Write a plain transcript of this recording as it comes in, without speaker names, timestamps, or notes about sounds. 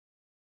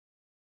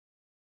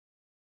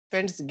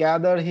participants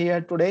gathered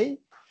here today.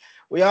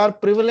 We are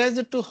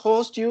privileged to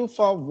host you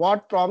for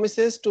what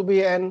promises to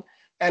be an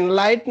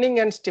enlightening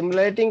and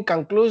stimulating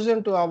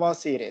conclusion to our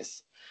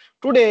series.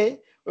 Today,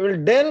 we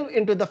will delve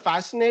into the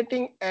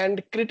fascinating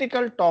and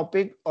critical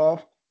topic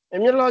of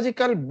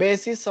immunological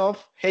basis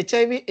of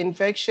HIV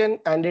infection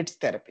and its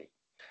therapy.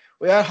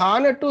 We are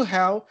honored to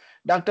have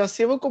Dr.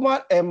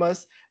 Shivakumar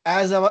MS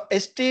as our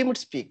esteemed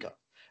speaker.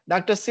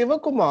 Dr.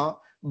 Shivakumar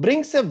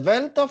brings a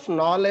wealth of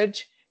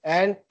knowledge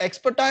and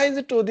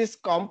expertise to this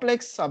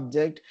complex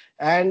subject,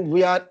 and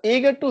we are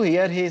eager to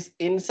hear his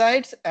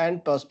insights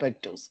and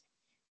perspectives.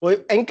 We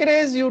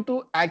encourage you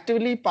to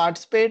actively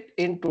participate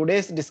in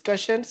today's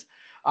discussions,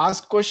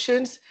 ask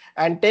questions,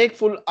 and take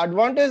full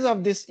advantage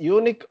of this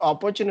unique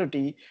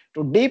opportunity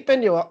to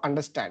deepen your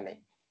understanding.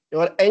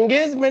 Your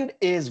engagement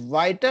is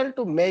vital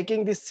to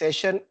making this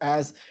session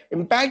as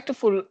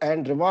impactful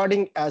and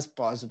rewarding as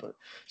possible.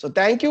 So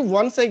thank you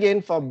once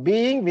again for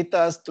being with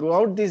us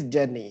throughout this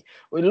journey.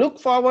 We look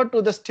forward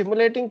to the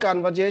stimulating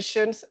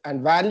conversations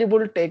and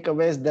valuable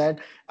takeaways that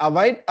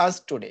await us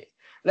today.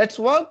 Let's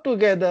work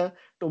together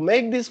to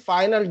make this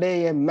final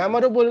day a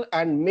memorable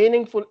and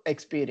meaningful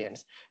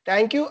experience.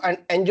 Thank you and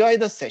enjoy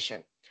the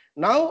session.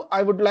 Now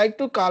I would like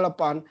to call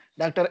upon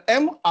Dr.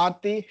 M.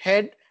 Aarti,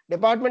 Head,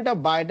 Department of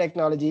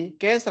Biotechnology,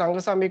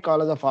 K.S.Rangasamy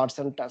College of Arts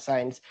and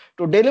Science,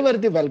 to deliver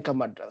the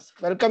welcome address.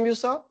 Welcome you,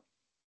 sir.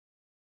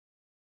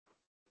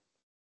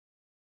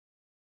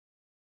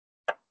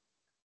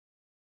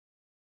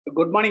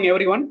 Good morning,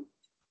 everyone.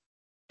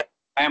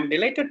 I am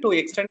delighted to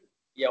extend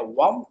a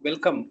warm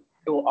welcome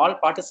to all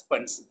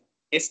participants,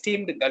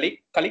 esteemed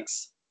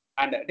colleagues,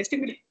 and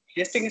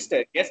distinguished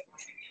guests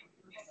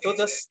to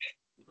this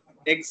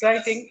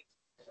exciting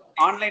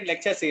online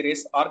lecture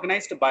series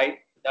organized by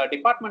the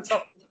Departments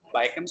of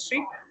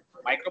Biochemistry,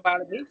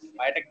 Microbiology,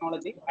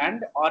 Biotechnology,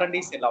 and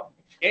R&D Cell of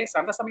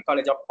K.S.Rangasamy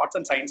College of Arts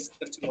and Science,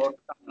 Tiruchengode,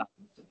 Tamil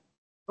Nadu.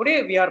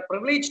 Today, we are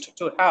privileged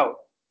to have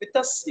with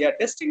us a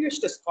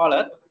distinguished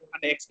scholar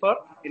and expert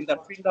in the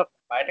field of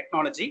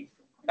biotechnology,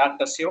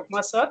 Dr.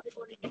 Shivakumar sir,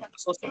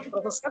 Associate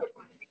Professor,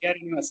 Periyar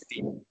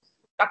University.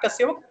 Dr.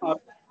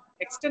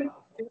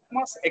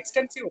 Shivakumar's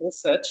extensive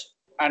research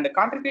and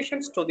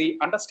contributions to the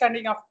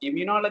understanding of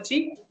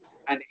immunology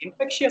and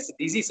infectious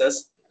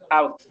diseases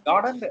have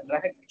garnered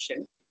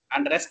recognition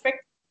and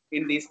respect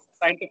in the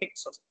scientific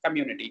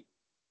community.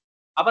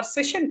 Our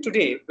session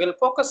today will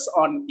focus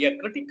on a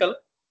critical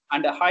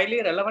and a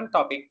highly relevant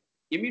topic,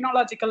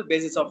 immunological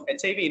basis of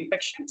HIV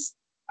infections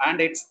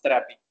and its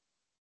therapy.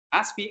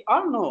 As we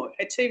all know,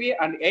 HIV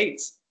and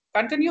AIDS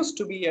continues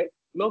to be a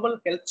global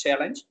health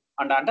challenge,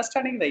 and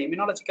understanding the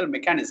immunological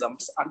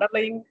mechanisms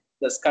underlying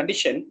this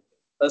condition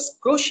is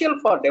crucial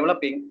for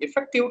developing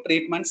effective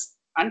treatments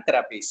and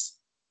therapies.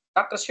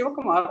 Dr.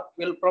 Shivakumar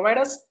will provide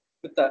us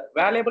with the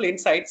valuable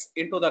insights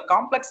into the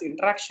complex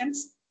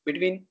interactions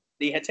between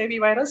the HIV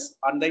virus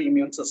and the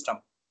immune system,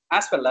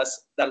 as well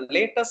as the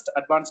latest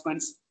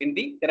advancements in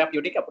the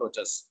therapeutic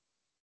approaches.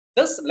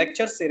 This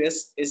lecture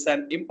series is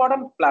an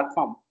important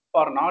platform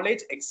for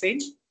knowledge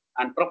exchange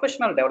and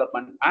professional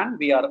development, and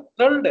we are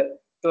thrilled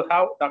to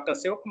have Dr.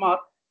 Shivakumar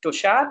to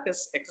share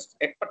his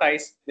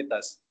expertise with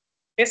us.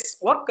 His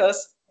work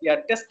is a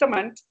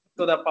testament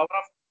to the power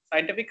of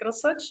scientific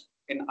research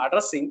in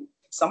addressing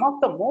some of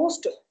the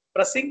most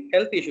pressing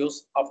health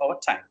issues of our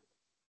time.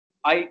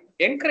 I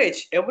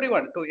encourage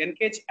everyone to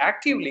engage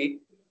actively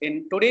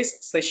in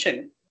today's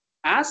session,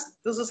 as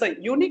this is a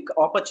unique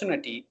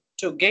opportunity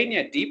to gain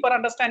a deeper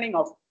understanding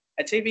of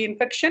HIV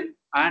infection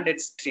and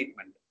its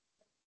treatment.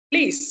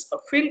 Please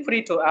feel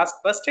free to ask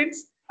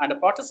questions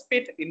and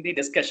participate in the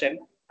discussion,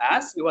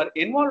 as your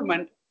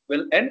involvement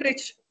will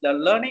enrich the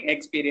learning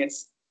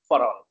experience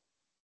for all.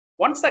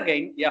 Once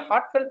again, a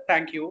heartfelt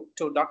thank you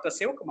to Dr.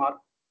 Shivakumar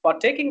for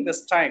taking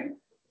this time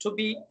to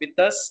be with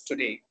us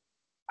today,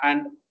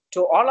 and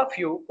to all of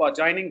you for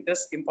joining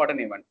this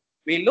important event.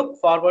 We look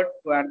forward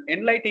to an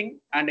enlightening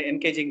and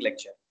engaging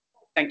lecture.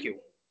 Thank you.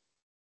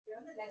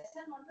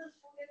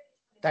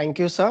 Thank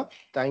you, sir.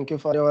 Thank you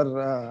for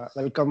your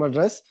welcome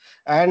address.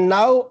 And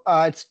now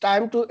it's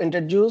time to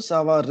introduce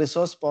our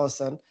resource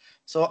person.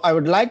 So I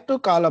would like to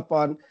call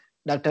upon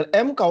Dr.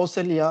 M.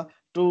 Kausalya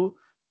to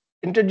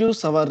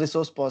introduce our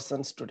resource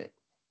persons today.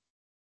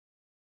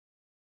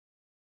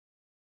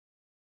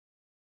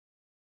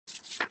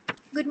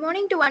 Good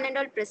morning to one and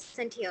all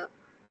present here.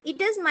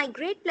 It is my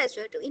great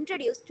pleasure to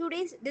introduce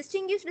today's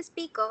distinguished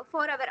speaker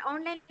for our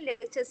online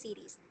lecture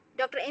series,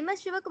 Dr.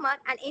 M.S. Shivakumar,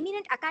 an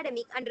eminent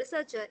academic and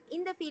researcher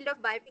in the field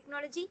of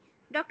biotechnology.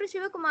 Dr.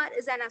 Shivakumar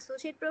is an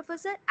associate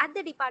professor at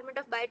the Department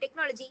of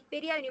Biotechnology,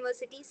 Periyar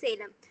University,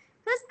 Salem.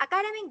 His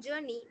academic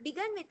journey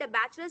began with a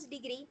bachelor's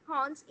degree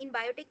honors in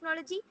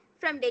biotechnology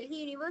from Delhi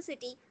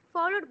University,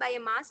 followed by a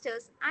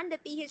master's and a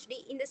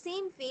PhD in the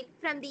same field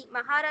from the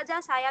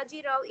Maharaja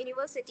Sayaji Rao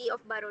University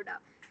of Baroda.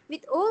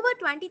 With over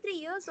 23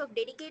 years of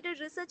dedicated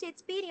research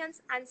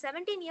experience and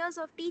 17 years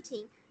of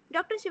teaching,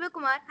 Dr.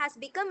 Shivakumar has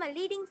become a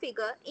leading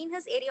figure in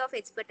his area of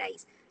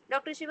expertise.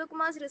 Dr.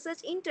 Shivakumar's research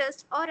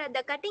interests are at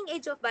the cutting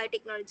edge of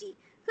biotechnology.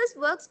 His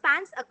work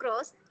spans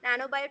across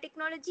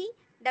nanobiotechnology,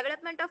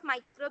 development of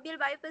microbial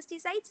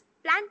biopesticides,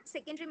 plant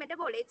secondary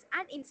metabolites,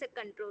 and insect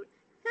control.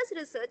 His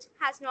research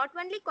has not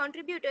only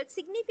contributed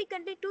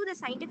significantly to the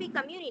scientific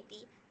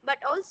community but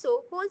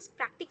also holds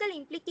practical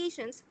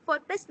implications for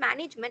pest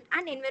management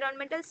and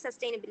environmental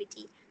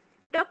sustainability.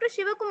 Dr.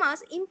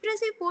 Shivakumar's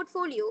impressive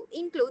portfolio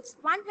includes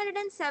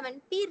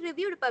 107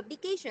 peer-reviewed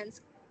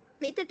publications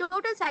with a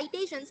total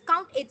citations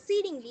count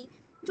exceedingly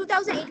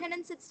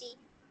 2,860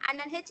 and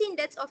an H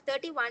index of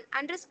 31,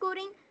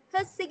 underscoring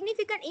his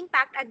significant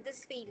impact at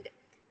this field.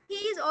 He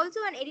is also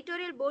an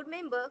editorial board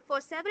member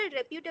for several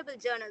reputable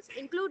journals,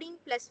 including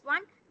Plus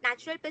One,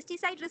 Natural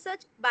Pesticide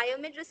Research,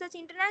 Biomed Research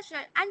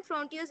International, and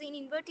Frontiers in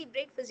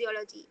Invertebrate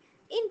Physiology.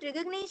 In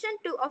recognition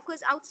of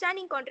his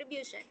outstanding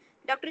contribution,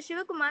 Dr.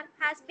 Shivakumar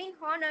has been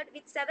honored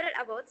with several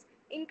awards,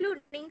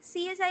 including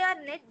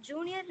CSIR Net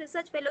Junior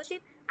Research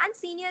Fellowship and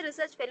Senior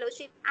Research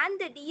Fellowship and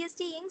the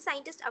DST Young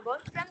Scientist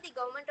Award from the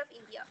Government of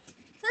India.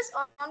 His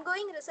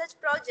ongoing research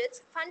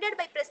projects, funded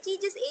by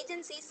prestigious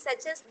agencies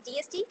such as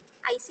DST,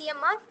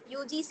 ICMR,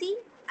 UGC,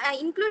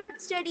 include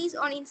studies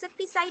on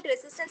insecticide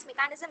resistance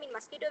mechanism in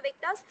mosquito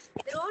vectors,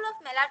 the role of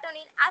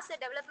melatonin as a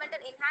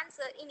developmental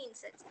enhancer in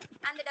insects,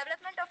 and the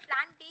development of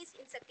plant-based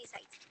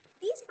insecticides.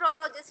 These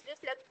projects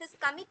reflect his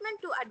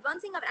commitment to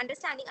advancing our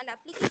understanding and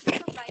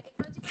applications of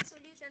biotechnological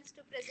solutions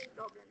to present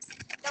problems.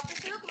 Dr.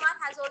 Shivakumar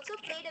has also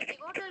played a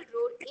pivotal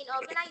role in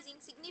organizing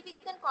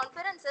significant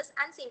conferences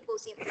and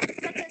symposiums,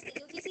 such as the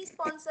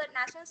UGC-sponsored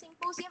National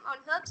Symposium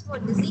on Herbs for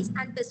Disease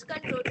and Pest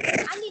Control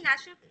and the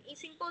National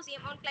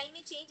Symposium on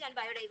Climate Change and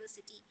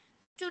Biodiversity.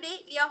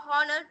 Today, we are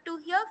honored to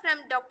hear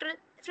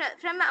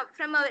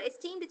from our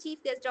esteemed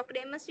Chief Guest,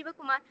 Dr. M.S.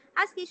 Shivakumar,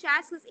 as he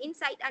shares his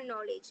insight and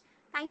knowledge.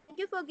 Thank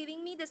you for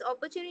giving me this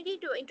opportunity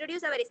to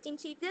introduce our esteemed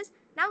Chief Guest.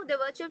 Now, the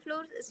virtual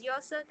floor is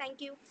yours, sir.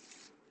 Thank you.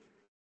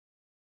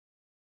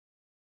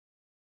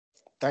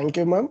 Thank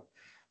you, ma'am.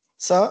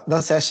 Sir,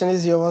 the session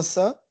is yours,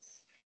 sir.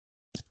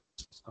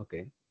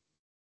 Okay.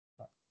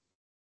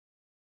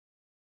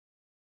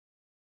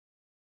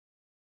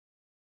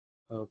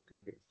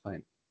 Okay,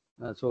 fine.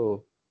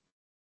 So,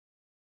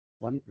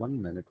 one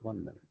minute.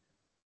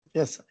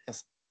 Yes, sir.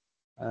 Yes.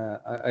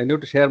 I need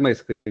to share my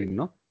screen,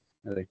 no?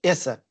 Right.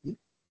 Yes, sir.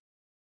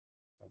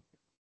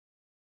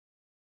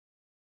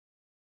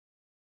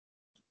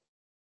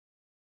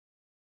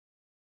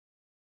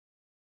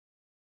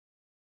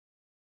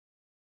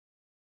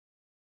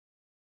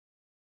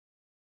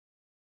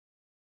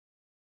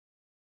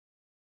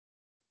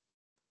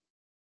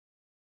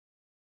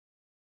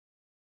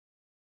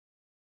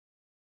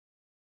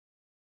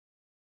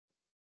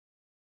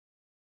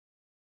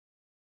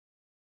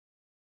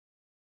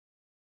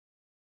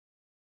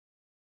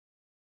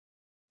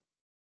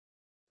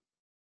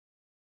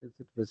 Is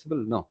it visible?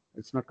 No,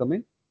 it's not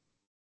coming.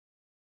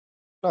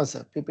 No,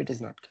 sir. PPT is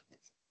not coming.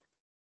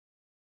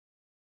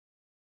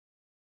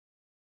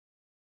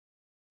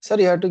 Sir,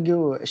 you have to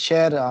give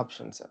share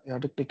option, sir. You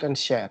have to click on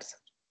share, sir.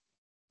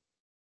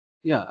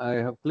 Yeah, I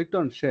have clicked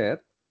on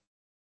share.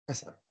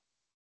 Yes, sir.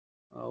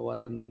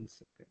 1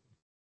 second.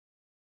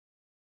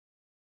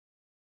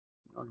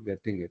 Not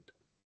getting it.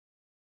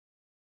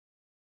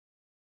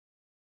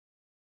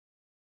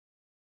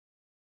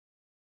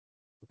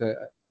 Okay.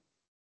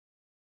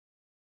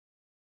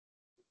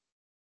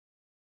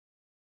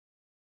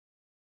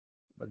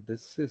 But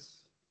this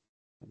is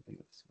something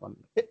else.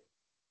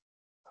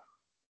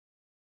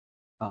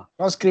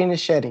 Now screen is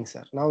sharing,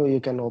 sir. Now you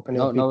can open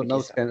your PPT. Now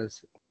sir. scan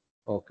is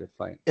okay,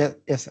 fine.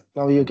 Yes, sir.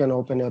 Now you can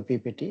open your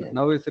PPT.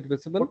 Now is it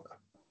visible?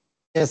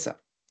 Yes, sir.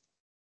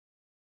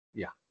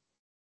 Yeah.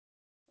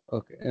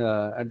 Okay.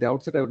 At the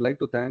outset, I would like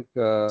to thank.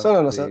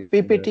 So no, sir.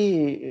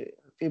 PPT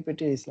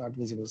is not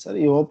visible, sir.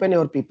 You open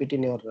your PPT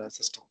in your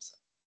system, sir.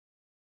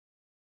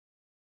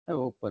 I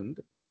opened.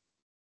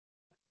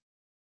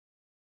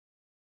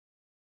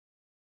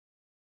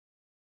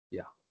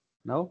 Yeah.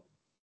 Now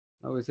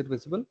is it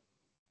visible?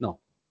 No.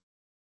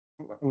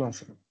 No,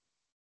 sir.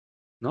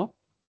 No.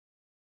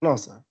 No,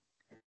 sir.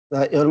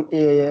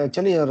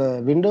 Actually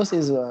your Windows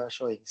is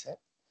showing, sir.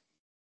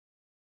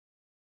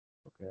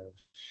 Okay. I've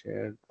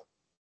shared.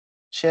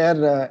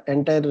 Share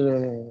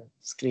entire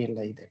screen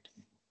like that.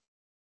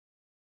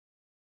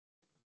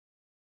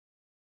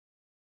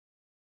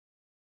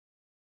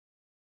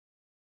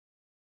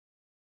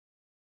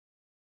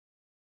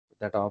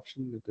 That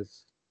option it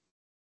is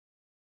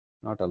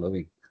not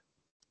allowing.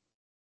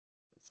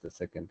 Just a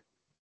second.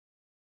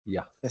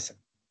 Yeah. Yes, sir.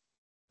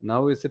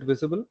 Now is it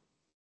visible?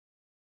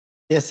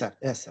 Yes, sir.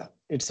 Yes, sir.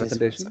 It's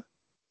Presentation. visible,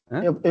 sir.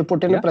 Huh? You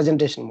put in a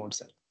presentation mode,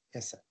 sir.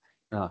 Yes, sir.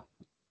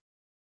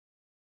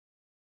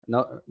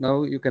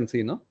 Now you can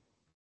see, no?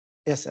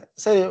 Yes, sir.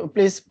 Sir,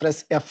 please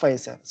press F5,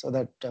 sir, so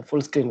that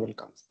full screen will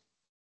come.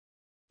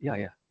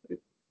 Yeah.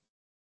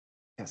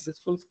 Yes. This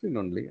full screen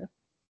only. Yeah?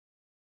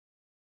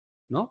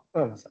 No?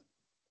 No, sir.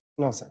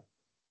 No, sir.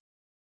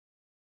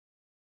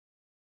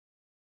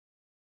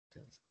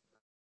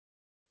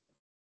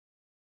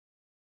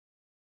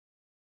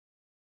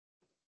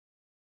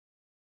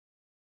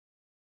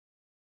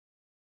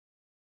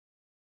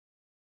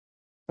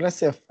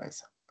 Press F5,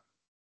 sir.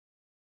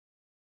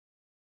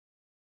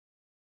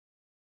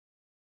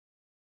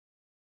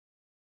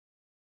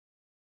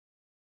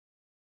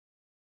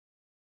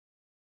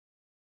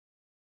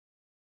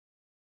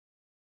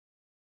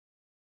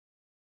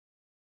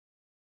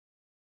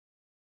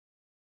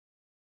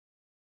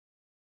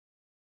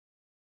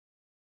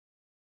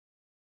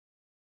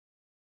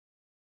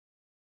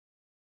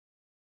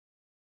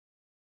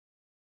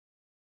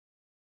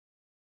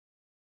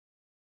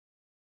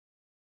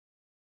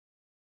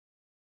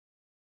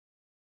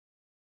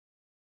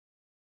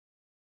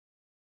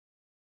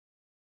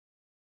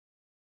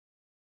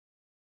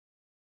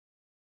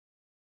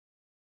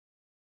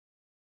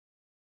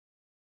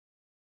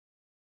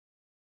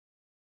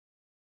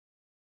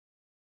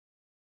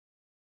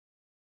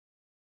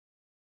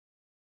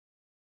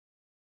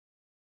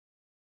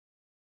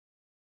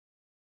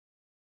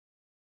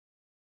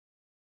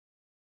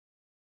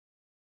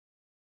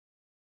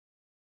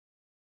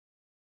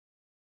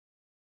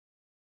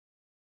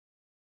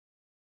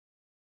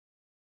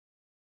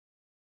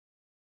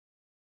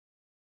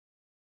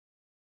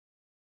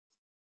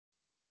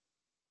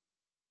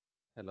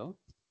 Hello.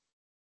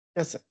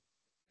 Yes, sir.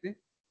 See?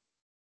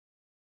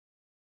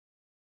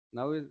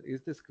 Now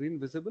is the screen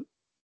visible?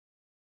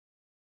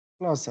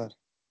 No, sir.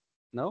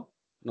 Now?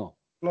 No.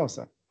 No,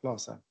 sir. No,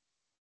 sir.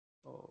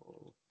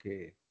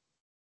 Okay.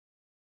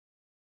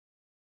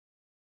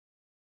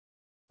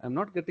 I'm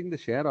not getting the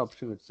share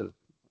option itself.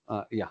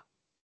 Yeah,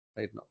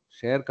 right now.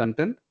 Share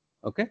content.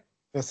 Okay.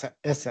 Yes, sir.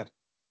 Yes, sir.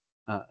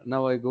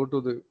 Now I go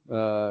to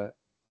the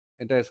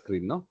entire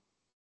screen. No?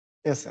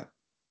 Yes, sir.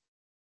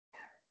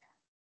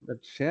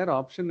 That share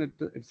option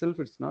itself,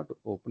 it's not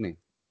opening.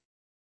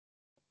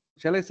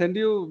 Shall I send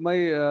you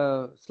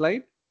my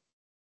slide?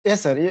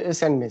 Yes, sir. You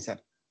send me, sir.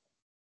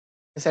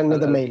 You send me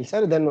the mail,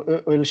 sir. Then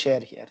we'll share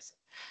here, sir.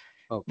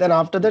 Okay. Then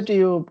after that,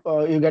 you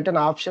get an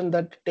option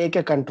that take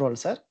a control,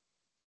 sir.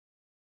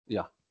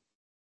 Yeah.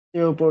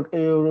 You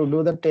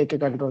do the take a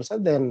control, sir.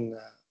 Then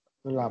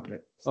we'll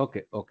operate.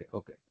 Okay. Okay.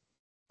 Okay.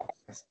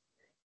 Yes.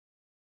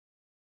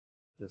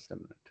 Just a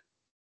minute.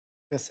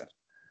 Yes, sir.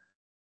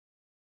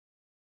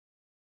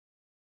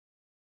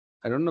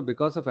 I don't know,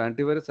 because of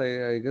antivirus,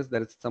 I guess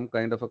there is some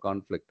kind of a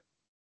conflict.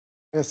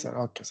 Yes, sir.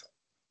 Okay, sir.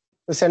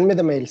 So send me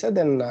the mail, sir.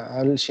 Then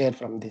I will share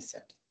from this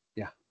side.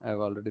 Yeah, I've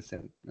already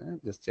sent.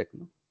 Just check.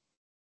 No?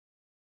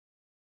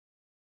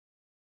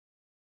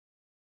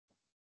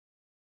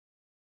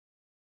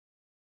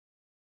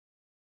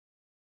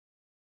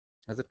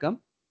 Has it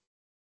come?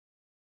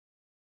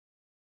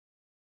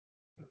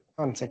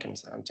 1 second,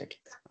 sir. I'm checking.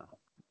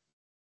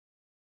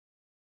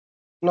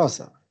 No,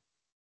 sir.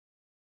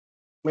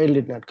 Mail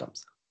did not come,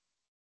 sir.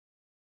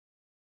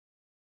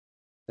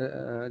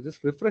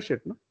 Just refresh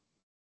it. No,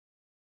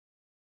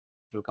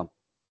 it will come.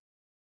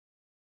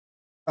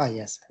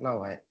 Yes, sir.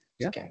 Now I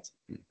can.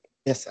 Mm.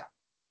 Yes, sir.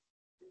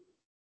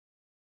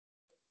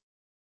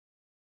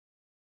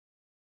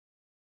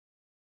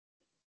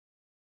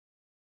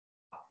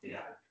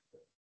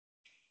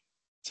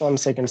 So 1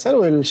 second, sir.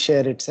 We'll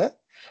share it, sir.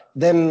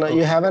 Then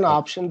you have an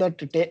option that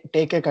to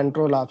take a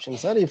control option,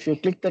 sir. If you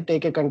click the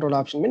take a control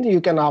option, means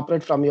you can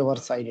operate from your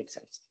side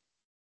itself.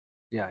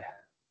 Yeah. Yeah.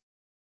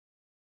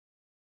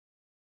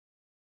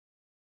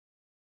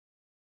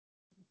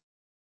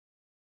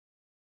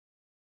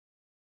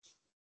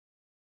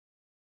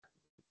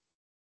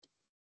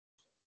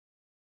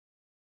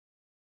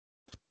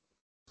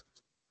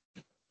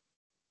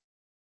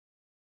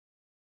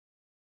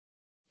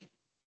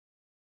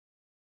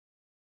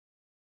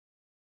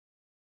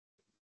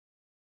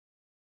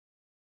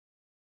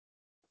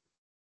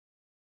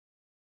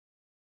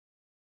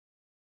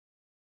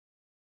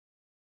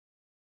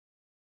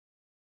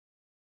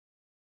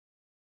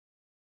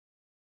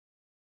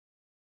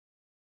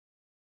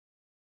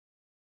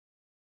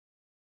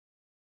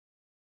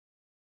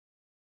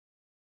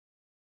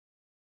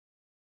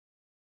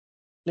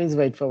 Please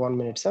wait for 1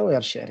 minute, sir. We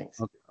are sharing.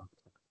 Okay.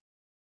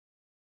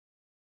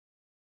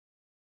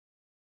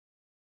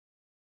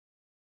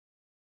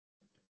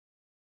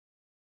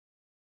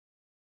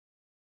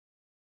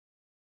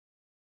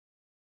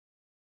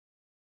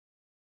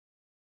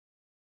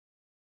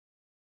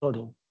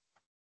 Loading.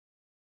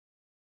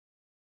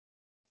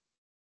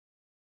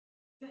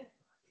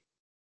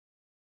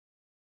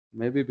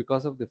 Maybe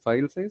because of the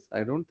file size.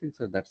 I don't think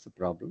so. That's the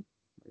problem.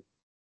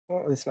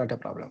 Oh, it's not a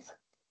problem.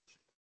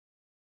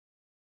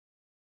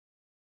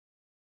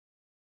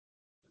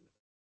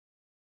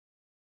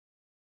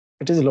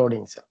 It is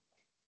loading, sir.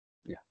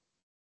 Yeah.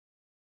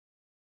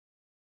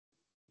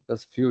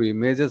 Because few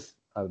images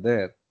are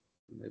there.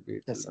 Maybe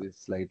it will be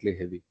slightly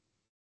heavy.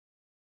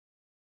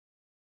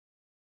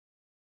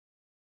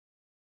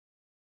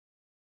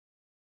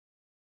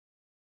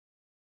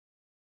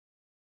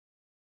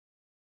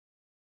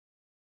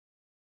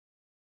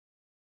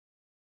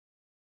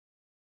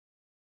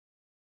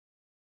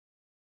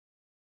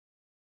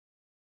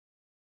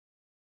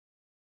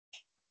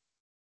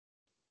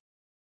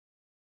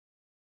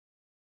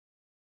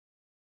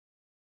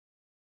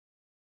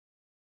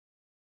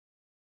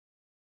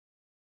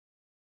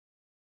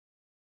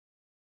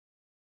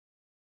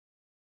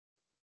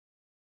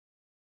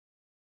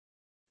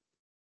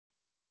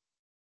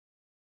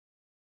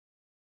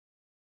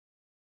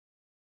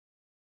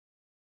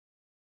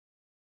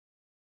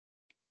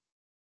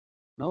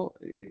 Now,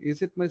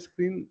 is it my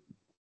screen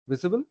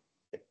visible?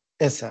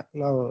 Yes, sir.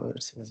 Now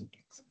it's visible.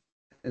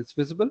 It's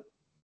visible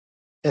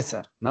Yes,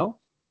 sir. now.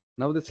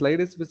 Now the slide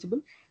is visible.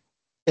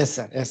 Yes,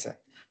 sir. Yes, sir.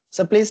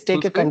 So please Full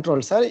take a screen.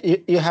 control, sir.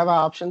 You have an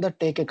option that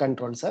take a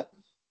control, sir.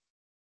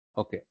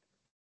 Okay.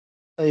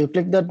 You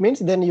click that means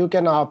then you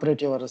can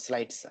operate your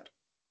slides, sir.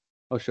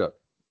 Oh, sure.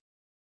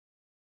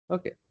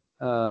 Okay.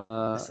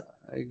 Yes, sir.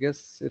 I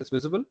guess it's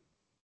visible.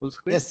 Full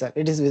screen. Yes, sir.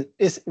 It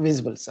is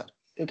visible, sir.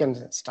 You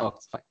can start. Oh,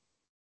 fine.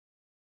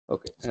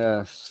 Okay.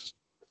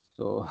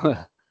 So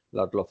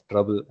lot of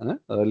trouble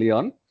early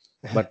on,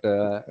 but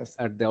Yes.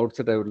 at the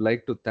outset, I would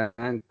like to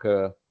thank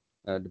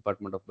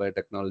Department of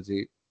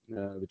Biotechnology,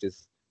 which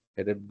is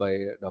headed by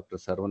Dr.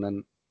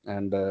 Sarvanan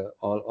and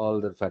all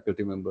the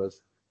faculty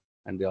members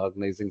and the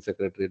organizing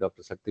secretary,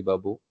 Dr. Sakti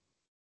Babu,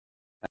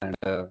 and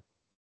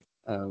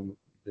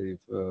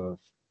the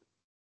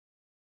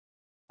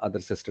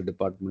other sister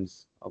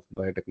departments of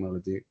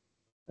biotechnology,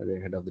 the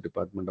head of the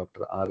department,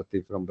 Dr.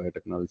 Arati from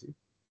biotechnology,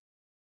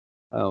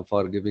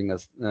 for giving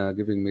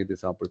me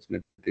this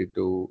opportunity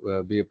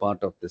to be a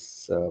part of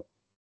this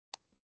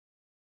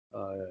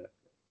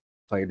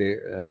 5-day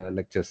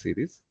lecture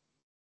series.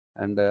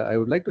 And I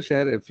would like to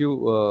share a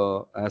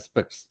few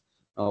aspects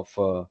of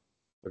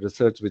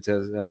research which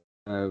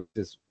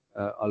is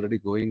already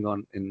going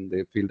on in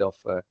the field of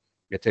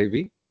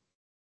HIV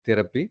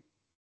therapy.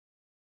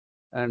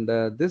 And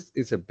this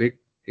is a big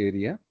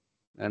area,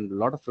 and a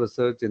lot of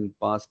research in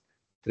past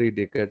 3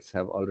 decades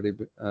have already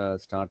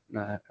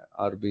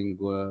are being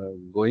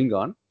going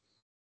on.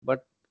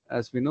 But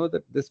as we know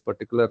that this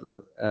particular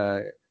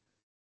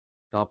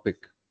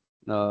topic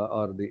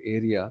or the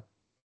area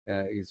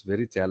is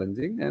very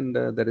challenging, and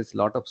there is a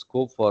lot of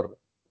scope for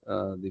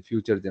the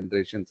future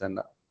generations and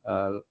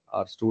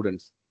our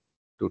students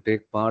to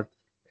take part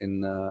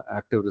in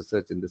active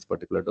research in this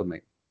particular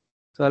domain.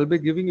 So I'll be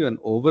giving you an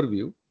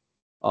overview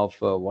of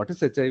what is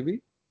HIV,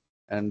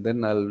 and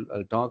then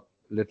I'll talk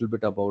a little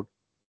bit about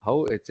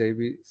how HIV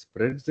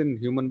spreads in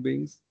human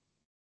beings.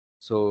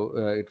 So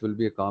it will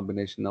be a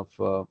combination of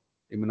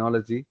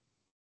immunology,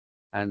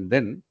 and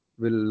then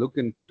we'll look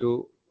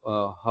into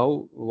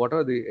what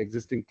are the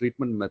existing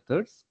treatment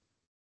methods,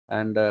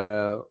 and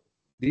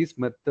these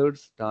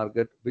methods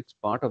target which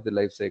part of the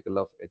life cycle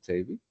of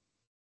HIV,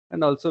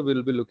 and also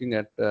we'll be looking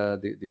at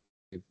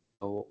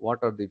what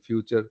are the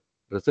future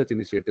research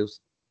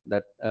initiatives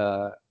that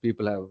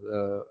people have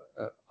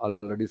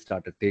already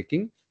started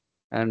taking,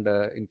 and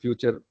in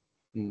future,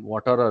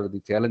 what are the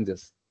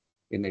challenges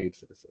in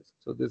AIDS research.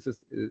 So this is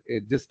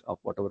a gist of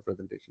whatever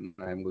presentation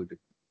I am going to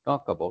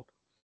talk about.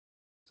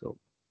 So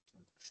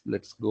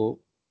let's go.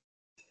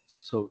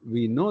 So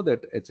we know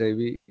that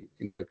HIV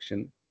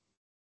infection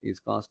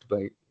is caused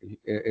by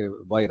a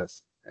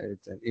virus.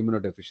 It's an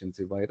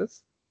immunodeficiency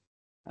virus,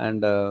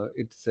 and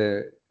it's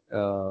a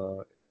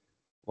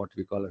what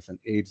we call as an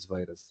AIDS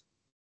virus.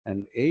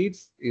 And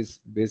AIDS is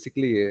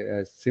basically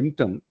a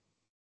symptom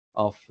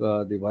of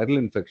the viral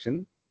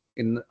infection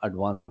in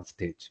advanced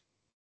stage.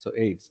 So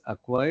AIDS,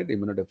 acquired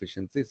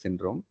immunodeficiency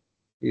syndrome,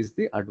 is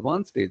the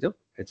advanced stage of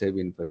HIV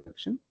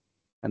infection,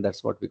 and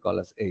that's what we call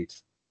as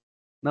AIDS.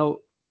 Now,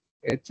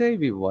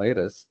 HIV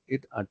virus,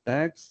 it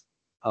attacks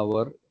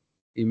our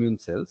immune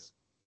cells,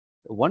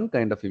 one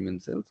kind of immune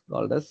cells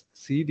called as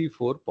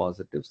CD4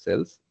 positive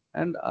cells,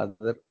 and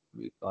other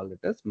we call it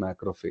as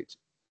macrophage.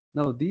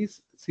 Now,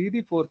 these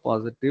CD4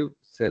 positive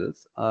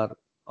cells are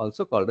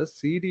also called as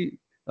T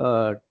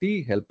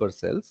helper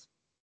cells.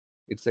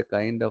 It's a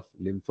kind of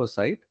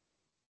lymphocyte,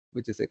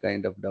 which is a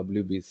kind of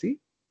WBC,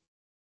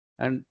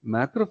 and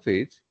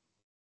macrophage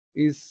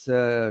is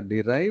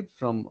derived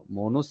from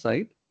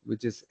monocyte,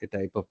 which is a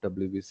type of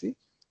WBC.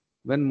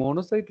 When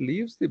monocyte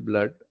leaves the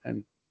blood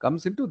and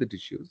comes into the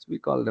tissues, we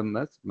call them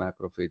as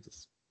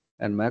macrophages.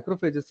 And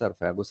macrophages are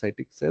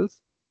phagocytic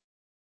cells,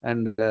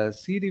 and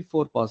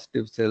CD4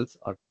 positive cells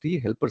or T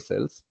helper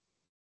cells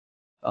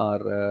are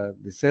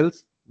the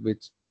cells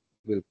which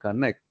will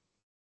connect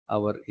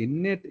our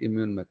innate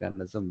immune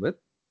mechanism with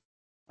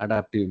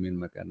adaptive immune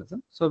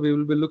mechanism. So we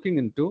will be looking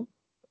into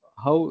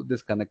how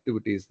this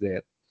connectivity is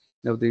there.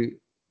 Now,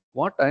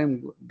 what I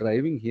am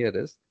driving here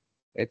is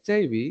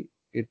HIV.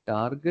 It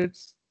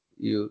targets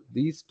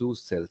these two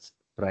cells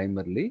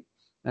primarily,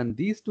 and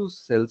these two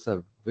cells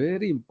are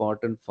very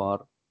important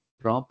for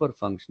proper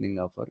functioning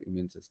of our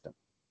immune system.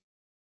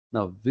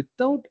 Now,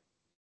 without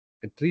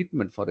a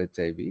treatment for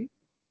HIV,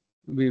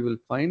 we will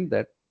find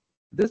that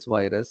this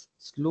virus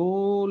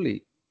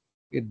slowly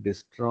it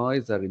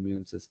destroys our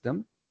immune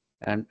system,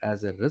 and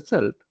as a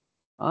result,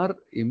 our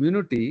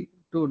immunity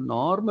to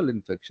normal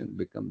infection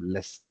become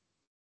less.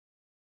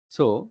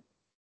 So,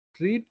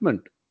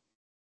 treatment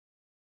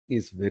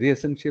is very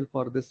essential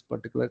for this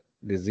particular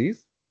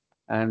disease,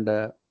 and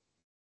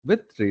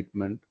with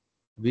treatment,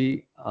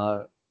 we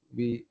are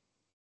we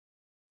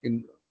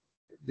in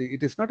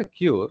it is not a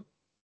cure,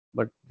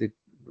 but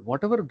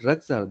whatever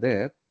drugs are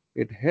there,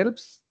 it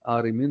helps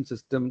our immune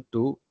system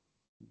to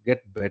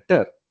get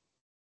better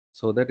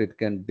so that it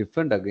can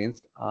defend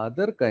against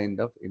other kind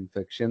of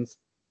infections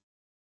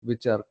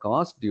which are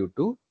caused due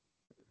to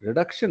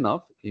reduction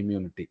of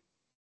immunity.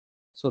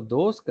 So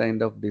those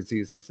kind of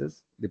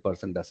diseases the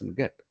person doesn't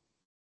get.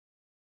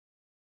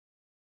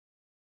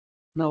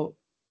 Now,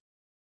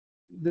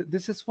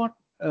 this is what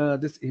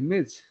this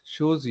image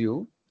shows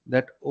you,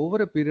 that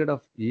over a period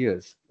of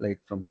years, like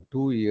from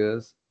 2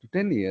 years to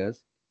 10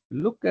 years,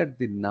 look at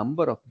the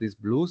number of these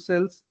blue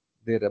cells.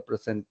 They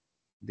represent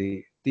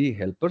the T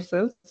helper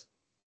cells,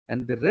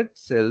 and the red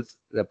cells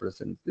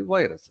represent the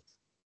viruses.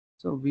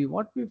 So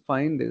what we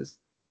find is,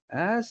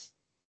 as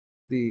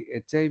the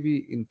HIV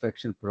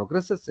infection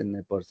progresses in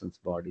a person's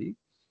body,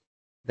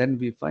 then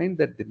we find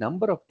that the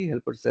number of T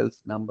helper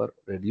cells number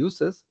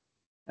reduces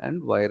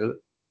and viral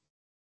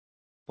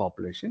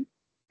population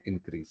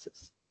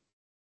increases.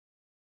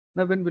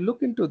 Now, when we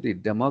look into the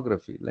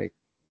demography, like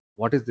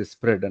what is the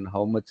spread and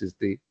how much is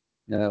the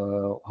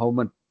how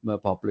much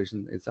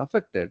population is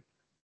affected.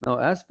 Now,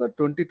 as per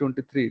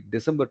 2023,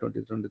 December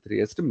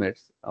 2023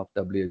 estimates of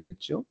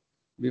WHO,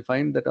 we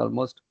find that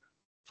almost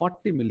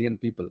 40 million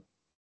people,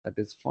 that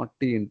is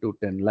 40 into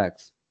 10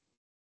 lakhs,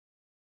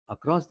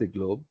 across the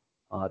globe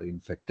are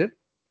infected.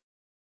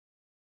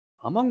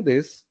 Among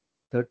this,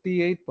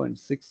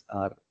 38.6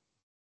 are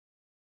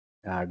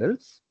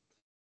adults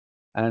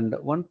and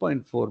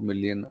 1.4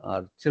 million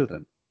are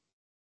children.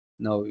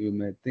 Now, you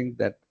may think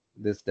that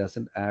this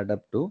doesn't add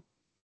up to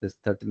this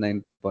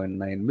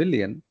 39.9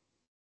 million.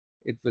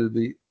 It will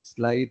be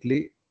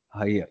slightly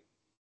higher.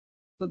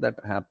 So that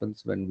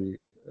happens when we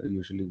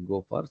usually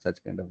go for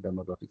such kind of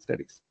demographic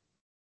studies.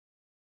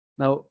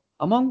 Now,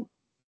 among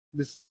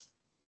this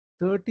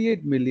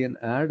 38 million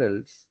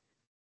adults,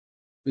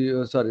 the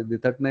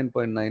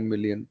 39.9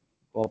 million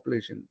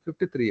population,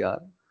 53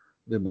 are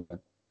women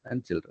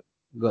and children,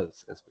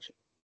 girls especially.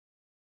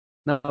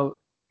 Now,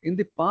 in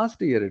the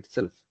past year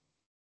itself,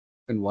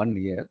 in 1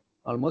 year,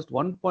 almost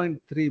 1.3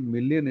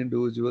 million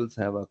individuals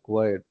have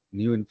acquired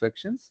new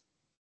infections.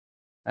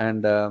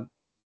 And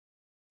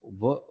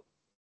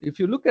if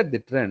you look at the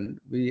trend,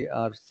 we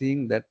are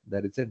seeing that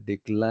there is a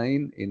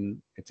decline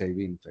in HIV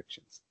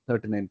infections,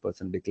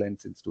 39% decline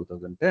since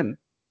 2010.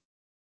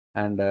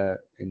 And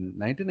in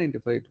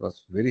 1995, it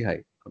was very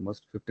high,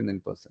 almost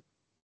 59%.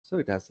 So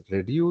it has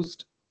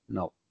reduced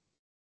now.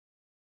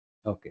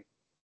 Okay.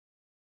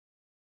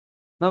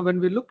 Now, when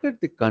we look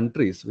at the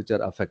countries which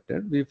are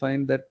affected, we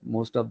find that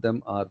most of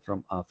them are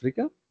from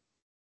Africa.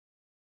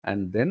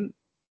 And then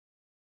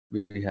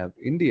we have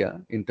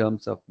India in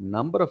terms of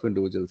number of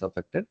individuals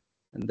affected.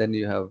 And then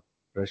you have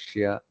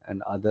Russia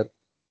and other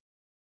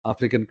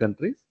African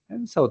countries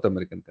and South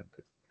American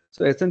countries.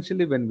 So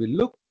essentially, when we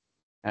look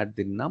at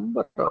the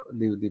number of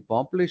the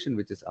population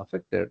which is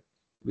affected,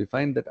 we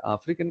find that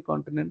African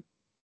continent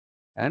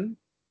and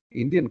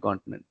Indian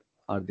continent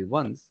are the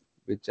ones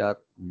which are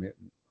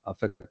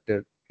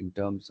affected in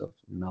terms of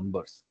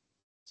numbers.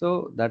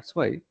 So that's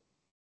why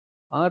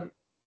our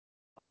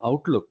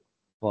outlook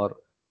for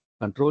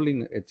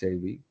controlling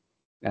HIV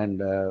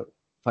and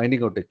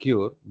finding out a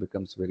cure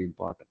becomes very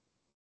important.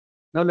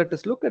 Now let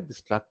us look at the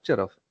structure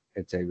of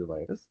HIV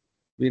virus.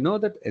 We know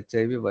that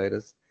HIV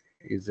virus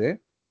is a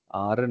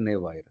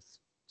RNA virus.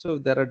 So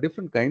there are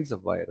different kinds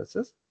of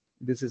viruses.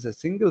 This is a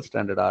single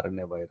stranded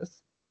RNA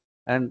virus.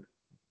 And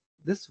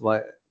this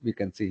we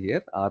can see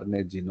here,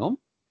 RNA genome.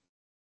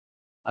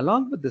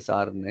 Along with this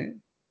RNA,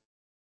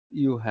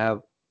 you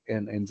have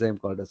an enzyme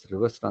called as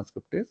reverse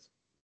transcriptase.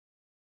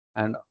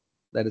 And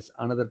there is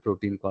another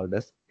protein called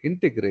as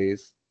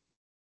integrase.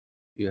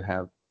 You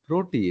have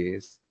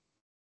protease.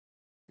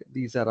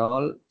 These are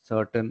all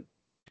certain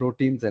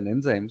proteins and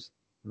enzymes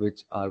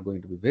which are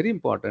going to be very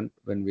important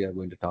when we are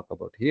going to talk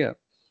about here.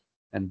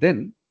 And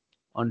then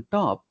on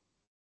top,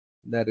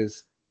 there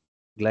is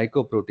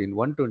glycoprotein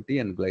 120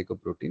 and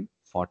glycoprotein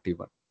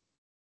 41.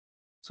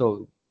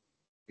 So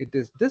it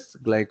is this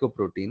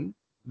glycoprotein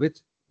which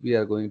we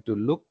are going to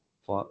look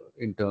for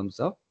in terms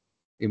of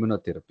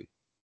immunotherapy.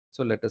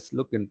 So let us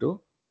look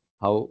into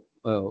how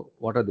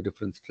what are the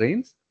different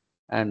strains,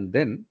 and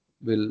then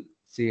we'll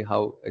see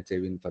how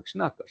HIV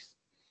infection occurs.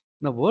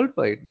 Now,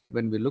 worldwide,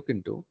 when we look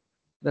into,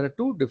 there are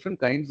two different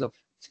kinds of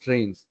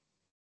strains,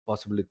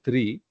 possibly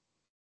three,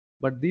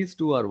 but these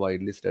two are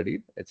widely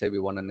studied,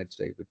 HIV-1 and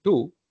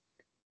HIV-2.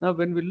 Now,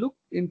 when we look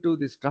into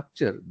the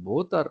structure,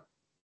 both are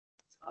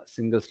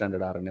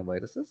single-stranded RNA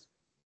viruses.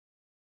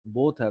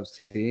 Both have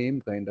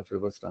same kind of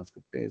reverse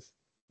transcriptase,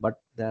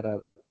 but there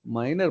are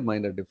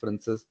minor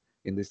differences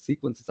in the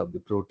sequences of the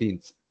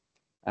proteins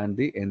and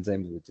the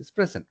enzymes which is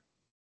present.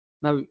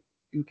 Now,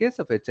 in case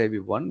of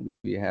HIV-1,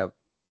 we have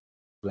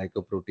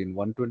glycoprotein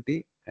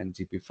 120 and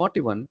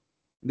GP41.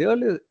 The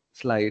earlier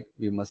slide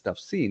we must have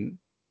seen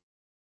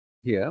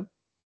here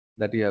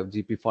that you have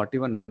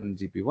GP41 and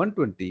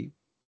GP120.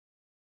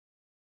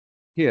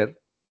 Here,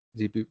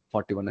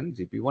 GP41 and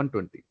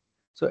GP120.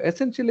 So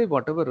essentially,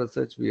 whatever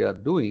research we are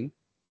doing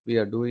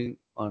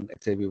on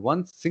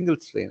HIV-1 single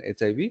strain,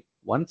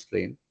 HIV-1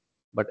 strain,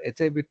 but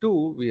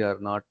HIV-2 we are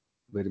not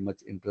very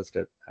much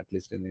interested, at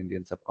least in the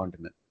Indian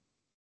subcontinent.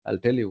 I'll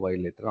tell you why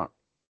later on.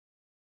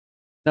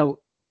 Now,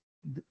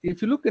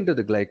 if you look into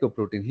the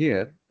glycoprotein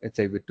here,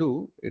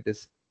 HIV-2, it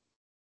is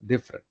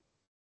different.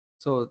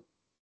 So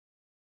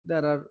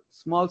there are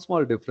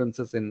small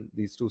differences in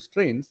these two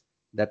strains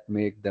that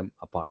make them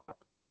apart.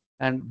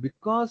 And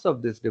because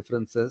of these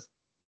differences,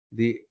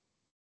 the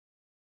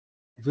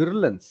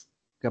virulence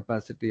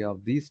capacity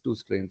of these two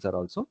strains are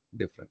also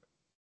different.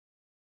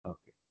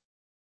 Okay.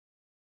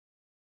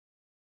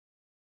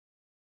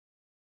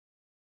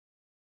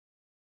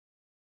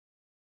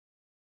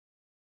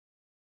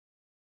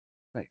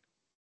 Right.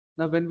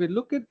 Now, when we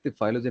look at the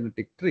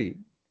phylogenetic tree,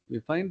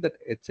 we find that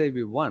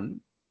HIV-1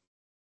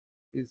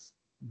 is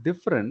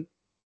different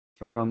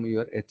from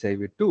your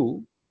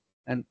HIV-2,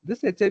 and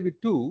this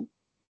HIV-2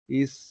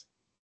 is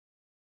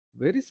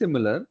very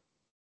similar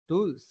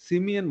to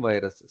simian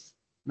viruses.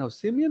 Now,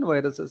 simian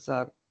viruses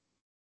are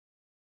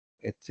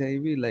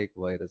HIV-like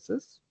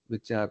viruses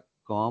which are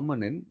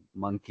common in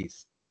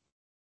monkeys.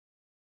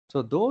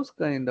 So those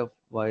kind of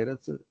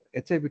viruses,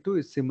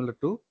 HIV-2 is similar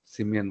to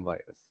simian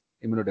virus,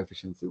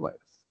 immunodeficiency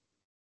virus.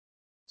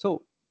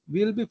 So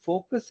we'll be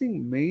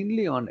focusing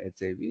mainly on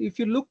HIV. If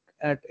you look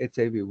at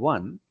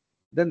HIV-1,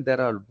 then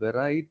there are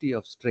variety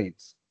of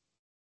strains.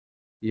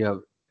 You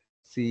have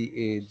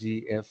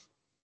CAGF,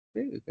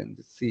 okay, you can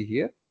just see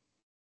here.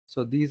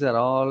 So these are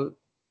all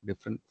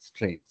different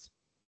strains.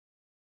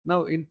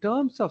 Now, in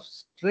terms of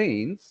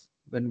strains,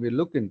 when we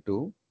look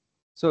into,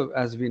 so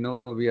as we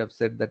know, we have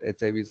said that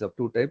HIV is of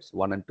two types,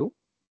 1 and 2.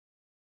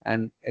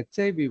 And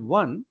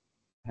HIV-1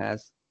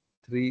 has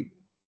 3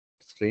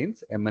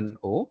 strains, M and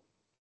O.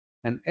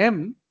 And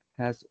M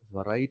has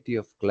variety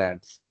of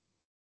clades.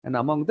 And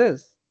among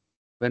this,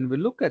 when we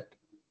look at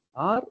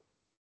our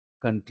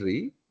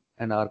country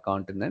and our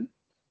continent,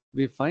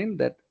 we find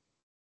that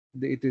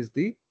it is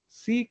the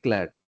C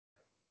clade,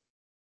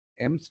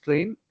 M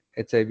strain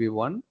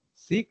HIV-1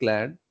 C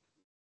clade,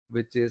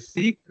 which is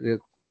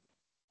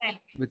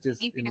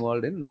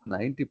involved in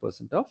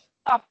 90% of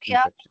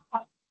infection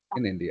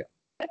in India.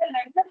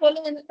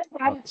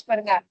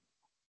 Okay.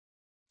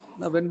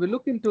 Now, when we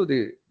look into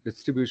the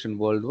distribution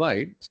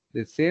worldwide,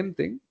 the same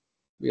thing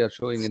we are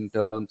showing in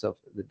terms of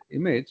the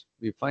image,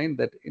 we find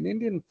that in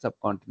Indian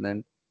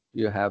subcontinent,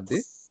 you have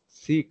the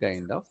C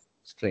kind of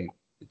strain,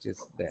 which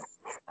is there.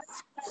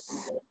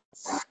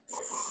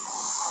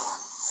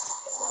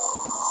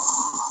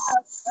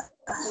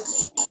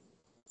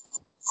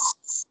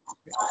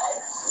 Okay.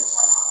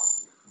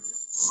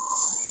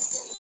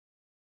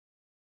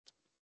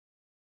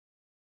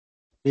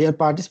 Dear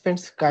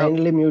participants,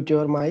 kindly mute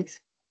your mics.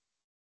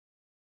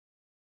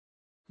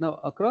 Now,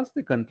 across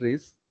the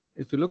countries,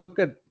 if you look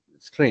at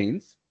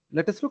strains,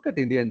 let us look at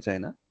India and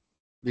China.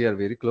 We are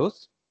very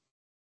close.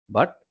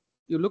 But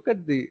you look at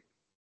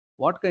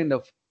what kind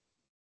of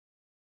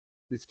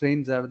the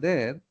strains are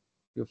there,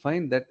 you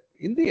find that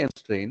in the M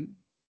strain,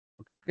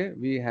 okay,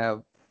 we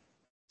have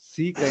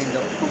C kind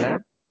of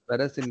clade,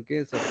 whereas in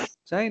case of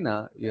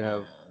China, you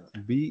have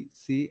B,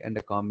 C, and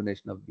a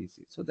combination of B,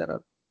 C. So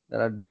there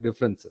are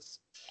differences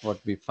what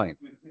we find.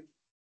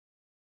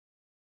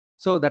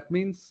 So that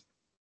means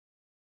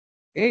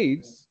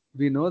AIDS,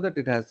 we know that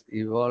it has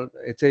evolved.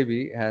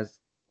 HIV has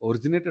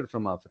originated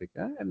from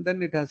Africa, and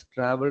then it has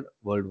traveled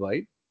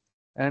worldwide.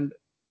 And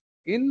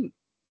in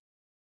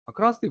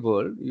across the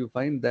world, you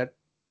find that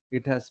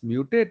it has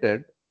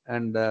mutated,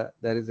 and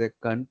there is a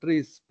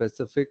country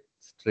specific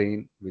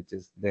strain which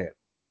is there,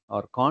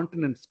 or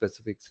continent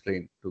specific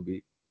strain to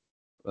be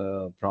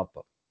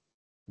proper.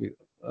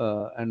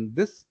 And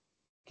this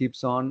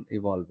keeps on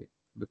evolving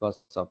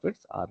because of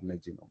its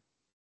RNA genome.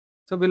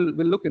 So we'll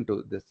look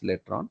into this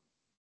later on.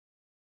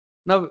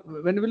 Now,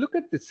 when we look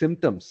at the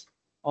symptoms,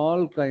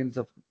 all kinds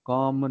of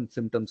common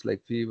symptoms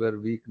like fever,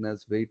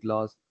 weakness, weight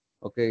loss,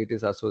 okay, it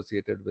is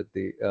associated with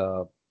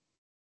the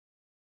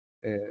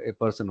a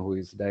person who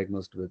is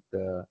diagnosed with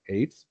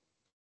AIDS.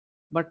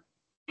 But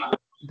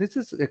this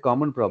is a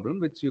common problem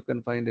which you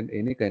can find in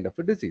any kind of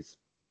a disease.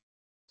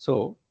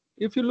 So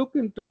if you look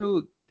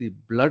into the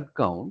blood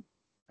count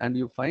and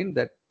you find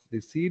that the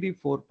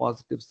CD4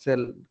 positive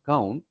cell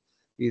count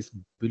is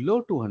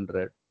below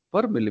 200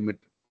 per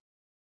millimeter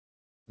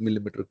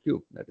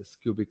cube, that is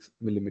cubic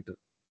millimeter,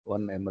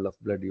 1 ml of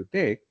blood you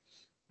take,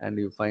 and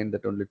you find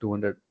that only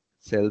 200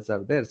 cells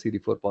are there,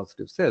 CD4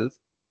 positive cells,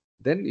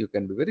 then you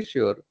can be very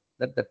sure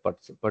that that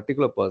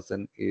particular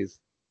person is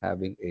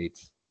having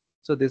AIDS.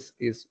 So this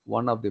is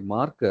one of the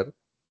marker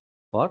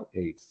for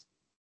AIDS.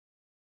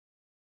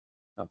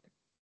 Okay.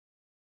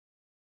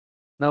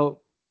 Now,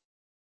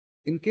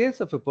 in case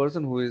of a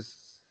person who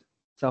is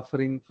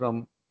suffering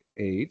from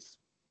AIDS,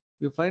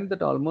 you find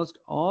that almost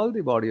all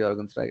the body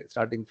organs, right,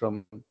 starting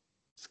from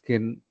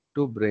skin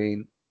to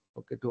brain,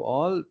 okay, to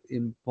all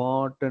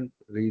important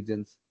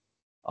regions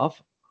of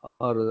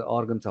or the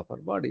organs of our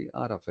body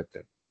are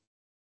affected.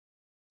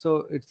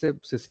 So it's a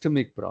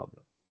systemic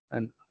problem.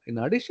 And in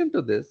addition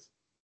to this,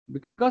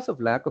 because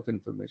of lack of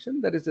information,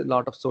 there is a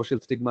lot of social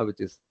stigma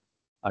which is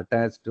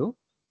attached to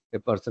a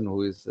person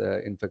who is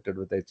infected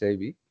with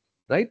HIV.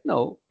 Right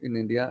now in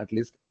India, at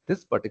least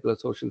this particular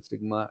social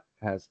stigma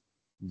has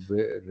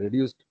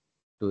reduced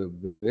to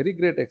a very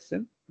great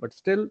extent, but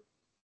still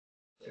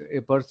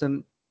a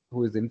person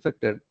who is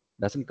infected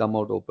doesn't come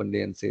out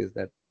openly and says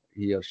that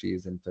he or she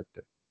is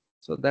infected.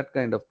 So that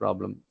kind of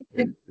problem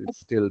is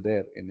still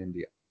there in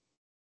India.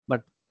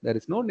 But there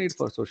is no need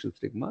for social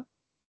stigma.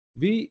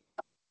 We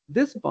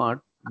this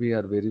part we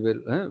are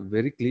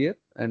very clear,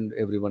 and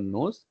everyone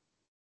knows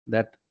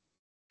that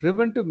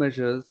preventive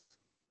measures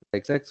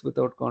like sex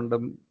without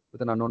condom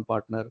with an unknown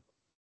partner,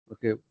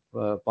 okay,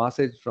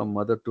 passage from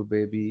mother to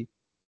baby,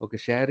 okay,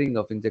 sharing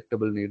of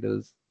injectable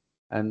needles,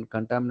 and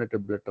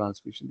contaminated blood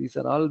transfusion. These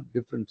are all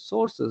different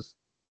sources,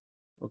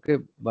 okay,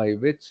 by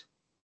which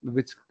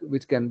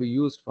can be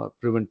used for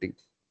preventing.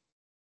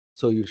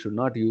 So you should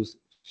not use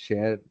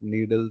shared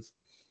needles.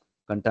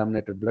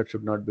 Contaminated blood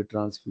should not be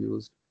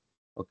transfused.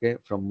 Okay,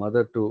 from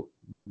mother to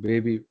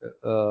baby,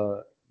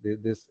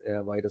 this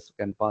virus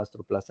can pass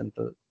through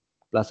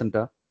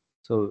placenta.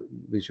 So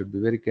we should be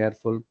very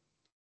careful.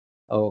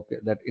 Okay,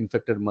 that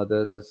infected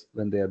mothers,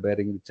 when they are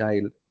bearing the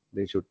child,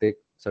 they should take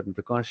certain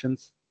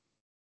precautions,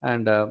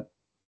 and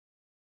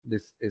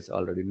this is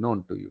already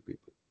known to you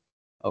people.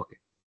 Okay.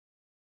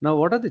 Now,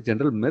 what are the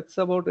general myths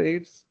about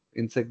AIDS?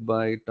 Insect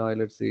bite,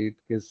 toilet seat,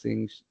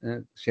 kissing,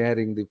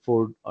 sharing the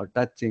food, or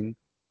touching,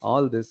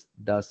 all this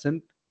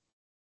doesn't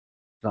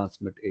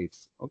transmit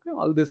AIDS. Okay,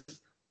 all this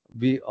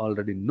we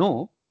already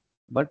know,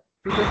 but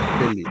to just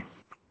tell you.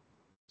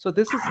 So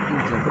this is in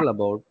general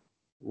about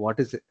what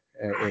is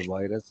a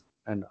virus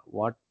and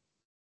why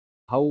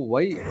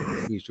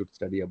we should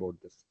study about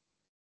this.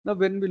 Now,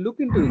 when we look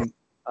into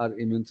our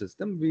immune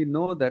system, we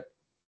know that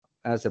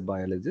as a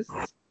biologist,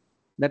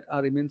 that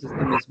our immune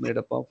system is made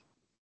up of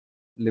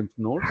lymph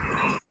nodes,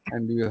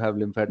 and you have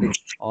lymphatic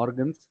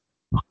organs,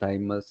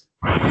 thymus,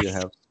 you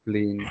have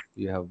spleen,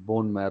 you have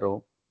bone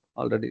marrow.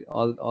 Already,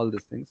 all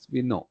these things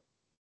we know.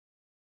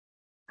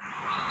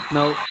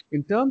 Now,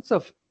 in terms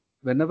of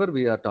whenever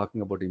we are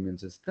talking about immune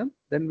system,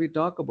 then we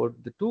talk about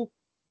the two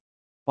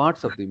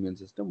parts of the immune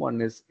system.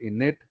 One is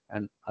innate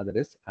and other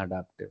is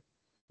adaptive.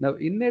 Now,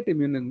 innate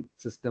immune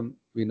system,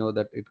 we know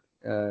that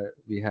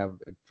we have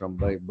it from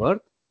by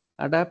birth.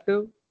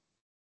 Adaptive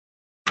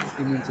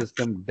immune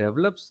system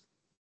develops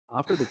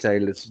after the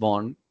child is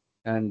born,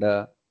 and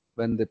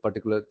when the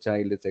particular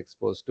child is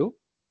exposed to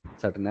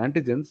certain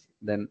antigens,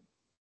 then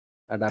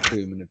adaptive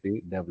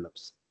immunity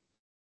develops.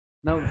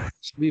 Now,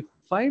 we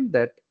find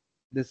that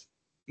this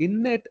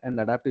innate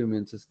and adaptive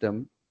immune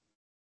system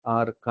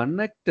are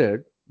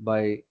connected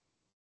by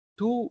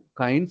two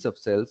kinds of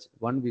cells.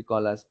 One we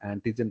call as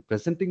antigen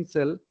presenting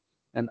cell,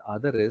 and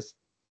other is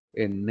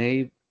a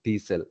naive T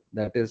cell.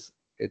 That is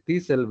a T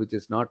cell which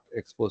is not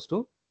exposed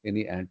to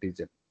any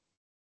antigen.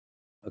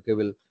 Okay,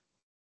 well,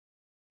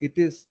 it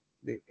is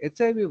the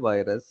HIV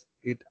virus.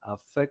 It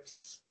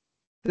affects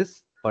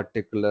this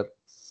particular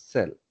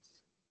cells,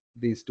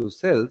 these two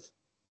cells.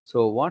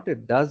 So what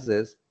it does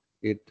is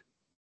it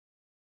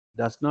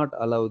does not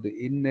allow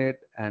the innate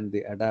and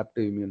the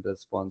adaptive immune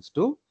response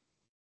to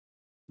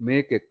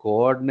make a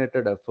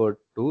coordinated effort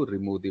to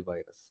remove the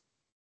virus.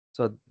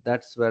 So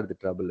that's where the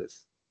trouble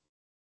is.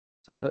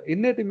 So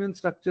innate immune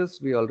structures,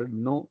 we already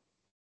know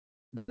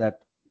that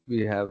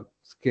we have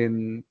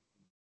skin,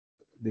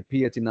 the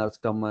pH in our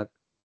stomach,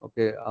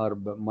 okay, our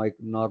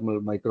normal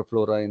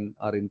microflora in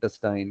our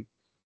intestine,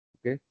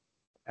 okay,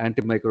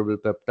 antimicrobial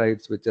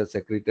peptides which are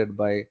secreted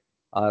by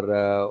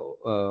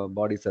our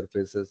body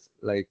surfaces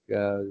like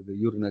the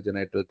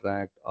urinogenital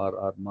tract or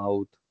our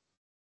mouth,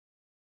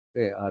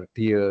 okay, our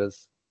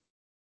tears.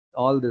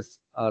 All this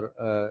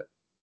are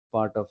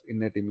part of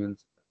innate immune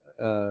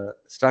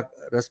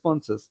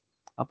responses.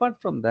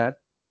 Apart from that,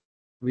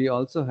 we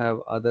also have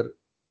other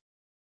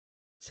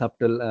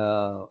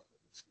subtle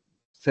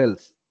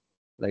cells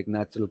like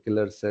natural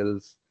killer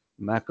cells,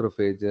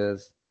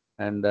 macrophages,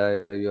 and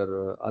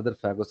your other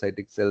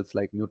phagocytic cells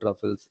like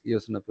neutrophils,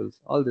 eosinophils.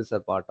 All these are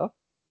part of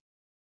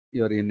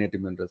your innate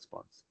immune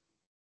response.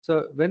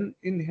 So when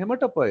in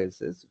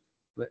hematopoiesis,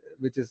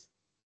 which is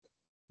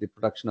the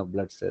production of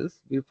blood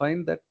cells, we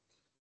find that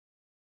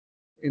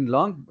in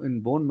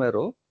bone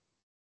marrow,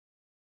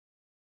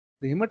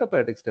 the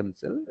hematopoietic stem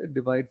cell, it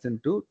divides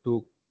into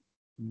two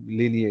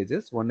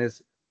lineages. One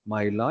is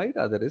myeloid,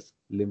 other is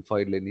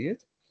lymphoid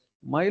lineage.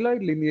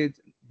 Myeloid lineage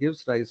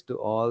gives rise to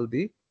all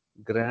the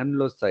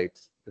granulocytic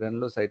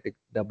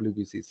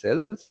WBC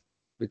cells,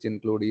 which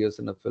include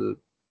eosinophil,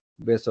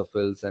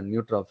 basophils, and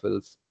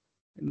neutrophils.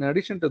 In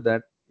addition to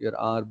that, your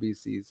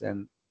RBCs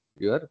and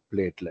your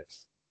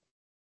platelets.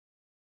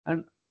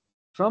 And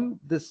from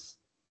this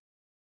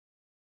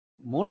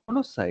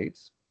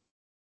monocytes,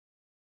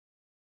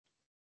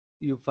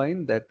 you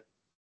find that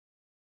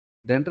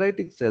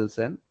dendritic cells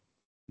and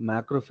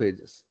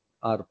macrophages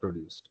are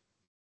produced.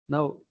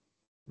 Now,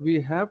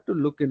 we have to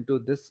look into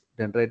this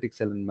dendritic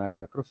cell and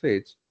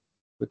macrophage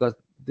because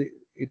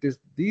it is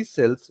these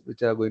cells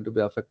which are going to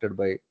be affected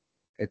by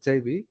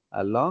HIV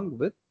along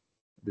with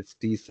this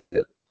T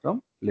cell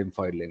from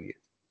lymphoid lineage.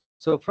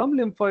 So from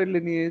lymphoid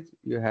lineage,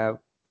 you have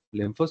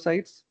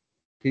lymphocytes,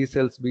 T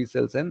cells, B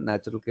cells, and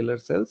natural killer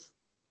cells.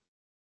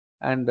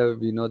 And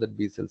we know that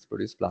B cells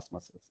produce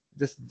plasma cells.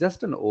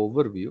 Just an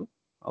overview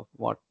of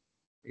what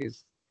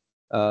is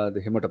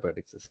the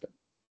hematopoietic system.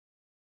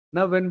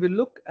 Now, when we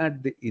look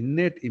at the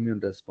innate immune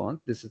response,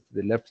 this is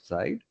the left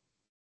side,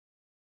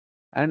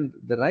 and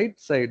the right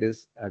side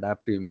is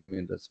adaptive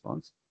immune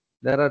response.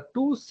 There are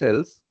two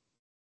cells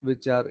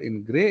which are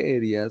in gray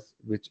areas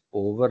which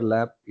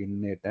overlap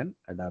innate and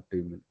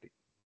adaptive immunity.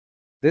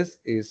 This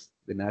is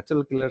the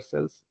natural killer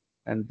cells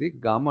and the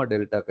gamma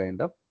delta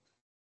kind of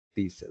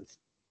T cells.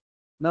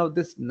 Now,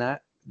 this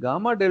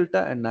gamma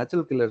delta and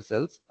natural killer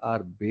cells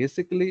are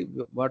basically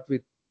what we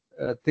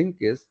think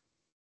is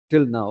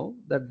till now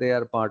that they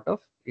are part of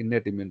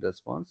innate immune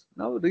response.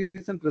 Now,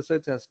 recent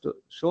research has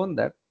shown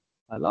that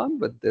along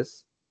with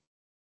this,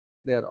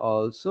 they are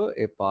also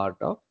a part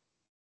of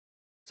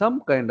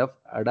some kind of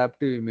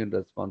adaptive immune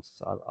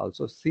responses are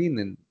also seen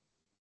in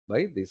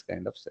by these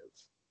kind of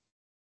cells.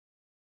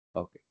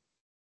 Okay.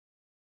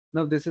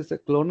 Now, this is a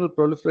clonal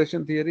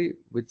proliferation theory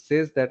which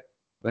says that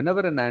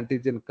whenever an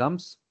antigen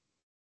comes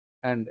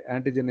and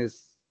antigen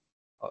is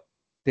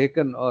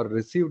taken or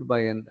received by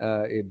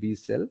a B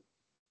cell,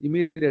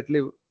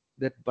 immediately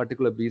that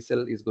particular B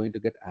cell is going to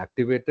get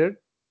activated,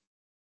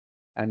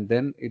 and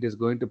then it is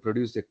going to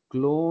produce a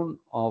clone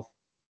of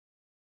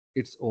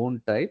its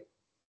own type,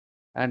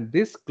 and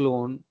this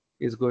clone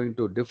is going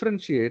to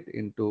differentiate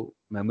into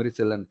memory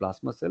cell and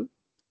plasma cell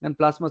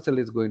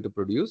is going to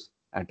produce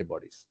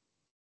antibodies.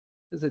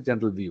 This is a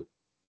general view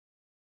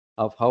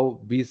of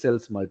how B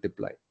cells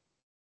multiply.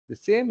 The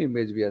same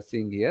image we are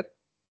seeing here.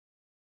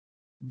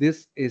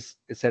 This is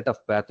a set of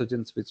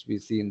pathogens which we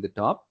see in the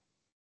top,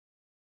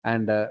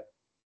 and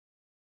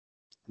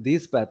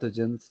these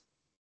pathogens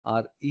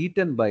are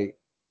eaten by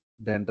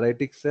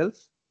dendritic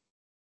cells.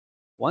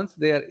 Once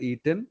they are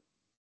eaten,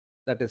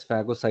 that is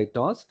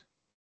phagocytosed.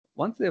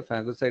 Once they are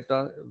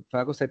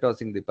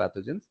phagocytosing the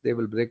pathogens, they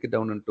will break it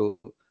down into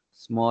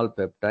small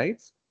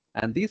peptides,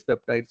 and these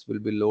peptides will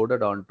be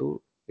loaded onto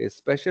a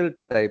special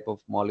type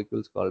of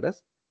molecules called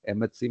as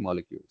MHC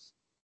molecules,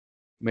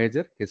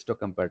 major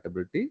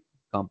histocompatibility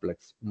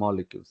complex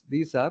molecules.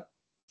 These are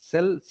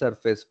cell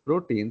surface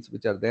proteins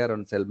which are there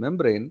on cell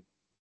membrane,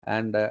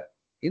 and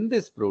in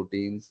these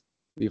proteins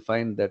we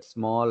find that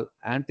small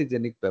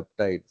antigenic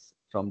peptides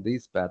from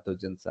these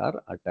pathogens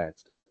are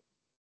attached.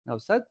 Now,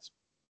 such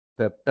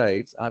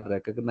peptides are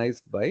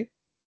recognized by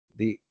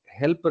the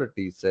helper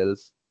T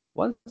cells.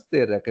 Once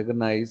they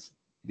recognize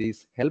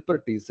these helper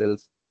T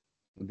cells,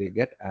 they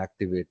get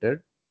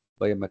activated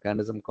by a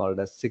mechanism called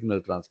as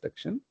signal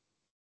transduction.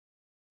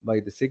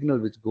 By the signal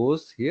which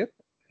goes here,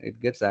 it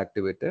gets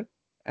activated.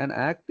 An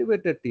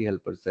activated T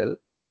helper cell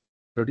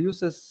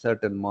produces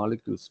certain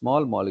molecules,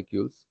 small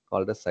molecules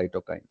called as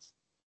cytokines.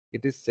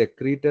 It is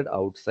secreted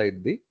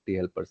outside the T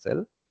helper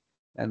cell,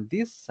 and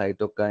this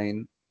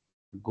cytokine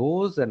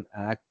goes and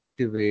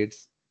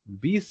activates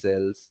B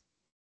cells,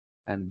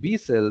 and B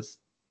cells,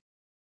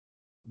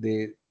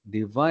 they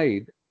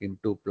divide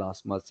into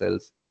plasma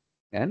cells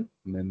and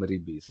memory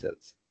B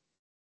cells.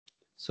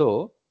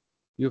 So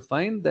you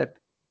find that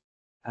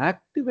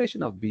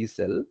activation of B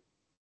cell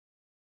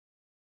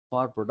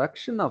for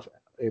production of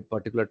a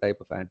particular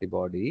type of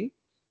antibody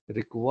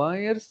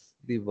requires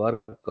the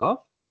work of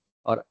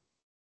or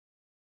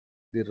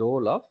the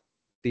role of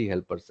T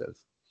helper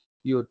cells.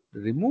 You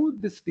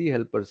remove these T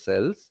helper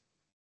cells,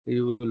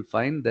 you will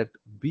find that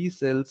B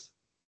cells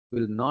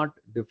will not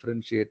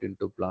differentiate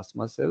into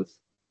plasma cells,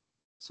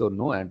 so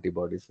no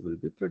antibodies will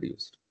be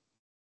produced.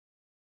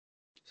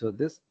 So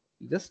this,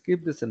 just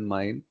keep this in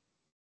mind.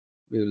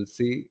 We will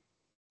see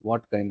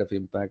what kind of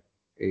impact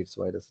AIDS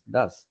virus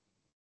does.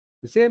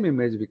 The same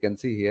image we can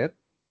see here.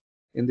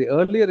 In the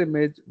earlier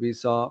image, we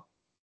saw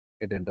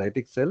a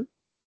dendritic cell,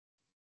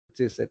 which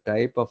is a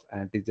type of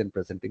antigen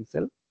presenting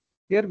cell.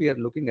 Here we are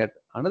looking at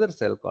another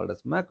cell called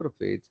as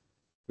macrophage,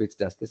 which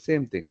does the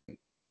same thing.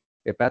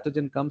 A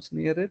pathogen comes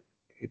near it,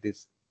 it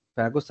is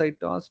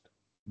phagocytosed,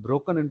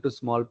 broken into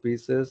small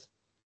pieces,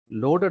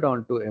 loaded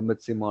onto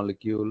MHC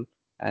molecule,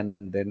 and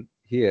then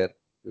here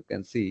you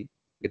can see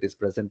it is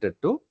presented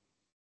to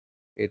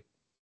a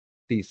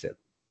T cell.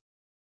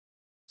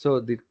 So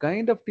the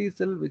kind of T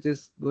cell which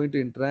is going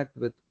to interact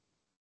with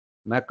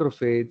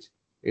macrophage,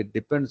 it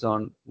depends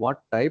on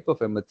what type of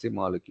MHC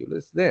molecule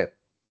is there.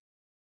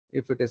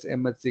 If it is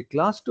MHC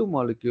class 2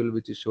 molecule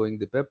which is showing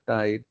the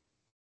peptide,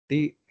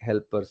 T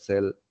helper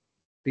cell,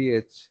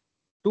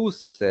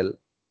 Th2 cell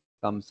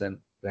comes and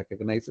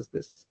recognizes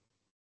this.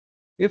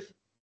 If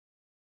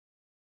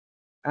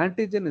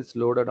antigen is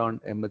loaded on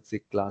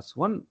MHC class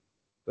 1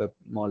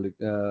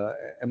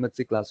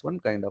 MHC class 1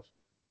 kind of,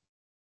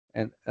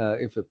 and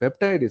if a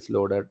peptide is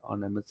loaded on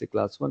MHC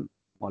class 1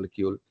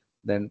 molecule,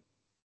 then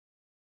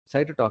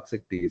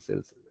cytotoxic T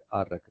cells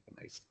are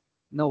recognized.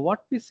 Now,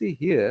 what we see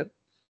here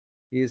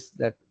is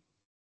that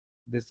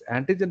this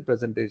antigen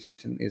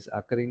presentation is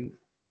occurring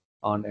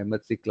on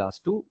MHC class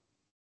 2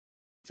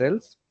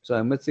 cells. So,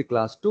 MHC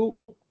class 2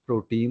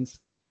 proteins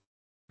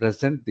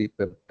present the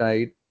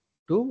peptide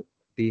to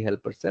T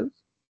helper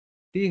cells.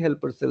 T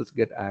helper cells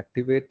get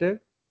activated.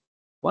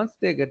 Once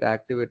they get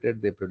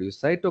activated, they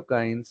produce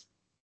cytokines.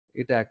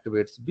 It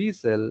activates B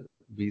cell.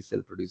 B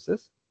cell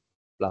produces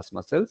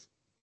plasma cells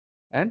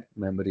and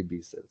memory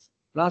B cells.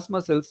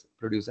 Plasma cells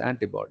produce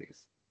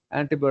antibodies.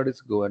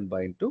 Antibodies go and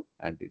bind to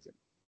antigen.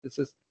 This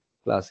is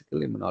classical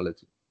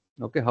immunology.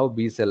 Okay, how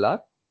B cell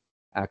are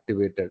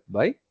activated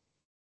by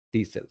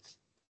T cells.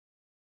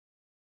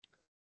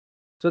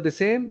 So the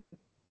same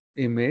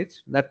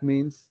image, that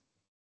means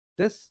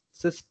this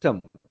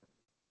system,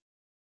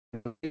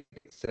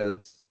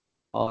 cells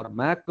or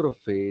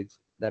macrophage,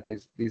 that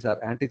is, these are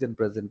antigen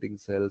presenting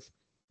cells,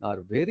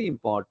 are very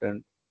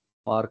important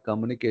for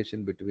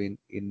communication between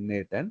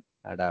innate and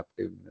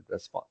adaptive immune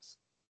response.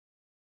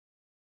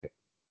 Okay.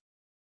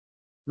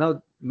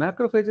 Now,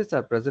 macrophages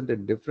are present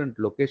in different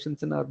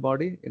locations in our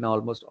body, in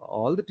almost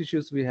all the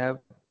tissues we have,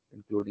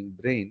 including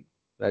brain,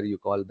 where you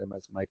call them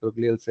as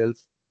microglial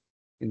cells.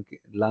 In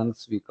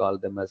lungs, we call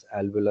them as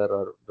alveolar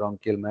or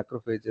bronchial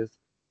macrophages.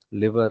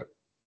 Liver,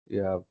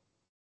 you have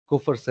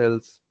Kupffer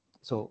cells.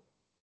 So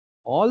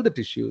all the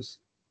tissues,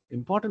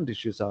 important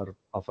tissues of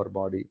our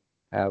body,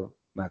 have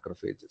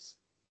macrophages.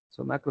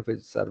 So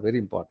macrophages are very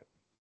important.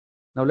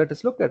 Now let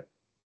us look at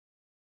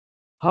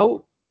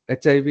how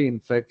HIV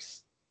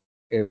infects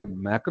a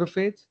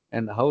macrophage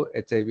and how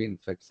HIV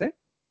infects a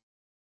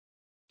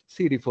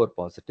CD4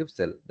 positive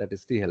cell, that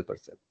is T helper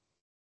cell.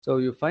 So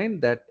you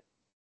find that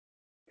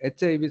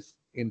HIV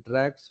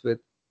interacts with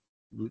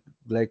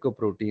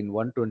glycoprotein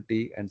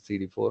 120 and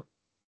CD4.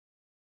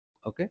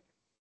 Okay,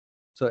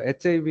 so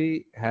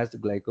HIV has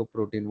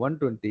glycoprotein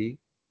 120,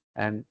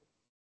 and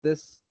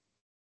this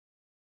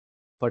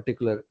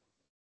particular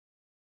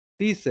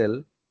T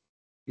cell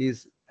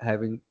is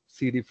having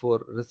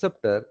CD4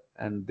 receptor,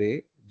 and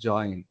they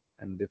join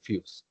and they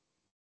fuse.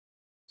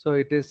 So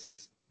it is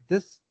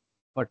this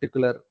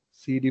particular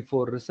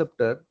CD4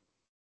 receptor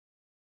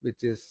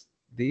which is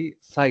the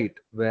site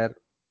where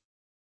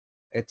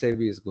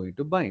HIV is going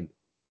to bind.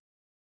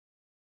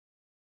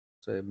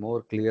 So a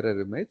more clearer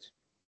image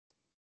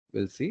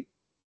we'll see.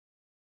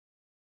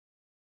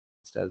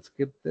 So I'll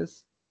skip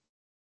this.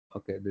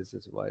 Okay, this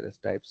is virus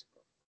types.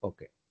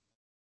 Okay.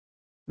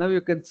 Now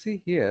you can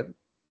see here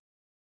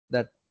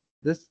that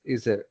this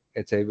is a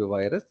HIV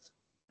virus,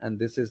 and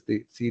this is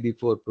the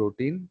CD4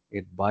 protein.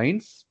 It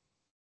binds.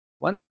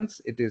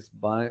 Once it is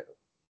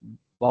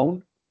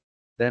bound,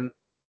 then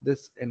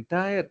this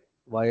entire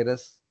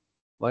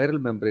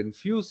viral membrane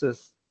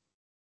fuses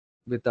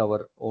with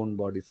our own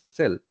body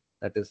cell,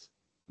 that is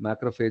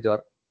macrophage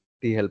or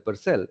T helper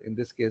cell. In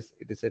this case,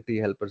 it is a T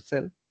helper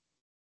cell,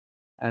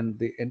 and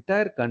the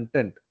entire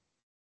content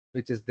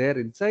which is there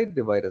inside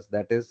the virus,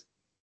 that is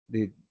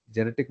the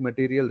genetic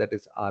material, that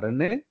is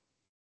RNA,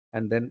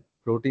 and then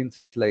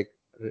proteins like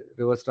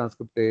reverse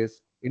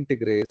transcriptase,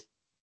 integrase,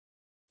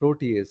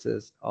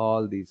 proteases,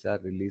 all these are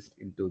released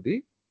into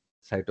the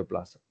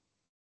cytoplasm.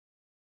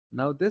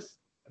 Now this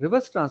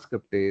reverse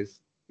transcriptase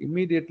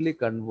immediately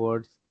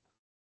converts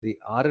the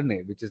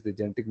RNA, which is the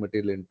genetic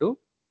material, into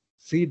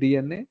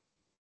cDNA,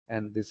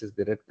 and this is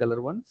the red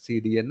color one,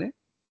 cDNA,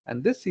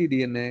 and this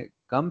cDNA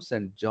comes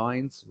and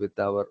joins with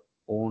our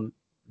own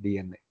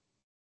DNA,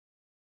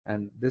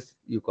 and this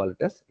you call it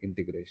as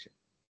integration.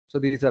 So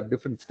these are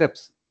different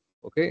steps,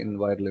 okay, in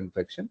viral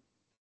infection.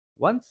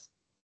 Once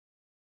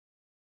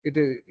it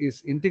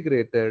is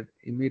integrated,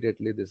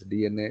 immediately this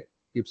DNA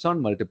keeps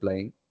on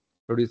multiplying,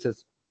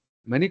 produces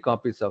many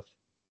copies of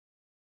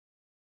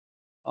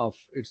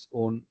its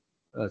own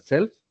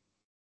self,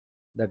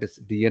 that is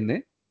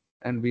DNA,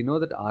 and we know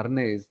that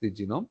RNA is the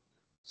genome.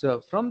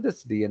 So from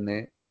this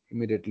DNA,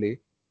 immediately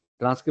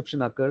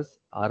transcription occurs,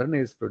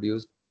 RNA is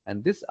produced,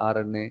 and this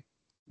RNA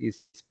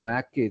is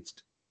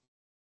packaged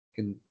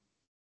in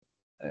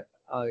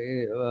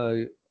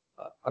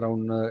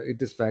around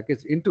it is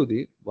packaged into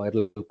the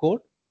viral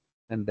coat,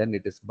 and then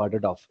it is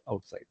budded off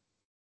outside.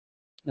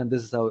 And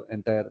this is how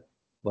entire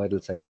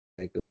viral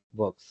cycle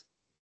works.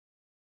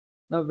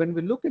 Now, when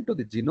we look into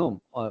the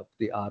genome of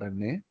the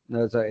RNA,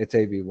 so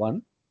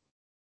HIV-1,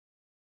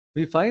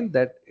 we find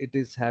that it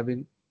is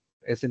having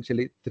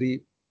essentially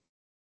three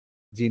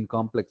gene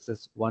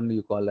complexes. One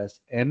you call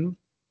as N,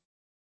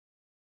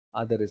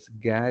 other is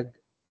GAG,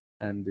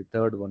 and the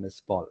third one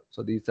is Pol.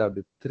 So these are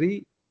the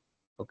three,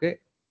 okay,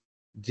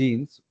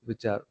 genes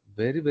which are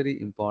very, very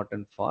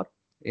important for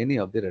any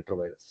of the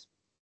retrovirus.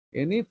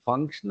 Any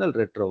functional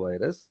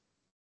retrovirus,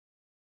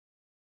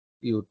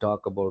 you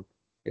talk about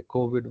a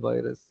COVID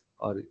virus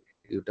or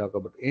you talk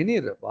about any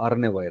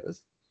RNA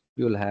virus,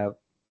 you will have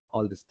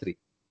all these three.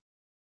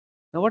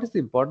 Now, what is the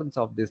importance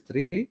of these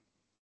three?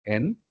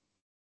 N,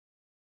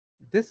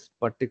 this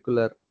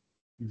particular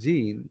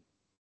gene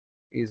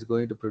is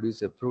going to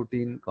produce a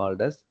protein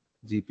called as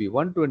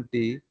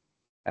GP120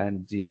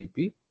 and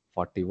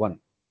GP41,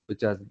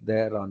 which are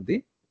there on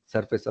the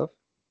surface of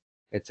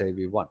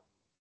HIV-1.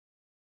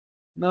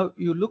 Now,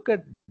 you look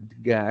at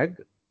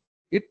GAG,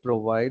 it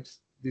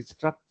provides the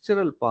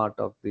structural part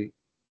of the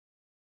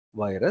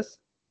virus,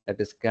 that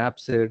is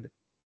capsid,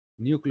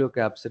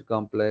 nucleocapsid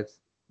complex,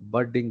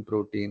 budding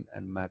protein,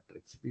 and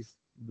matrix. This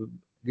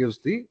gives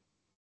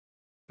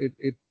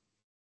it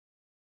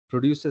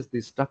produces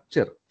the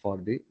structure for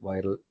the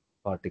viral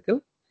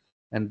particle,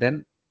 and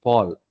then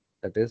Pol,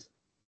 that is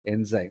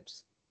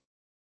enzymes.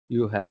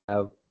 You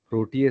have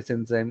protease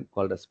enzyme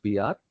called as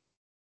PR.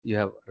 You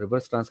have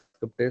reverse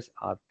transcriptase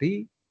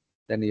RT.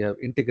 Then you have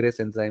integrase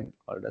enzyme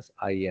called as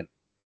IN.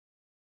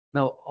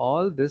 Now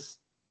all this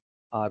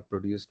are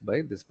produced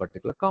by this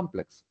particular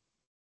complex.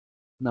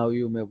 Now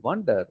you may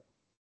wonder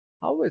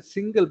how a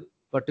single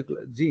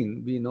particular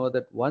gene, we know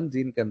that one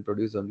gene can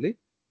produce only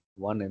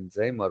one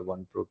enzyme or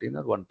one protein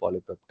or one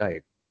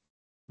polypeptide.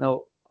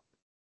 Now,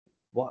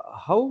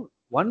 how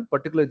one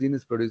particular gene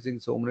is producing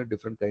so many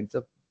different kinds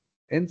of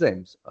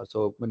enzymes or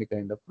so many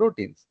kind of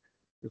proteins?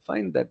 You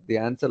find that the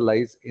answer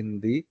lies in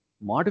the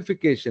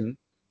modification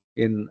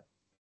in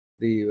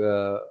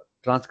the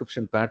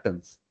transcription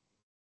patterns.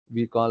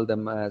 We call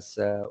them as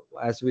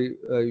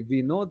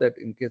we know that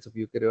in case of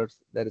eukaryotes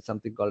there is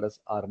something called as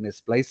RNA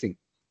splicing,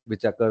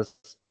 which occurs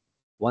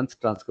once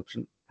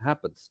transcription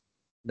happens,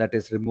 that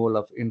is removal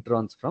of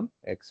introns from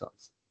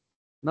exons.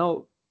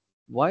 Now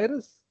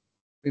virus,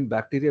 in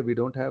bacteria we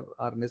don't have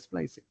RNA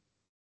splicing.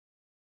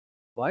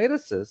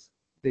 Viruses,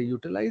 they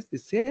utilize the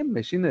same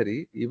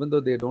machinery even though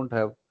they don't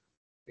have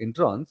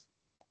introns.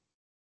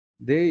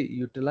 They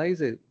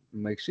utilize a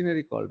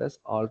machinery called as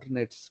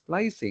alternate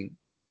splicing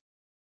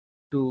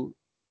to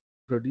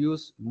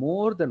produce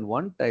more than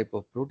one type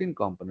of protein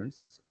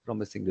components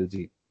from a single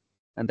gene.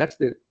 And that's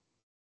the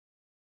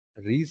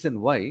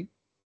reason why,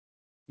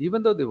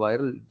 even though the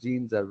viral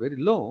genes are very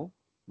low,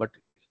 but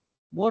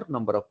more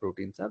number of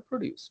proteins are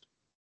produced.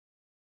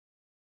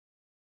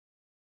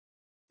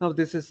 Now,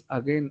 this is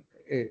again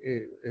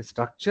a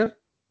structure.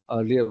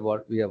 Earlier,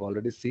 what we have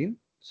already seen.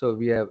 So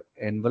we have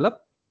envelope,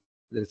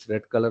 this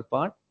red color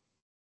part,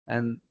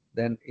 and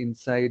then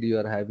inside you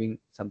are having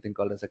something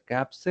called as a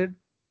capsid.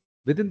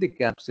 Within the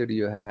capsid,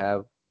 you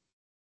have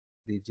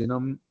the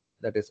genome,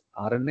 that is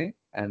RNA,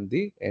 and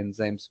the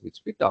enzymes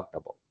which we talked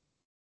about.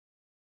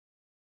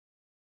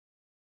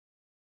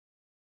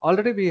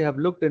 Already we have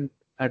looked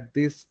at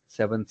these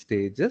 7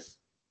 stages.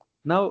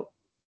 Now,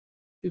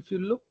 if you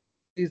look,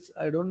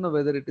 I don't know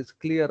whether it is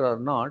clear or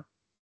not,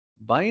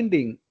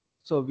 binding.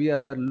 So we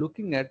are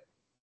looking at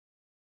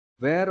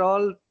where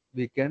all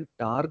we can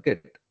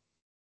target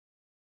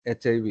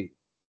HIV.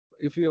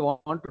 If you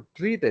want to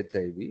treat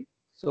HIV,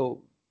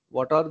 so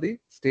what are the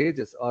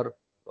stages or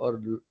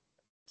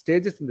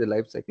stages in the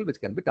life cycle which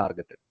can be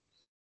targeted?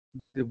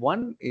 The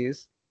one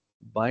is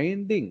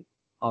binding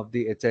of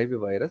the HIV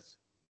virus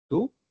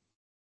to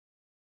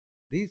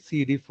the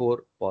CD4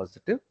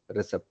 positive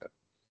receptor.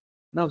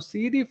 Now,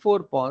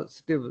 CD4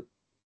 positive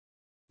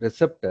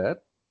receptor,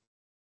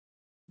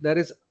 there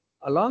is,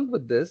 along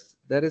with this,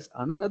 there is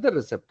another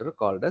receptor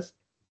called as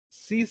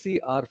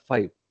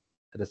CCR5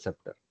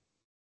 receptor.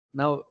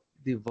 Now,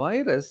 the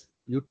virus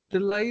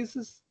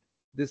utilizes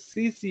the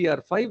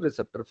CCR5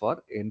 receptor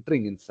for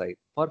entering inside,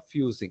 for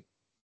fusing.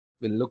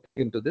 We'll look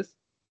into this.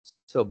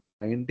 So,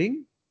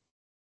 binding.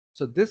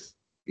 So, this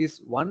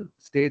is one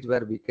stage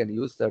where we can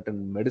use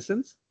certain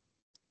medicines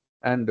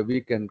and we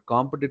can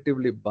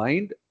competitively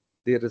bind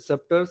the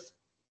receptors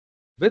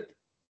with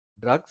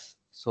drugs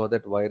so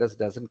that virus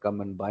doesn't come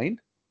and bind.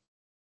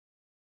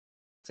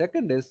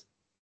 Second is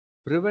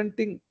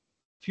preventing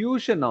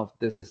fusion of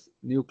this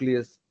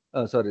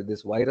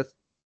this virus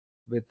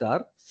with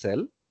our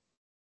cell.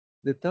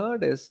 The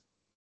third is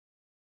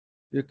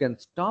you can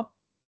stop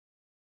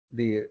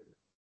the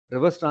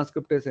reverse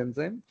transcriptase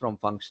enzyme from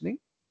functioning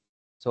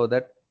so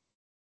that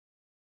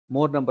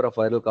more number of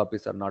viral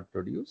copies are not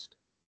produced.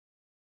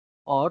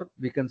 Or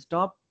we can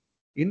stop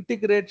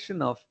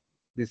integration of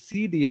the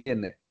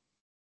cDNA,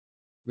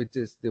 which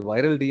is the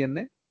viral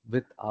DNA,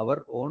 with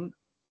our own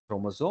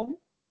chromosome.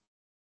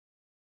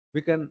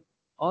 We can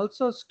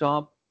also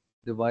stop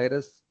the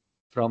virus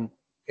from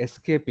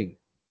escaping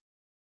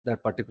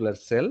that particular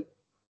cell,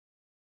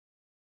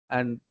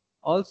 and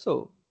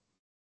also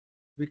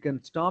we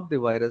can stop the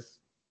virus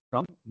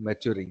from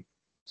maturing.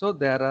 So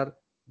there are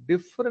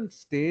different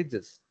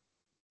stages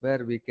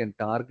where we can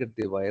target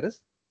the virus.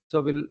 So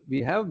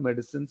we have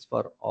medicines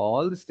for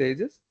all the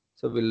stages.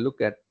 So we'll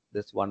look at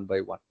this one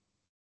by one.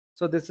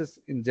 So this is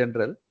in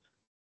general.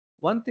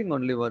 One thing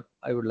only what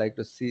I would like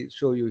to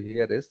show you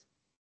here is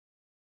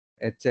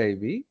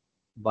HIV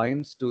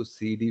binds to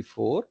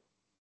CD4,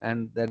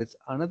 and there is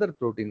another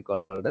protein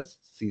called as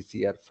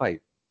CCR5.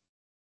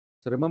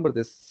 So remember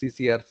this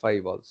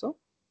CCR5 also.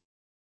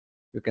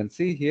 You can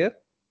see here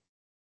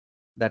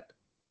that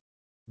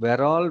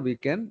where all we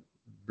can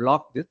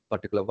block this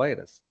particular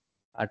virus.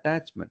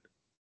 Attachment.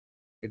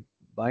 It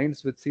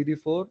binds with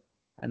CD4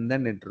 and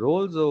then it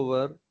rolls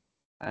over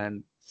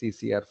and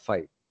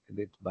CCR5. And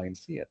it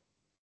binds here.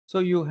 So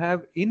you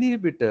have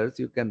inhibitors,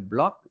 you can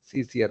block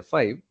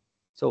CCR5,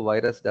 so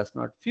virus does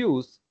not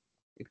fuse,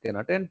 it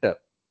cannot enter.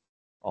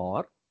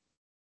 Or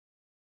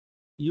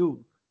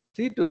you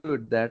see to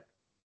it that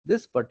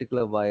this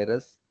particular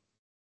virus,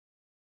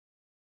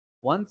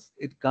 once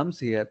it comes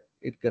here,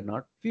 it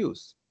cannot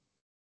fuse.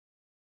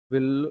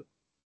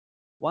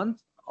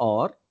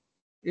 Or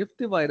if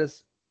the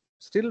virus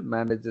still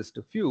manages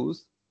to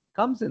fuse,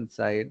 comes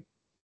inside,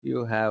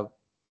 you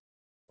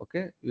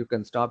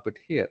can stop it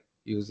here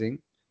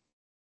using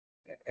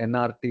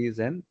NRTs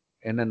and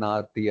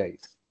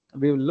NNRTIs.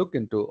 we will look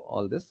into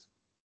all this.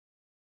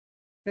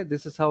 Okay,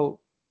 this is how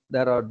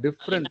there are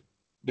different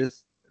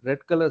this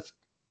red color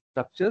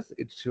structures.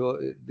 It show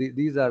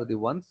these are the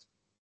ones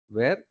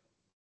where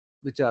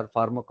which are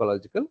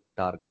pharmacological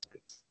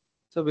targets.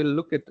 So we'll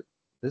look at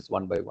this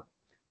one by one.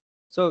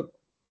 So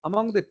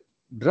among the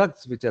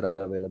drugs which are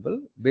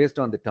available based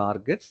on the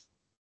targets,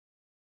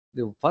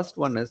 the first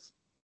one is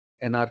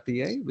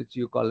NRTI, which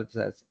you call it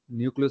as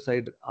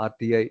nucleoside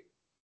RTI,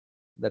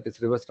 that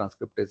is reverse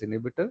transcriptase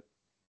inhibitor.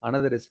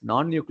 Another is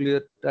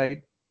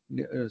non-nucleoside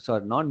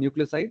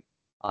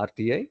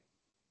RTI.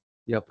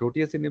 You have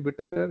protease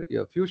inhibitor, you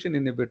have fusion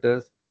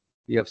inhibitors,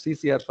 you have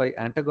CCR5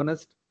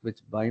 antagonist, which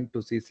bind to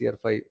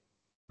CCR5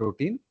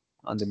 protein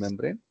on the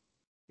membrane,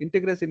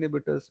 integrase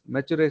inhibitors,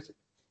 maturation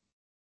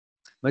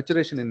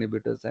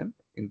inhibitors, and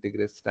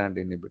integrase strand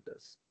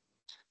inhibitors.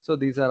 So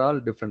these are all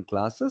different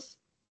classes.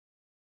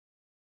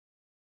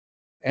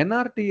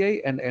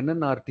 NRTI and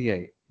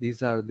NNRTI,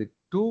 these are the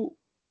two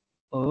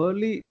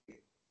early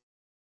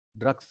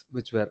drugs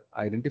which were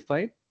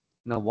identified.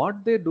 Now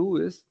what they do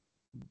is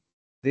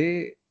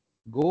they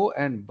go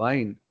and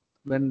bind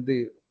when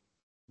the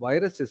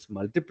virus is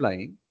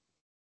multiplying.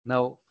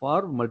 Now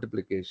for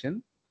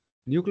multiplication,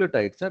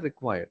 nucleotides are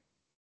required.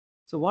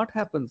 So what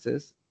happens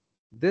is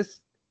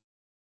this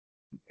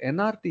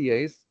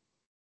NRTIs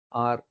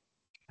are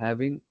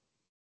having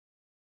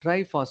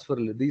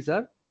triphosphorylated. These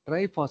are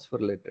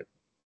triphosphorylated,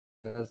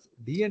 whereas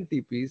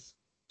DNTPs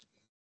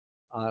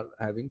are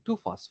having two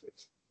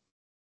phosphates.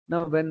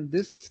 Now when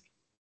this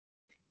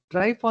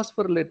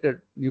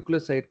triphosphorylated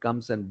nucleoside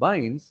comes and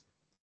binds,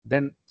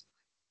 then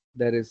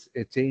there is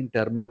a chain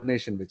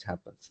termination which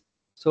happens.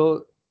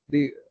 So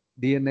the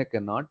DNA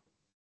cannot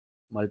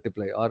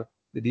multiply, or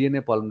the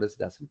DNA polymerase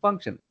doesn't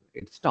function.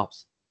 It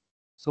stops.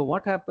 So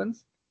what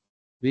happens?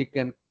 We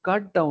can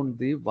cut down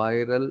the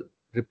viral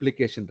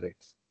replication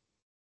rates.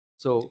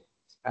 So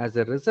as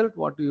a result,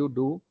 what you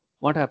do,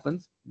 what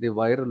happens? The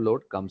viral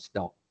load comes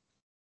down.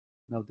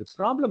 Now the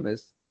problem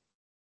is,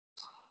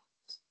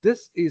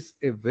 this is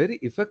a very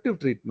effective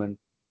treatment,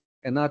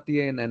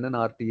 NRTI and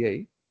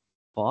NNRTI,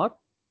 for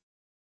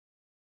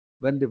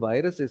when the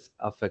virus is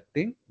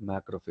affecting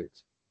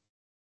macrophage.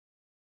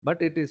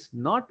 But it is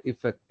not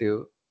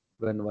effective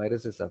when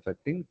virus is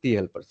affecting T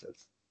helper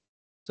cells.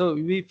 So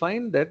we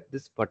find that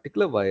this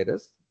particular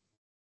virus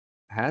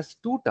has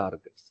two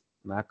targets,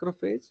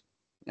 macrophage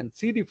and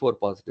CD4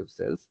 positive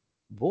cells.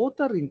 Both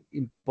are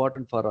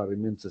important for our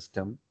immune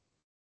system,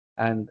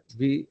 and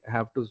we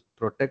have to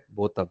protect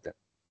both of them.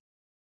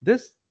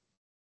 This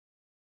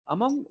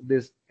among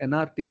this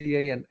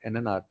NRTI and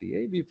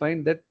NNRTI, we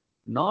find that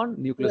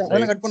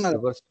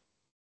non-nucleoside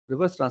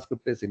reverse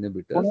transcriptase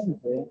inhibitors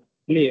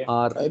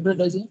are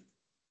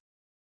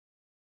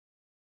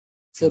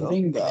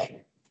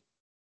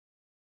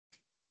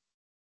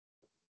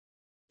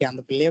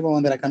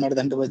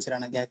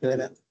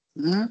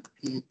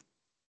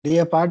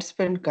Dear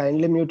participant,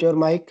 kindly mute your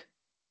mic.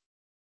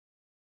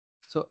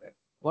 So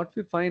what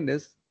we find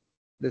is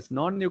this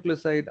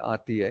non-nucleoside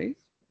RTIs,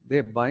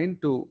 they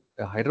bind to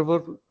a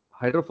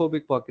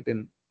hydrophobic pocket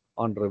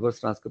on reverse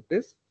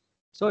transcriptase.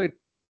 So it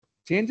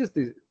changes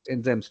the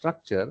enzyme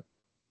structure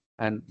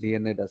and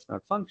DNA does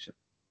not function.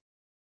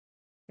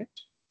 Okay?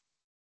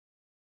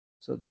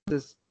 So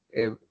this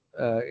is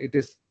it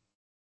is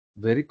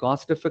very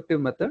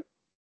cost-effective method.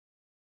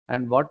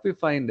 And what we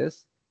find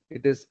is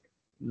it is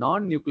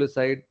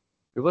non-nucleoside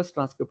reverse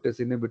transcriptase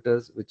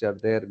inhibitors which are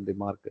there in the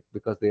market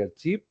because they are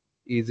cheap,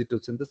 easy to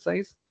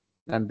synthesize,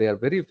 and they are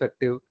very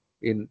effective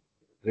in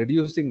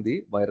reducing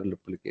the viral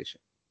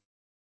replication.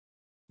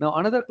 Now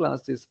another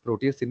class is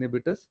protease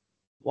inhibitors.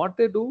 What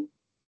they do,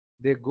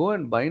 they go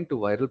and bind to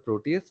viral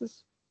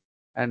proteases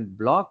and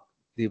block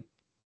the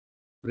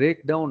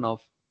breakdown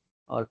of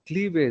or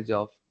cleavage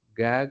of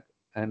GAG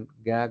and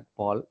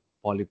GAG-POL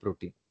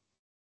polyprotein.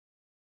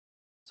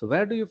 So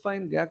where do you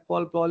find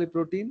GAG-POL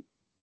polyprotein?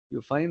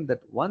 You find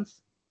that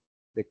once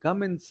they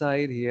come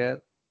inside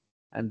here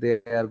and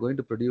they are going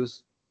to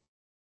produce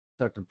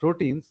certain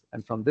proteins,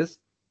 and from this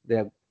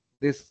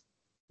this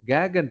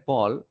GAG and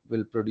POL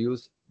will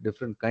produce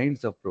different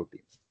kinds of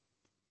proteins.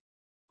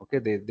 Okay,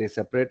 they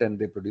separate and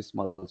they produce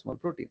small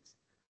proteins.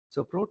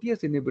 So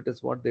protease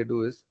inhibitors, what they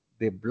do is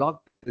they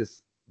block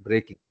this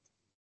breaking.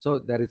 So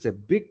there is a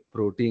big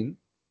protein,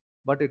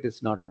 but it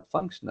is not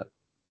functional.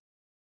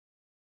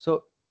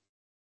 So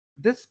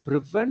this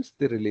prevents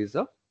the release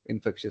of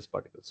infectious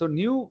particles. So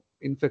new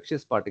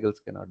infectious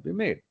particles cannot be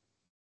made.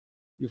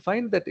 You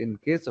find that in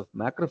case of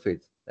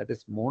macrophage, that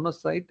is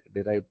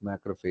monocyte-derived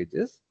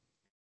macrophages,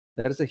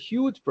 there is a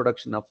huge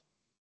production of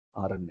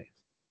RNA.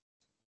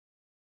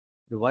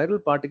 The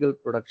viral particle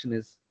production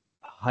is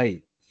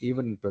high,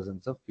 even in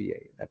presence of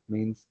PI. That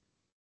means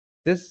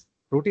this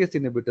protease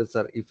inhibitors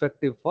are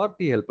effective for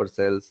T helper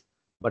cells,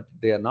 but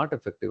they are not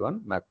effective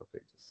on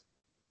macrophages.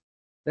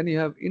 Then you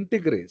have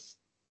integrase.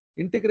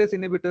 Integrase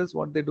inhibitors,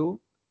 what they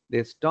do?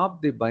 They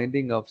stop the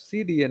binding of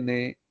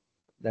cDNA,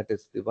 that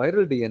is the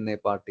viral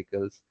DNA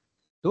particles,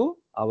 to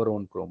our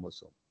own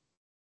chromosome.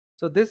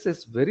 So this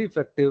is very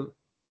effective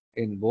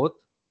in both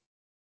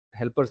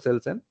helper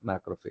cells and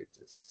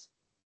macrophages.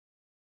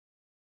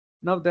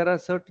 Now there are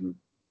certain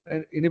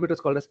inhibitors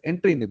called as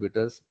entry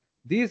inhibitors.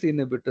 These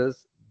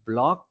inhibitors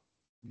block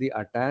the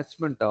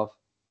attachment of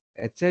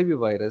HIV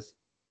virus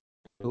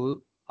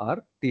to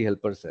our T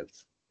helper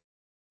cells.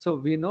 So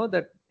we know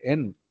that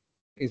N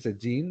is a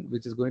gene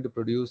which is going to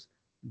produce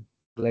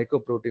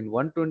glycoprotein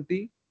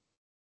 120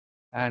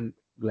 and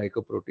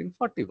glycoprotein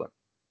 41.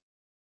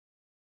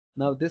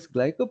 Now this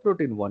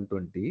glycoprotein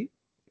 120,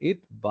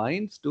 it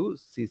binds to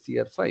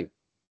CCR5.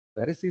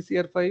 Where is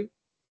CCR5?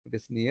 It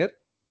is near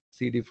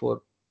CD4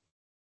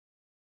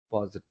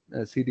 positive,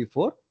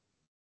 CD4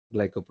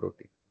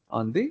 glycoprotein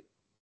on the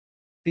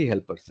T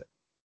helper cell.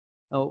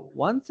 Now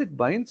once it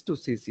binds to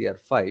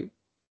CCR5,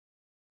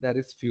 there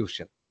is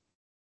fusion.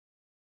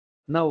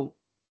 Now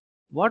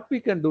what we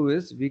can do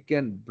is we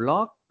can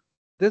block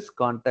this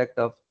contact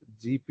of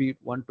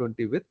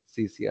GP120 with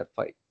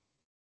CCR5.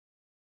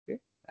 Okay?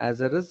 As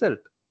a result,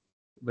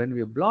 when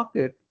we block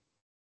it,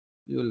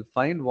 you will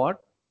find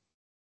what?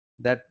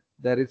 That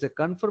there is a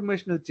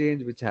conformational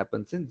change which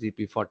happens in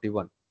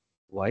GP41.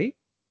 Why?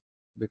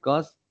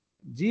 Because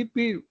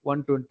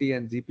GP120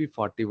 and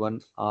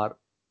GP41 are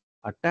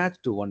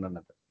attached to one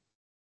another.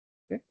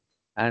 Okay?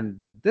 And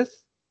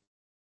this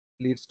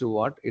leads to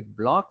what? It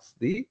blocks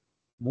the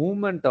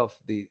movement of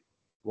the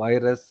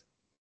virus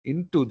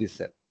into the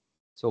cell.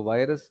 So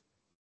virus,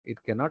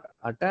 it cannot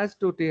attach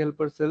to T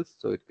helper cells,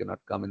 so it cannot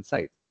come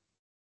inside.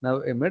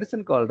 Now a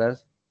medicine called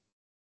as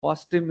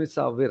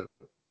fostimizavir,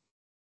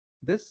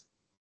 this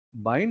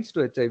binds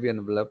to HIV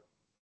envelope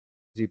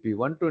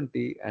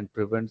GP120 and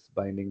prevents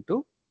binding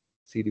to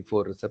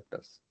CD4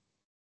 receptors.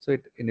 So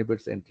it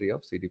inhibits entry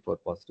of CD4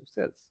 positive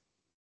cells.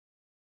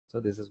 So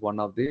this is one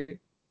of the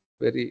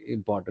very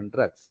important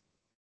drugs.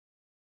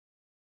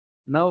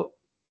 Now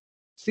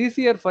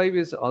CCR5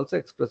 is also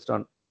expressed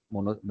on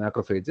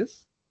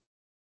macrophages,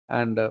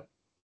 and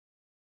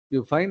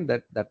you find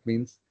that that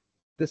means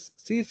this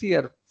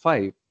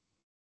CCR5,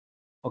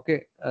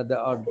 okay,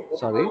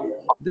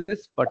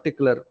 this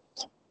particular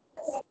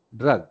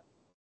drug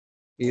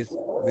is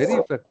very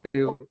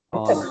effective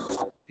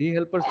on T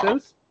helper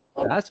cells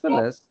as well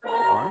as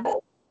on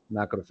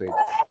macrophages.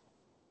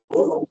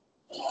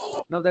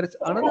 Now there is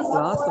another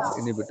class of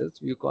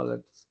inhibitors, we call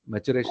it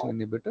maturation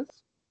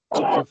inhibitors.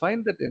 You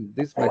find that in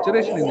these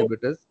maturation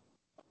inhibitors,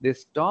 they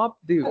stop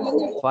the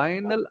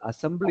final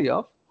assembly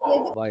of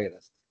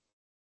virus.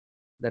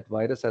 That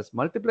virus has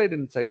multiplied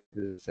inside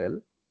the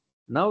cell.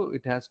 Now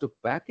it has to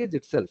package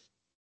itself.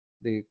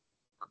 The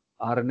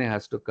RNA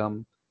has to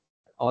come,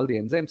 all the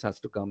enzymes has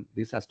to come.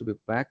 This has to be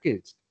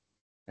packaged,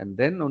 and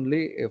then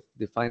only if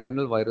the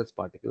final virus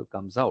particle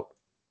comes out.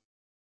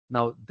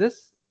 Now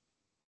this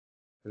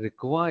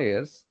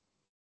requires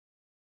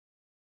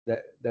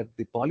that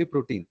the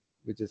polyprotein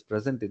which is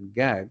present in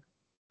GAG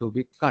to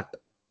be cut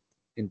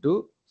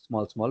into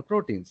small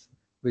proteins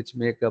which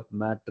make up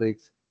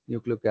matrix,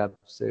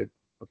 nucleocapsid,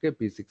 okay,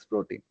 P6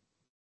 protein.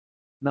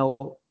 Now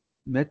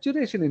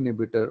maturation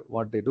inhibitor,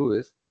 what they do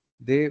is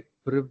they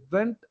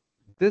prevent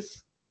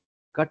this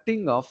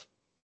cutting of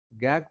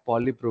GAG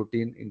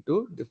polyprotein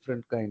into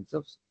different kinds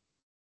of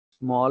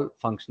small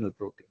functional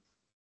proteins.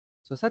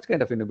 So such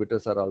kind of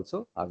inhibitors are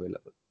also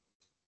available.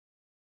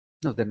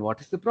 Now then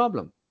what is the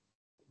problem?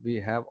 We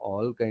have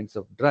all kinds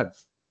of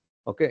drugs,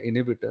 okay,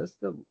 inhibitors.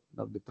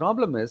 Now the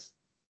problem is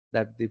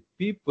that the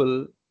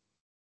people,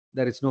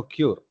 there is no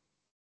cure.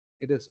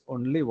 It is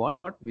only what?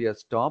 We are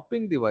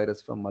stopping the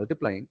virus from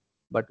multiplying,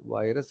 but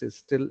virus is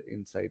still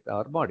inside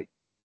our body.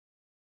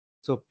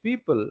 So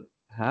people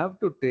have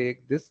to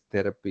take this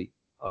therapy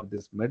or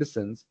these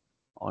medicines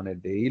on a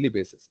daily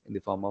basis in the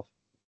form of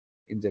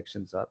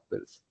injections or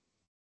pills.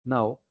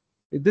 Now,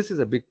 this is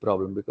a big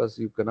problem because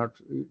you cannot,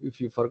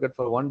 if you forget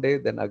for one day,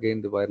 then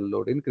again the viral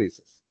load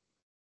increases.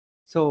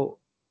 So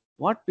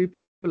what people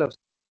have,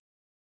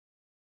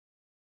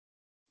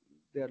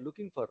 they are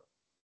looking for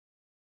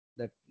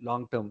that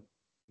long-term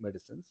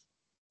medicines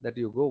that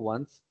you go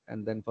once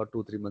and then for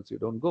 2-3 months you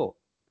don't go.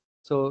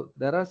 So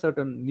there are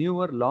certain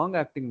newer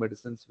long-acting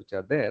medicines which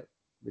are there,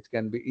 which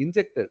can be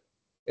injected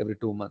every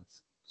 2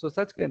 months. So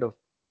such kind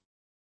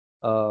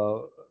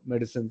of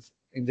medicines,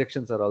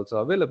 injections are also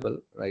available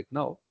right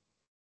now,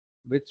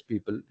 which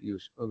people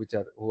use,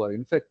 who are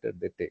infected,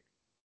 they take.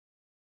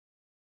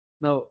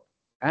 Now,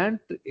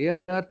 ART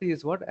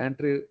is what?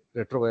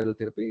 Antiretroviral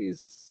therapy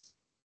is.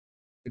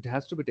 It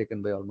has to be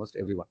taken by almost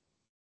everyone.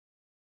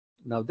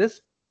 Now,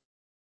 this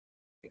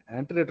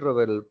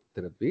antiretroviral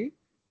therapy,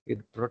 it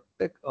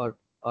protects or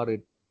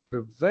it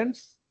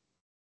prevents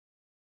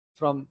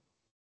from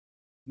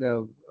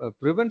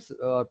prevents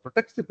or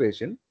protects the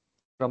patient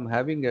from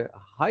having a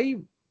high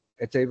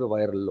HIV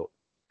viral load.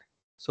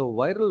 So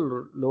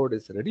viral load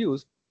is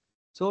reduced,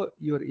 so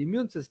your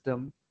immune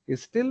system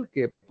is still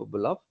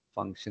capable of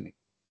functioning.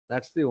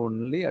 That's the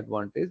only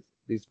advantage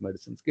these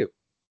medicines give,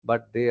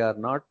 but they are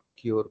not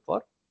cure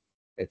for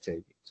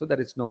HIV. So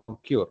there is no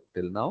cure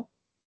till now.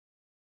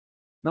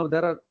 Now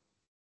there are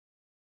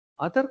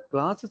other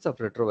classes of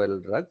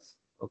retroviral drugs.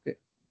 Okay,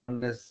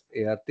 one is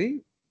ART,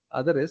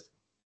 other is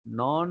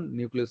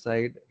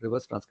non-nucleoside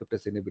reverse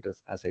transcriptase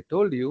inhibitors. As I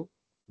told you,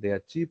 they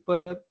are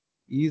cheaper,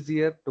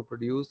 easier to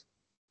produce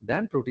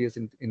than protease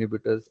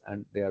inhibitors,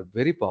 and they are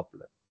very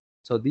popular.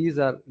 So these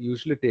are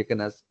usually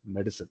taken as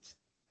medicines,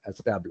 as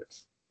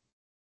tablets.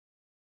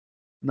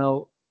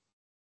 Now,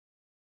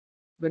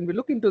 when we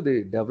look into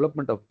the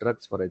development of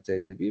drugs for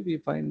HIV, we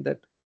find that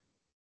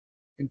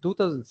in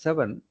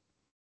 2007,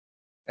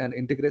 an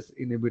integrase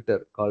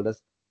inhibitor called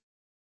as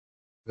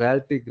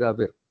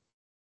raltegravir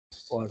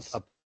was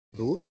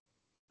approved,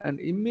 and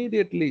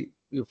immediately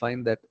you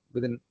find that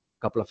within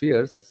a couple of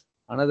years,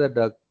 another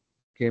drug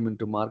came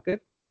into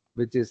market,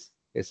 which is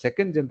a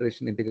second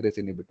generation integrase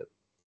inhibitor.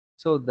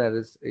 So there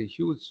is a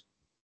huge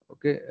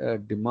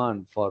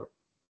demand for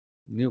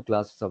new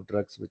classes of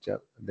drugs which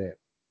are there.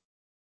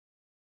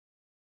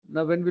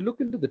 Now, when we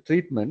look into the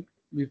treatment,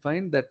 we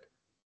find that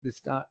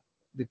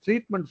the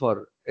treatment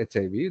for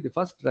HIV, the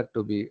first drug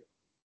to be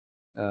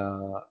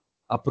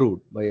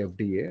approved by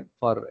FDA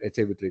for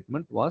HIV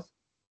treatment was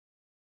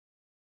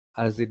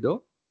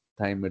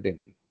azidothymidine.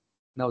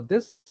 Now,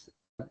 this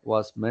drug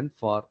was meant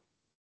for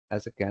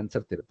as a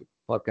cancer therapy.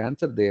 For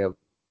cancer, they have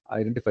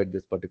identified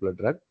this particular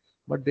drug,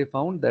 but they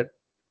found that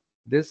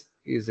this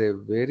is a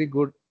very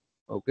good,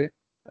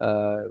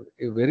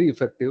 very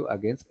effective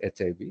against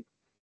HIV,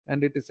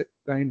 and it is a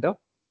kind of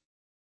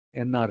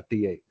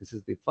NRTI. This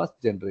is the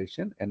first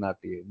generation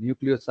NRTI,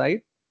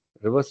 nucleoside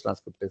reverse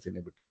transcriptase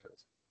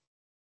inhibitors.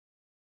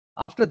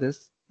 After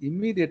this,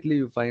 immediately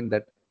you find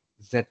that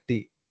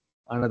ZT,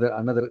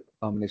 another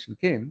combination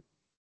came,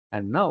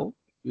 and now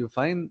you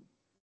find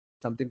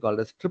something called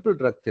as triple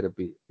drug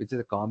therapy, which is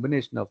a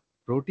combination of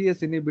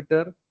protease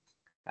inhibitor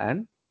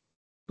and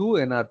two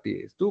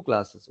NRTAs, two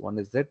classes. One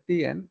is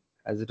ZT and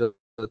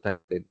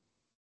azidothymidine.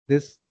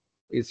 This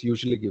is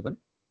usually given.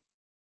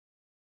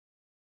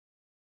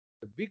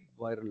 A big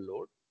viral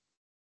load,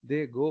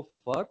 they go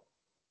for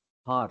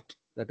heart,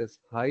 that is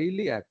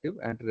highly active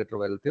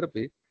antiretroviral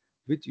therapy,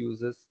 which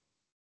uses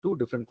two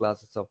different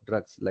classes of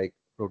drugs like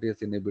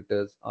protease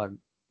inhibitors or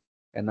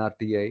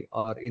NRTI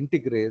or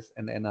integrase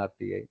and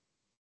NRTI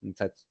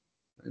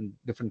in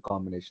different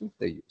combinations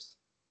they use.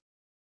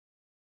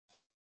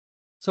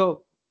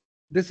 So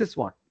this is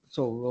what.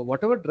 So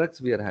whatever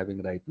drugs we are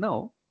having right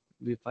now,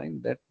 we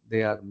find that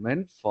they are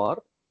meant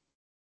for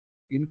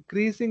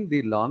increasing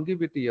the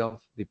longevity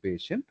of the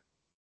patient,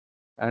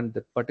 and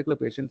the particular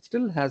patient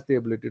still has the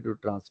ability to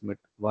transmit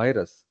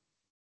virus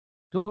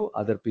to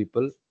other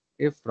people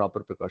if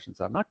proper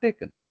precautions are not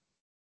taken.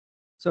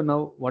 So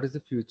now what is the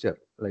future?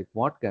 Like,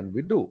 what can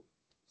we do?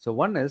 So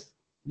one is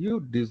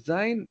you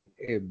design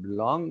a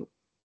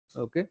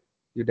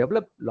you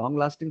develop long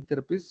lasting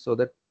therapies so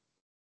that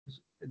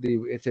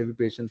the HIV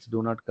patients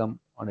do not come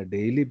on a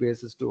daily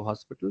basis to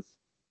hospitals.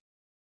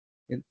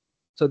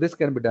 So this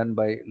can be done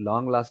by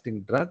long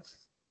lasting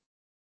drugs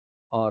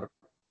or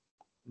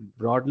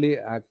broadly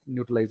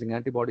neutralizing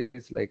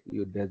antibodies, like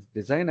you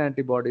design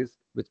antibodies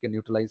which can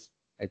neutralize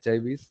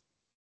HIVs,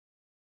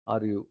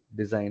 or you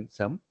design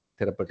some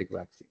therapeutic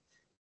vaccines.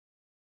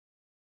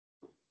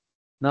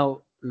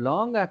 Now,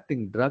 long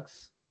acting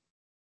drugs,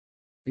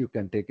 you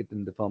can take it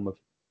in the form of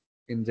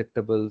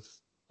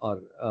injectables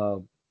or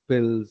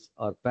pills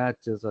or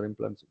patches or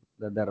implants.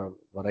 There are a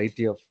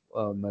variety of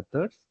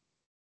methods,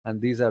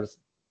 and these are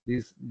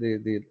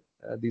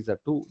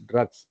two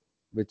drugs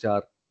which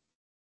are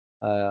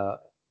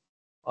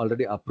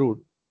already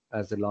approved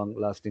as long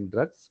lasting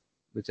drugs,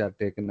 which are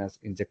taken as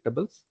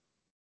injectables.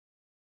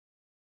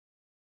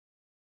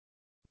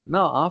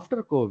 Now,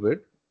 after COVID,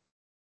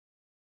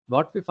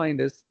 what we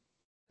find is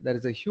there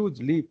is a huge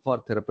leap for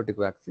therapeutic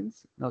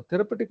vaccines. Now,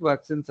 therapeutic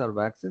vaccines are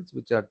vaccines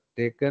which are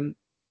taken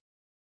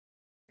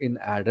in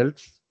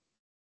adults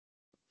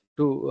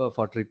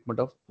for treatment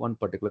of one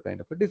particular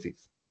kind of a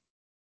disease.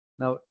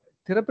 Now,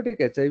 therapeutic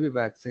HIV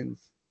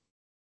vaccines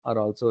are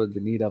also the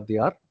need of the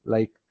hour,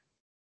 like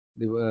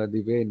the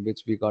way in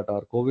which we got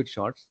our COVID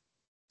shots.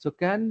 So,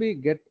 can we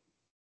get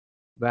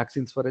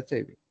vaccines for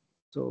HIV?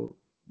 So,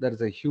 there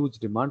is a huge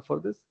demand for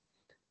this.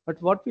 But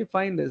what we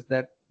find is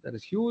that there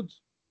is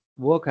huge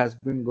work has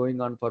been going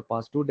on for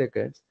past 2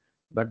 decades,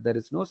 but there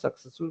is no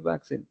successful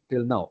vaccine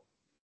till now.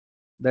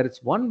 There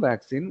is one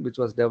vaccine which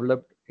was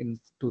developed in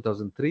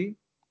 2003.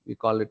 We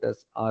call it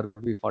as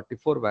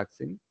RV44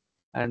 vaccine.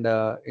 And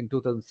in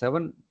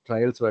 2007,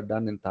 trials were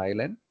done in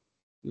Thailand.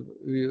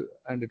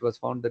 And it was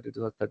found that it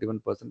was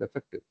 31%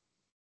 effective,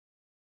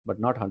 but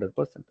not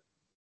 100%.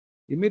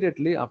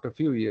 Immediately after a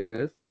few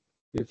years,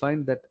 we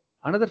find that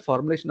another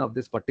formulation of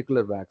this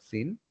particular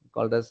vaccine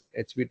called as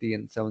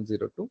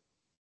HVTN702,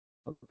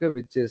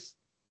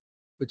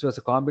 which was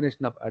a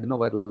combination of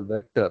adenoviral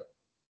vector,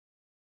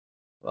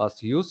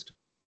 was used,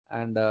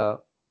 and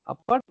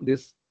apart from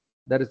this,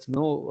 there is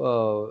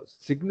no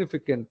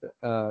significant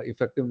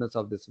effectiveness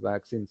of these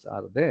vaccines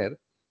are there.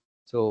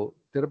 So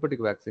therapeutic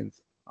vaccines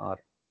are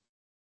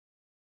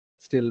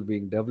still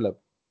being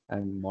developed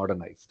and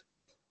modernized.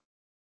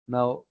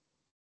 Now,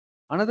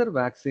 another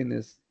vaccine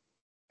is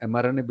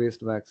mRNA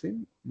based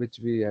vaccine, which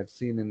we had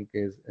seen in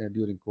case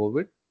during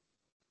COVID,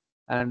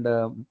 and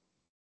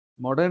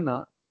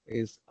Moderna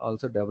is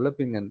also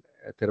developing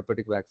a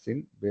therapeutic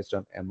vaccine based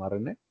on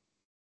mRNA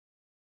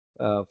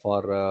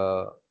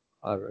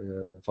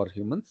for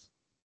humans,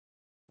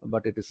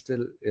 but it is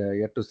still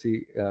yet to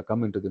see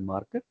come into the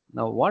market.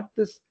 Now, what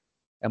this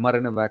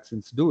mRNA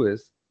vaccines do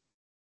is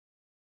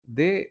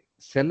they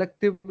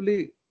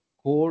selectively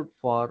code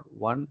for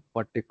one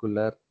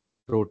particular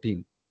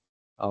protein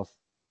of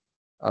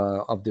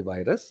the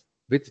virus,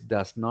 which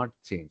does not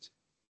change.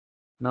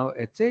 Now,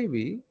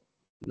 HIV,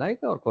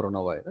 like our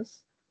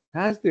coronavirus,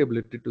 has the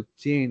ability to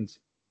change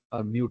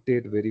or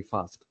mutate very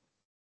fast.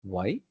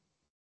 Why?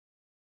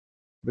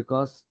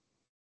 Because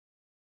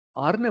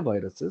RNA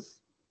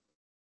viruses,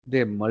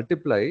 they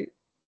multiply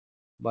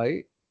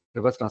by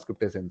reverse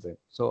transcriptase enzyme.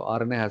 So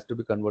RNA has to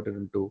be converted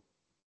into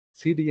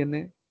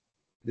cDNA.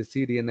 The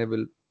cDNA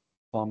will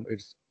form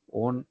its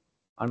own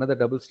another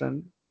double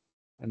strand,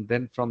 and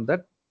then from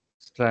that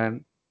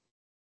strand,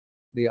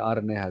 the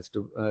RNA has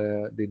to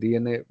the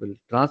DNA will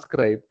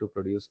transcribe to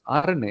produce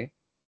RNA,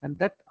 and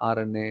that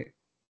RNA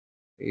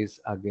is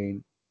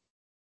again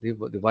the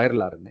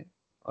viral RNA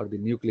or the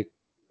nucleic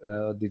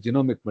the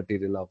genomic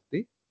material of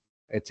the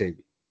HIV.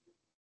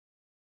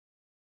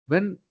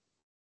 When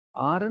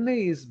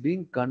RNA is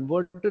being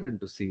converted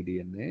into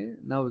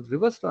cDNA, now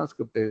reverse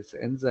transcriptase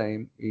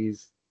enzyme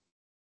is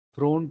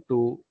prone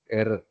to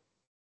error.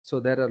 So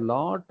there are a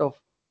lot of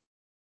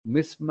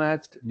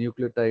mismatched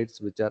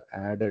nucleotides which are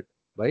added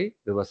by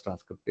reverse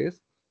transcriptase,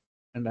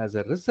 and as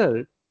a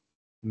result,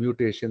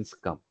 mutations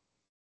come.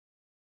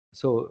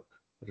 So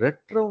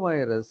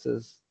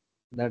retroviruses,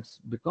 that's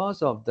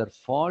because of their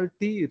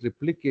faulty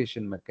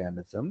replication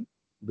mechanism,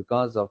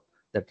 because of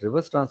that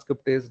reverse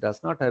transcriptase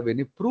does not have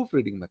any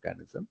proofreading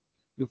mechanism.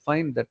 You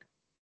find that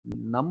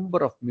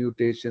number of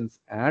mutations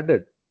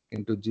added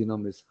into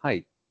genome is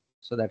high.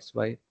 So that's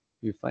why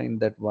we find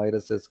that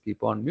viruses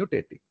keep on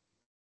mutating.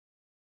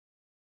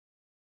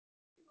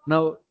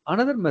 Now,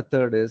 another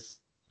method is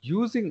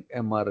using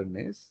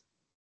mRNAs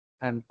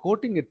and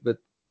coating it with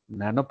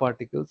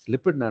nanoparticles,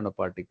 lipid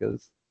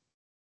nanoparticles,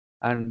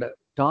 and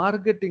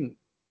targeting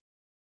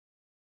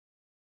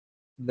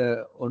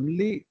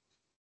only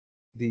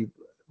the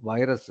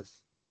viruses,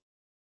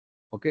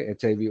 okay,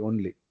 HIV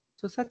only.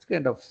 So such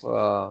kind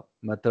of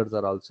methods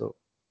are also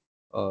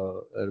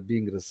are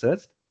being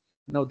researched.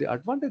 Now, the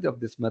advantage of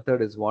this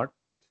method is what?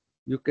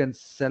 You can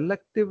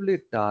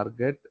selectively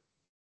target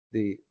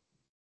the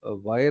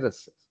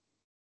viruses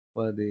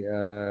or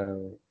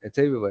the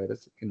HIV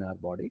virus in our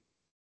body,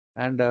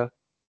 and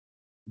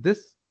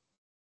this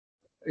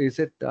is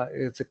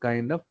it's a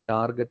kind of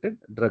targeted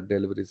drug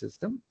delivery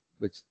system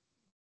which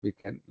we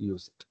can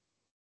use it.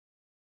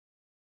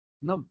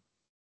 Now,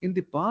 in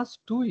the past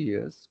 2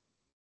 years,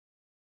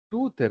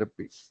 two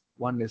therapies,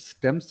 one is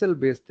stem cell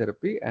based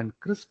therapy and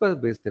CRISPR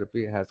based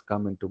therapy has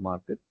come into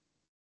market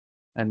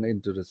and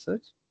into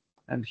research,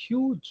 and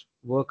huge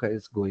work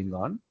is going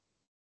on.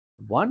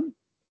 One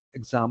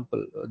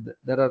example,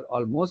 there are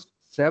almost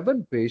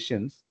 7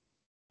 patients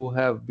who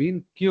have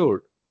been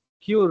cured.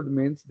 Cured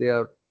means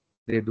they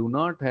do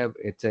not have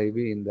HIV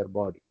in their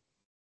body.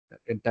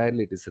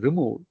 Entirely it is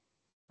removed,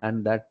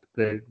 and that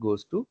credit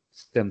goes to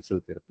stem cell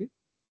therapy.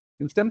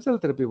 In stem cell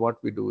therapy,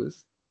 what we do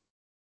is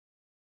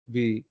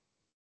we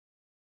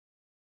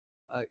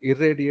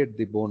irradiate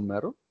the bone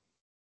marrow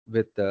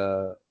with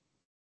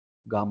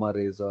gamma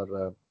rays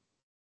or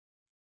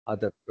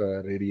other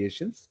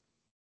radiations.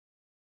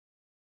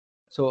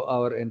 So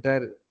our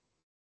entire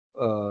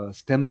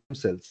stem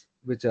cells,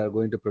 which are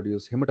going to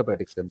produce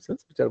hematopoietic stem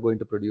cells, which are going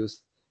to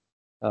produce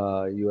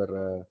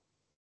your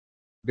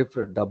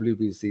different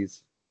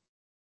WBCs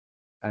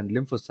and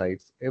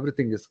lymphocytes,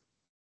 everything is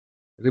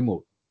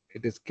removed.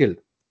 It is killed.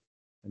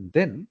 And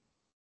then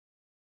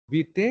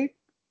we take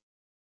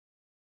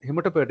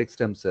hematopoietic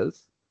stem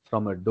cells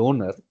from a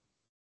donor,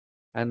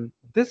 and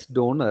this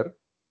donor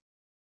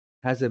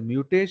has a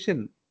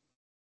mutation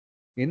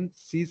in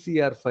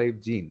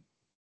CCR5 gene.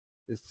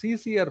 The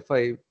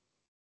CCR5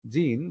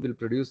 gene will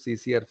produce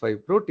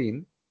CCR5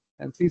 protein,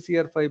 and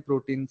CCR5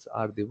 proteins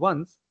are the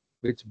ones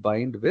which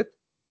bind with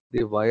the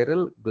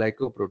viral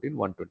glycoprotein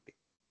 120.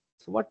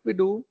 So what we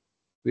do,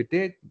 we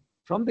take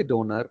from the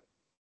donor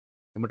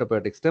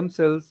hematopoietic stem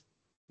cells,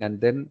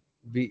 and then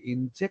we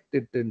inject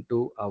it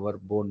into our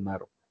bone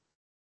marrow,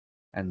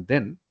 and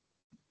then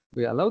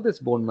we allow this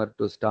bone marrow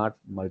to start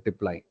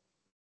multiplying.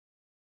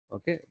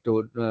 Okay,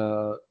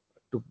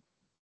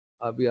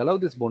 we allow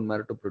this bone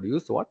marrow to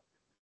produce what?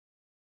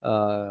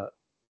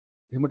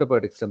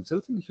 Hematopoietic stem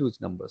cells in huge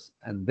numbers,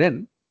 and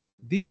then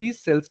these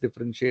cells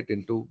differentiate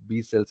into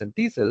B cells and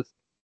T cells.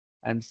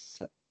 And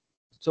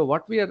so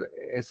what we are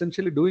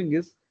essentially doing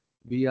is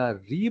we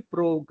are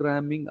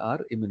reprogramming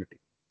our immunity.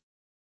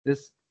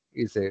 This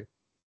is a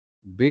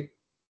big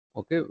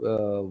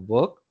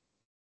work,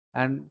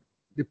 and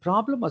the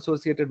problem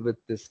associated with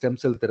this stem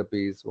cell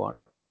therapy is what?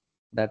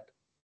 That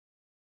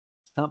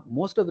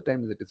most of the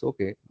times it is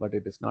okay, but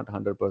it is not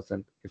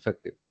 100%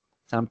 effective.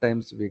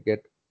 Sometimes we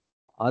get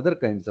other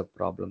kinds of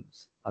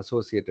problems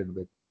associated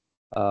with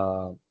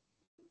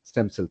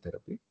stem cell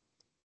therapy.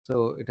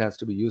 So it has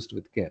to be used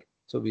with care.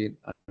 So we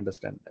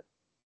understand that.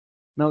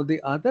 Now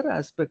the other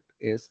aspect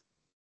is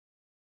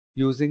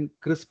using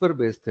CRISPR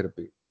based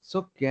therapy.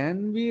 So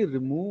can we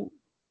remove,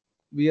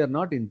 we are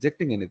not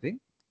injecting anything.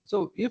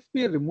 So if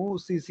we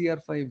remove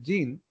CCR5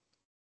 gene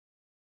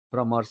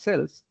from our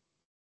cells,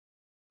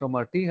 from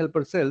our T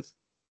helper cells,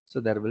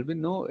 so there will be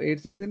no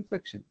AIDS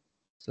infection.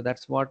 So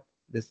that's what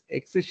this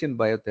excision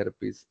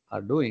biotherapies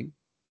are doing,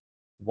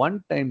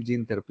 one-time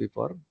gene therapy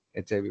for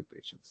HIV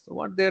patients. So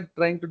what they are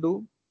trying to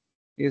do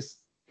is,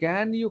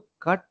 can you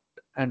cut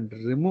and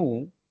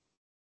remove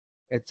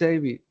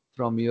HIV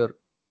from your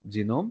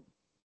genome?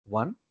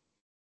 One,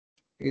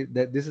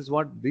 this is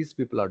what these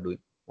people are doing.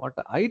 What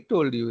I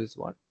told you is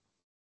what?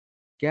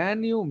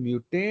 Can you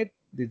mutate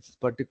this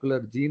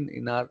particular gene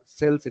in our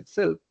cells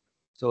itself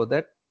so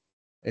that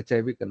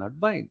HIV cannot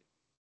bind?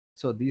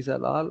 So these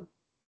are all,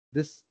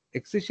 this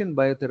excision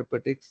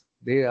biotherapeutics,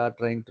 they are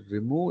trying to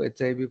remove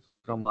HIV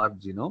from our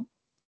genome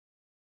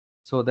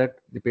so that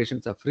the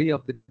patients are free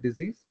of the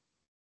disease.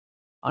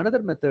 Another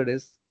method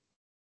is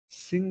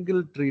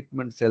single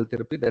treatment cell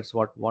therapy. That's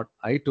what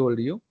I told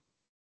you.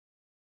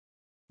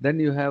 Then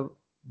you have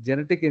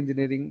genetic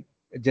engineering,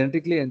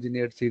 genetically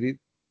engineered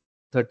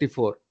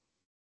CD34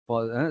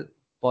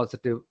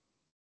 positive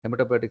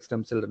hematopoietic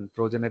stem cell and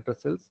progenitor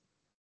cells.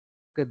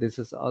 Okay, this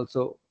is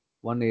also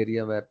one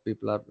area where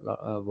people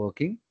are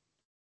working.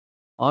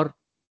 Or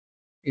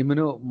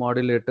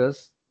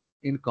immunomodulators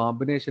in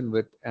combination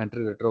with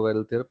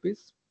antiretroviral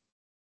therapies.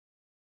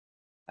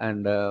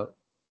 And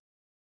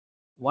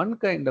one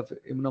kind of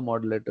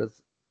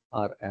immunomodulators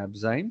are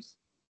abzymes.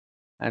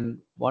 And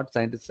what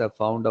scientists have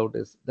found out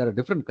is there are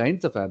different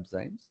kinds of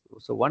abzymes.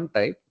 So one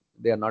type,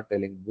 they are not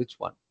telling which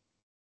one.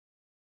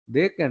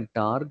 They can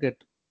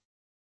target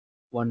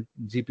one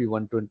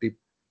GP120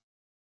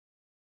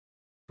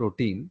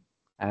 protein,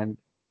 and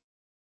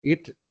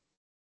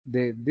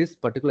this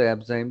particular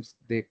enzymes,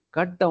 they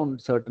cut down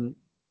certain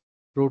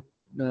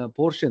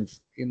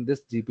portions in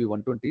this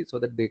GP120 so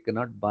that they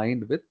cannot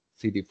bind with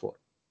CD4.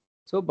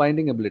 So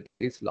binding ability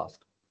is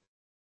lost.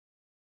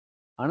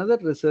 Another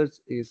research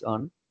is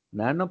on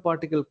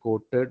nanoparticle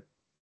coated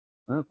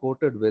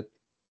with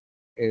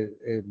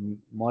a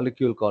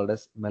molecule called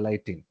as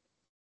melittin.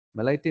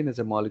 Melittin is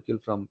a molecule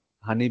from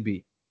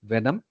honeybee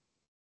venom,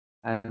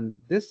 and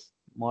this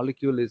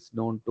molecule is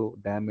known to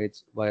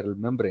damage viral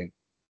membrane.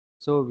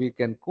 So we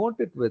can coat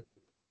it with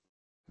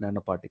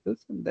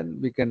nanoparticles, and then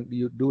we can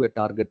do a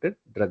targeted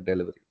drug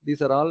delivery.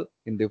 These are all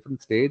in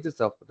different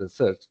stages of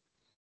research,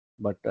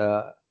 but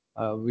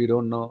we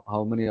don't know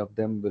how many of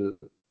them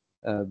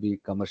will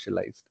be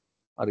commercialized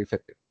or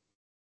effective.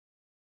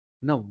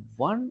 Now,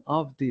 one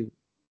of the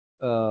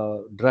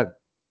drug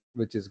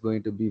which is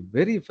going to be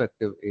very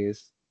effective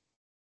is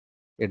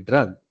a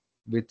drug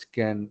which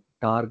can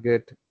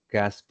target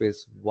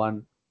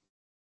caspase-1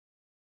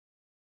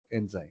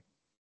 enzyme.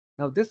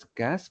 Now, this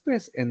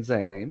caspase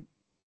enzyme,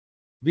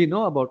 we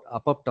know about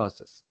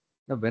apoptosis.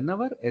 Now,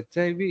 whenever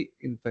HIV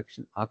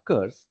infection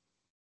occurs,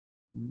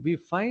 we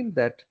find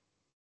that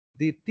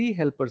the T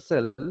helper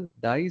cell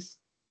dies.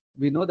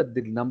 We know that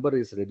the number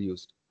is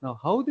reduced. Now,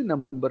 how the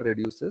number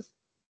reduces?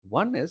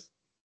 One is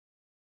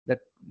that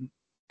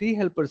T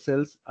helper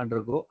cells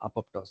undergo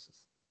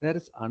apoptosis. There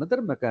is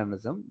another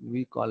mechanism,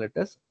 we call it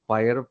as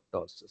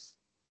pyroptosis.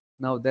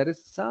 Now, there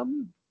is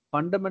some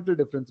fundamental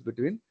difference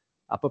between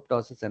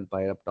apoptosis and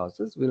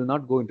pyroptosis. We will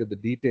not go into the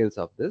details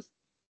of this.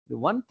 The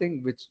one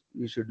thing which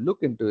you should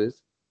look into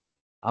is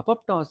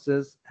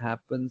apoptosis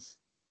happens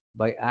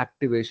by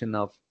activation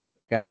of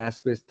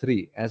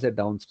caspase-3 as a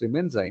downstream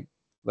enzyme,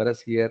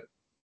 whereas here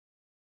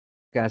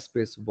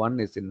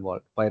caspase-1 is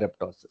involved,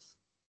 pyroptosis.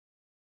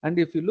 And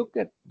if you look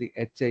at the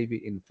HIV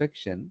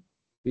infection,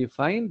 we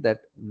find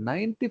that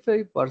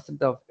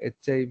 95% of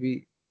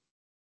HIV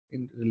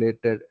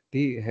related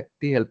T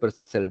helper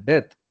cell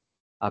death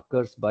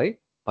occurs by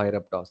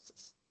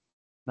pyroptosis.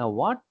 Now,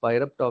 what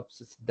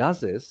pyroptosis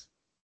does is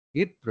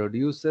it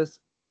produces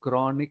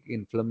chronic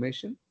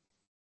inflammation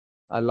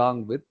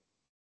along with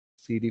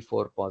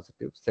CD4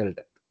 positive cell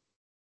death.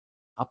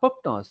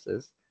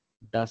 Apoptosis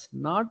does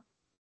not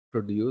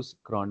produce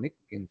chronic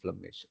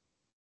inflammation.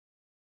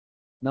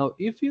 Now,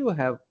 if you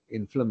have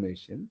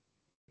inflammation,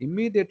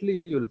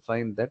 immediately you will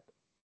find that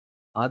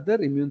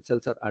other immune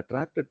cells are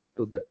attracted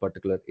to that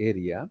particular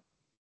area,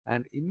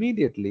 and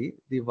immediately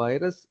the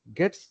virus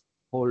gets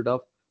hold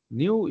of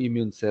new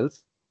immune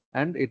cells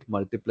and it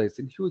multiplies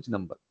in huge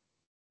number.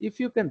 If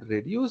you can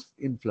reduce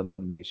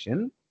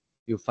inflammation,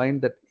 you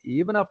find that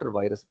even after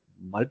virus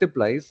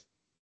multiplies,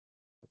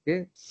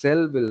 okay,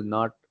 cell will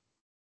not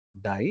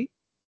die,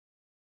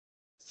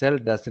 cell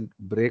doesn't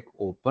break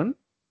open.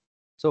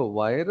 So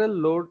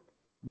viral load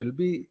will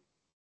be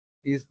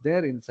is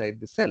there inside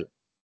the cell,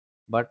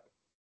 but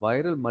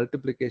viral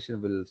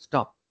multiplication will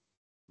stop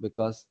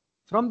because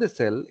from the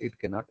cell it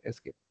cannot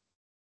escape.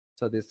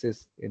 So this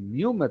is a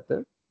new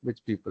method which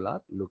people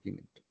are looking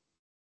into.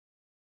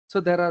 So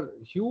there are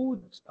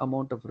huge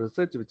amount of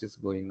research which is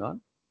going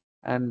on,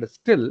 and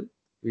still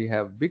we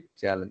have big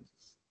challenges.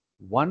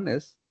 One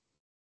is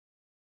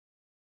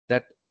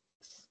that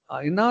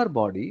in our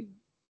body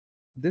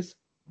This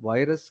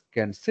virus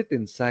can sit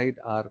inside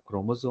our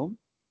chromosome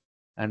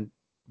and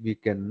we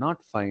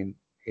cannot find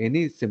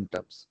any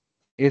symptoms,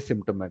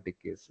 asymptomatic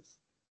cases.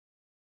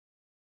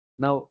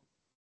 Now,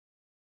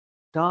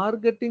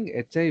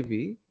 targeting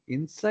HIV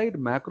inside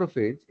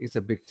macrophage is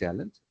a big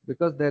challenge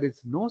because there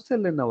is no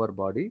cell in our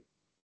body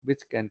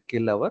which can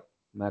kill our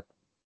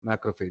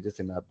macrophages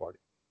in our body.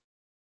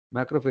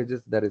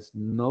 Macrophages, there is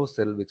no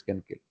cell which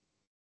can kill.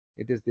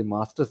 It is the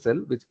master cell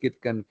which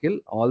can kill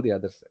all the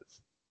other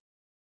cells.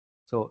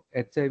 So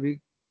HIV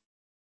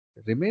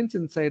remains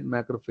inside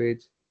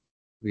macrophage.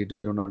 We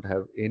do not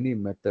have any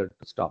method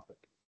to stop it.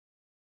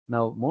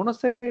 Now,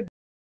 monocyte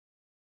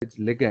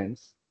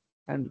ligands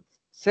and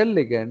cell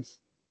ligands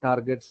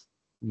targets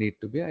need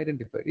to be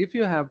identified. If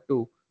you have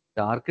to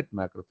target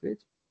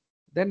macrophage,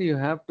 then you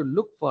have to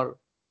look for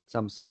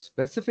some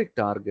specific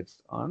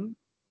targets on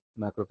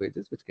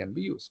macrophages which can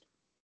be used.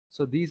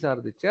 So these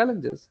are the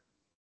challenges.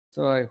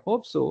 So I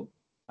hope so.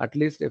 At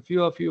least a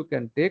few of you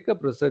can take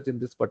up research in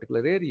this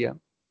particular area.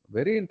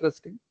 Very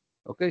interesting.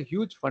 Okay,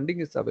 huge funding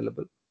is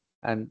available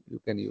and you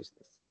can use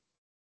this.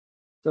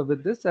 So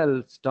with this,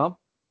 I'll stop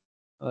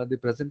the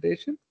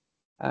presentation.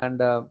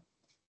 And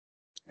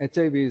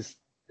HIV is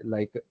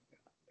like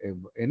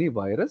any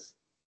virus.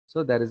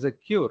 So there is a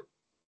cure.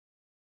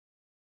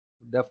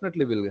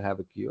 Definitely we'll have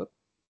a cure.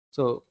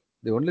 So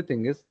the only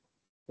thing is,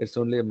 it's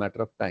only a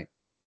matter of time.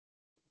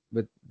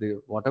 With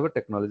the whatever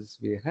technologies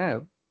we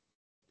have,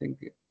 I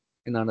think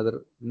in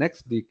another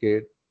next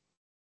decade,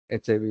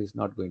 HIV is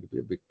not going to be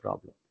a big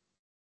problem.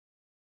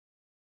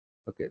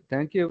 Okay,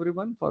 thank you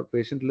everyone for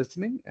patient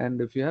listening. And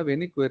if you have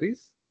any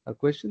queries or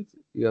questions,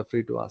 you are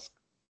free to ask.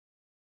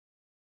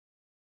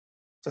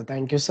 So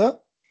thank you, sir.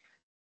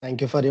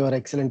 Thank you for your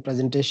excellent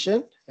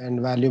presentation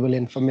and valuable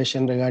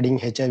information regarding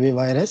HIV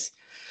virus.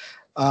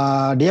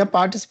 Dear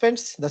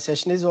participants, the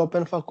session is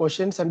open for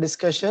questions and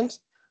discussions.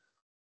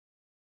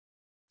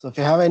 So if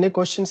you have any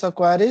questions or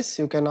queries,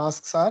 you can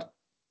ask, sir.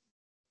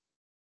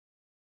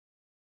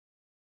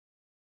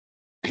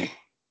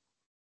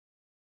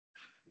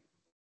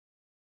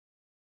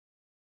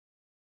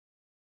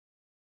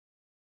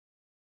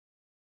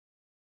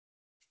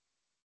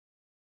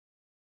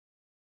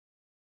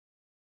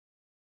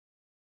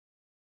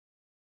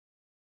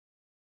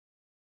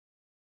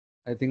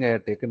 I think I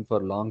had taken for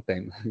a long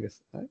time.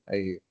 Yes,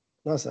 I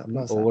No, sir.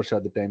 No, sir.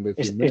 overshot the time by a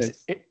few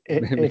minutes.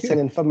 It's an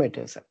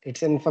informative, sir.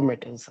 It's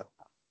informative, sir.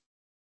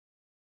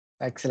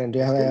 Excellent.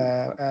 You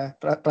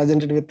have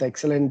presented with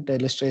excellent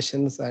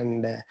illustrations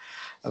and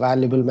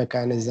valuable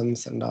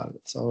mechanisms and all.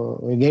 So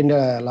we gained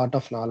a lot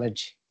of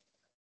knowledge.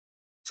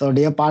 So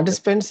dear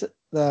participants,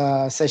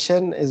 the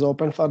session is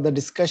open for the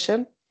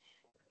discussion.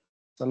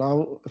 So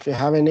now if you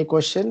have any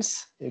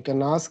questions, you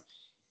can ask.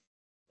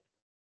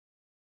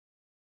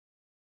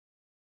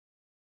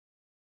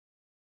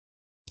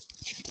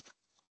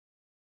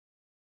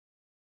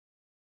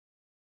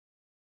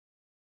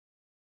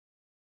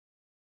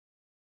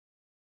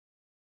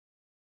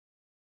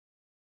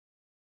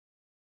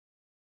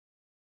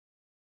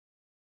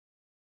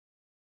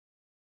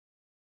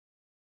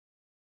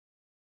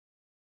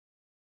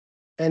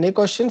 Any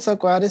questions or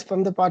queries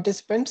from the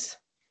participants?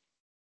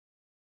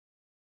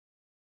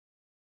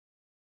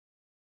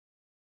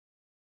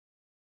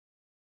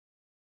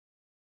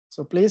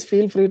 So please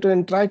feel free to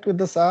interact with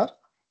the sir.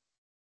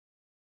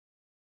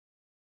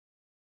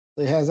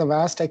 He has a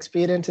vast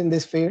experience in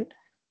this field,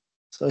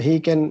 so he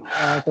can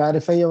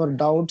clarify your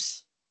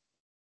doubts.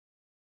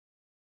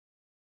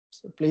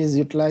 So please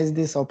utilize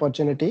this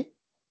opportunity.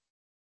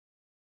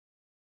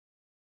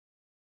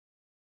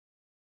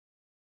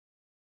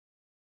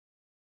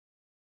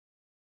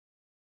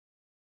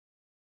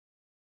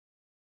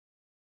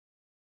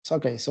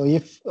 Okay, so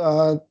if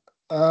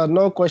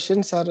no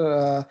questions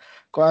or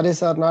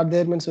queries are not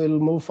there, means we'll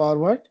move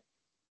forward.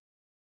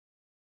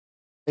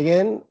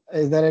 Again,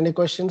 is there any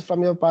questions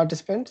from your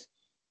participants?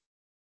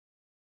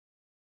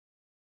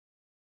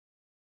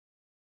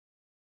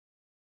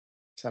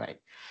 All right.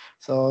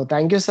 So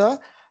thank you, sir.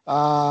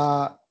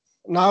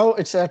 Now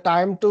it's a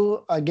time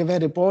to give a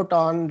report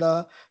on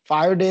the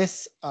 5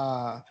 days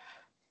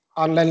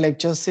online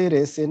lecture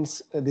series,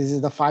 since this is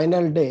the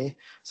final day.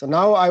 So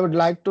now I would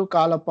like to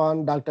call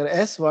upon Dr.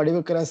 S.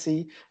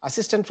 Vadivakarasi,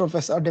 Assistant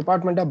Professor,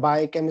 Department of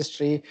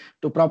Biochemistry,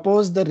 to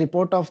propose the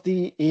report of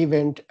the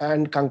event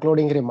and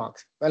concluding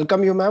remarks.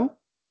 Welcome you, ma'am.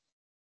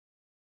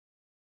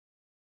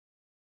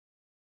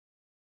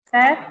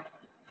 Sir,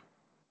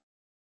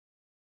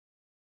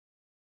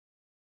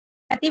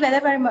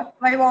 whether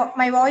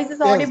my voice is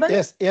audible?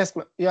 Yes,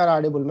 you are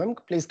audible, ma'am.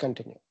 Please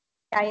continue.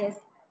 Yes.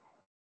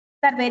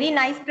 Sir, very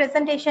nice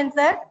presentation,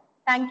 sir.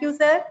 Thank you,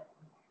 sir.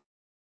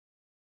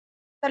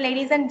 So,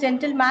 ladies and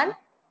gentlemen,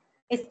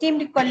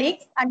 esteemed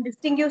colleagues and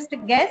distinguished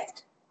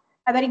guests,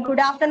 a very good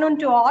afternoon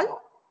to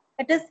all.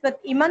 It is with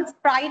immense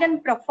pride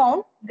and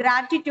profound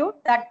gratitude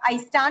that I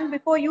stand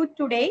before you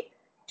today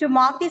to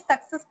mark the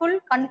successful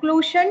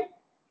conclusion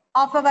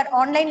of our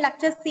online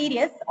lecture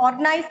series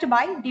organized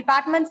by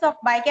Departments of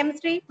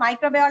Biochemistry,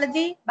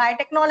 Microbiology,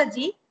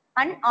 Biotechnology,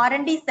 and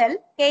R&D Cell,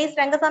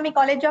 K.S.Rangasamy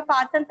College of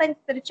Arts and Science,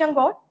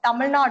 Tiruchengode,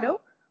 Tamil Nadu.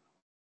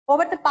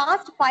 Over the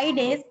past 5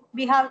 days,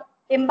 we have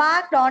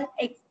embarked on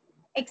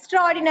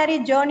extraordinary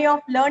journey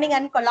of learning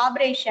and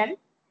collaboration,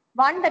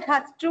 one that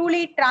has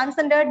truly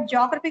transcended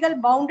geographical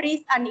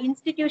boundaries and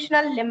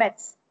institutional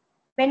limits.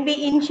 When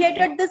we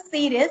initiated this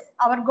series,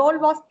 our goal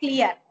was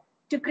clear: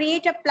 to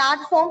create a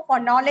platform for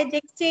knowledge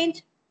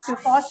exchange, to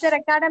foster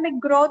academic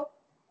growth,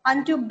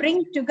 and to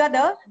bring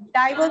together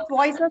diverse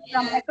voices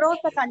from across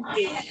the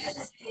country.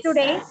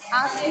 Today,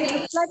 as we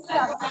reflect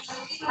our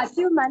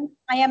achievements,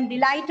 I am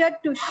delighted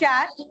to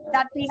share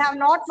that we have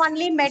not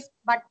only met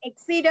but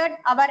exceeded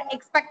our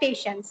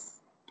expectations.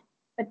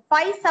 With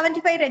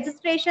 575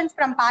 registrations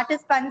from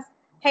participants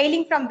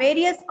hailing from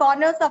various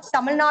corners of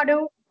Tamil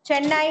Nadu,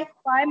 Chennai,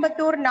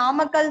 Coimbatore,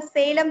 Namakkal,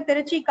 Salem,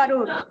 Tiruchi,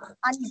 Karur,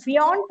 and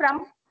beyond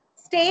from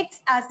states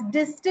as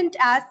distant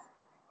as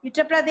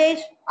Uttar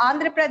Pradesh,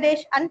 Andhra Pradesh,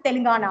 and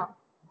Telangana.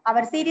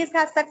 Our series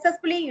has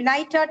successfully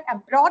united a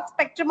broad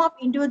spectrum of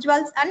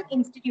individuals and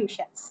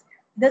institutions.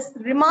 This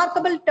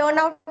remarkable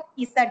turnout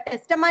is a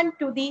testament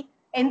to the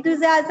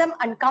enthusiasm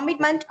and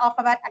commitment of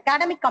our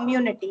academic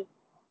community.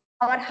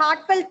 Our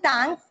heartfelt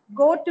thanks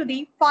go to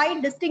the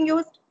 5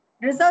 distinguished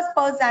resource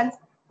persons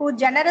who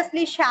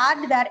generously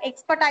shared their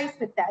expertise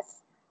with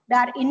us.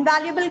 Their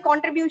invaluable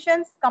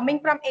contributions coming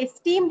from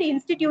esteemed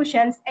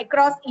institutions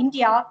across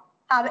India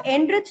have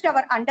enriched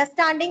our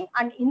understanding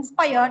and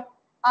inspired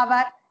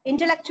our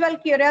intellectual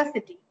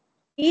curiosity.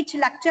 Each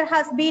lecture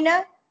has been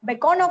a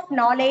beacon of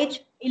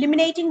knowledge,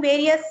 illuminating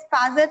various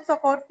facets of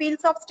our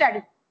fields of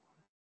study.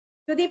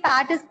 To the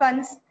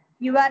participants,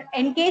 your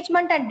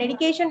engagement and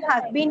dedication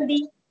has been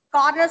the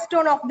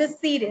cornerstone of this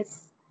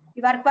series.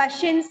 Your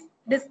questions,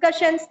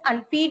 discussions,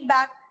 and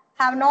feedback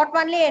have not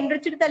only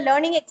enriched the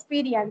learning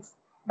experience,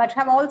 but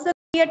have also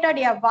created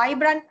a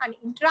vibrant and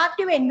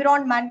interactive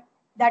environment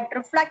that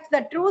reflects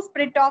the true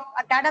spirit of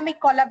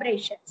academic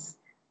collaborations.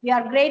 We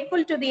are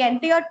grateful to the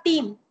entire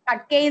team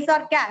at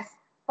KSRCAS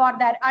for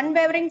their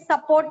unwavering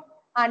support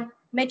and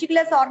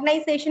meticulous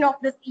organization of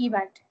this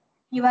event.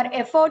 Your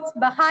efforts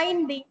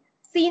behind the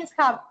scenes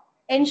have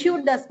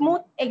ensured the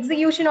smooth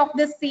execution of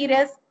this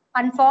series,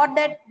 and for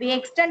that we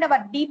extend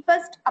our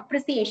deepest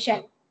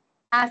appreciation.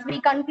 As we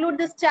conclude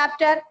this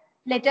chapter,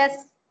 let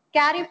us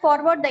carry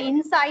forward the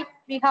insights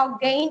we have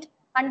gained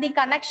and the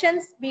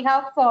connections we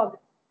have formed.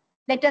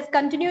 Let us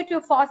continue to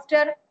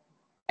foster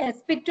a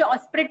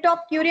spirit of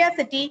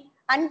curiosity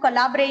and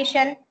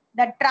collaboration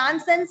that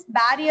transcends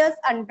barriers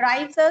and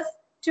drives us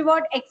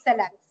toward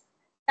excellence.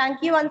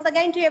 Thank you once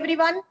again to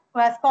everyone who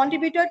has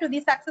contributed to the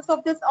success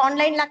of this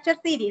online lecture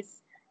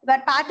series. Your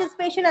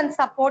participation and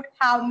support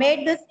have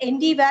made this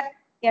endeavor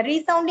a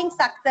resounding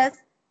success,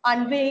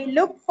 and we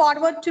look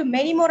forward to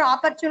many more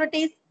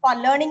opportunities for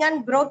learning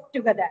and growth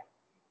together.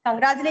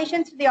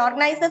 Congratulations to the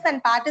organizers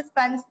and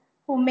participants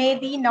who may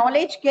the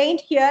knowledge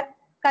gained here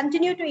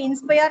continue to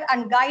inspire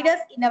and guide us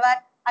in our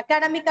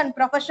academic and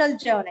professional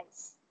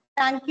journeys.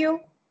 Thank you.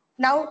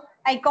 Now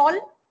I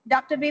call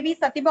Dr. B.V.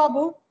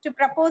 Satibabu to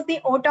propose the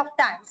vote of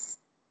thanks.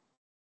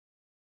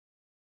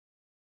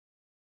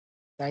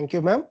 Thank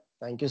you, ma'am.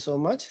 Thank you so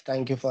much.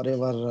 Thank you for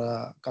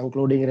your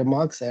concluding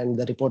remarks and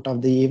the report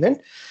of the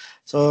event.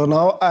 So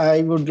now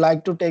I would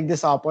like to take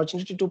this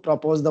opportunity to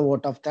propose the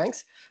vote of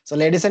thanks. So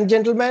ladies and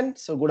gentlemen,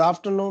 so good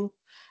afternoon.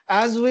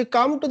 As we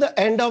come to the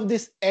end of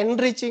this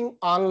enriching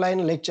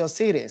online lecture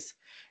series,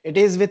 it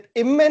is with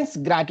immense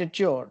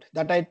gratitude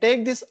that I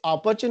take this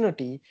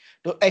opportunity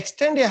to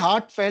extend a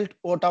heartfelt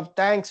vote of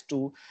thanks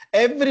to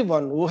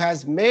everyone who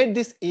has made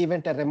this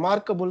event a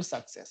remarkable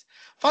success.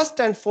 First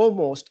and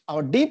foremost,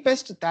 our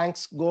deepest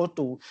thanks go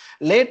to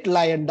late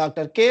lion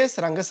Dr.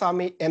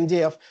 K.S.Rangasamy,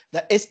 MJF,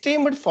 the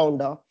esteemed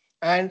founder,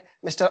 and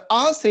Mr.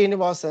 R.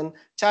 Srinivasan,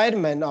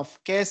 Chairman of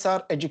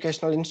KSR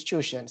Educational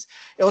Institutions.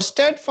 Your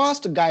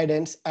steadfast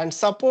guidance and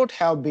support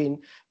have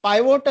been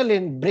pivotal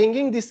in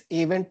bringing this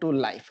event to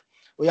life.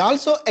 We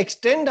also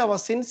extend our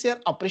sincere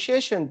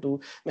appreciation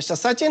to Mr.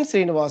 Sachin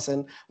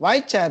Srinivasan,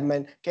 Vice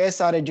Chairman,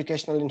 KSR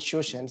Educational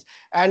Institutions,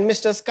 and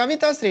Mr.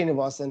 Kavita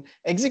Srinivasan,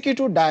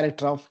 Executive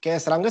Director of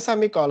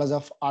K.S.Rangasamy College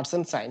of Arts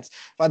and Science,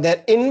 for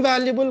their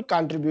invaluable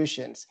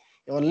contributions.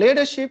 Your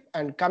leadership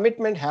and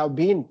commitment have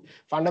been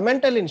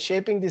fundamental in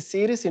shaping this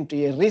series into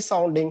a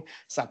resounding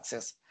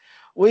success.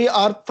 We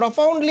are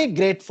profoundly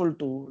grateful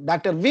to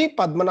Dr. V.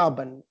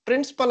 Padmanabhan,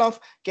 Principal of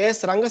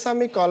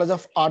K.S.Rangasamy College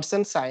of Arts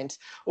and Science,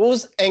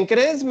 whose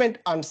encouragement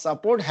and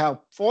support have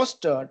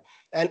fostered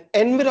an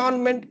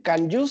environment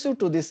conducive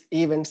to this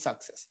event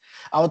success.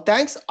 Our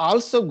thanks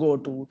also go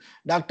to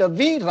Dr.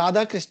 V.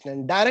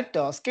 Radhakrishnan,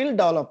 Director, Skill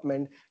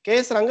Development,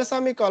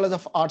 K.S.Rangasamy College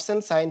of Arts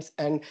and Science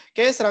and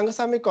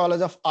K.S.Rangasamy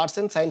College of Arts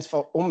and Science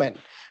for Women,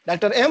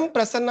 Dr. M.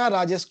 Prasanna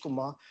Rajesh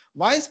Kumar,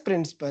 Vice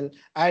Principal,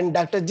 and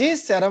Dr. G.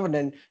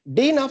 Saravanan,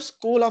 Dean of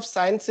School of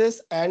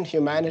Sciences and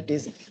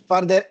Humanities,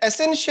 for their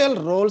essential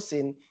roles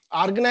in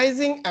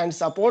organizing and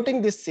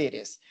supporting this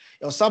series.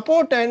 Your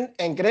support and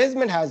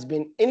encouragement has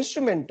been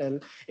instrumental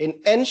in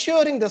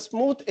ensuring the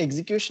smooth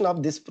execution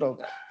of this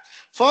program.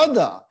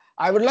 Further,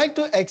 I would like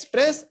to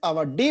express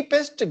our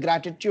deepest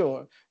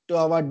gratitude to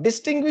our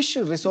distinguished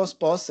resource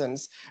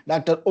persons,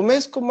 Dr.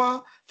 Umesh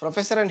Kumar,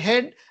 Professor and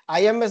Head,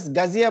 IMS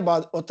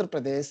Ghaziabad, Uttar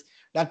Pradesh,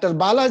 Dr.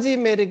 Balaji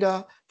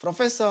Meriga,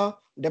 Professor,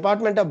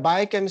 Department of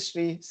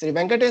Biochemistry, Sri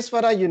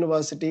Venkateswara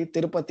University,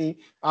 Tirupati,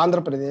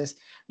 Andhra Pradesh,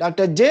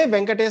 Dr. J.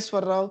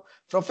 Venkateswara Rao,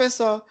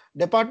 Professor,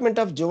 Department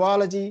of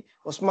Zoology,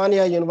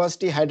 Osmania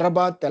University,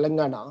 Hyderabad,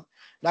 Telangana,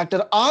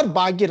 Dr. R.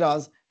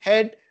 Bhagiraj,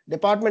 Head,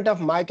 Department of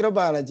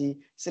Microbiology,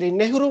 Sri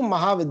Nehru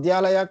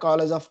Mahavidyalaya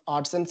College of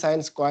Arts and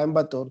Science,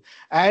 Coimbatore,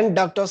 and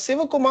Dr.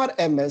 Shivakumar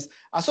MS,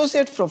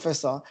 Associate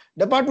Professor,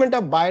 Department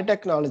of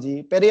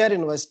Biotechnology, Periyar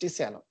University,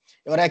 Salem.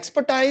 Your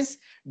expertise,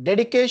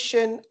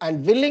 dedication,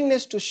 and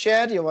willingness to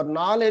share your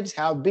knowledge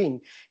have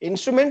been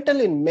instrumental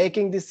in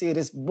making this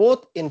series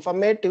both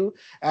informative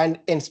and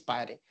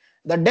inspiring.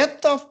 The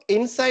depth of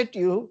insight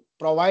you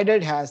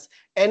provided has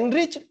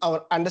enriched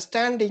our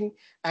understanding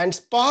and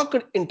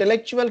sparked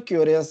intellectual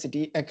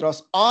curiosity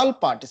across all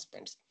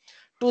participants.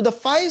 To the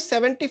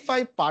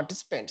 575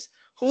 participants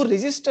who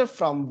registered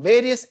from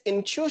various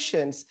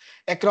institutions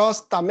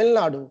across Tamil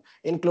Nadu,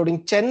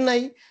 including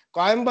Chennai,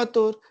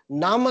 Coimbatore,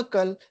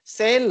 Namakkal,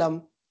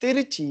 Salem,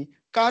 Tiruchi,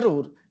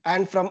 Karur,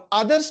 and from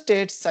other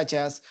states such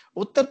as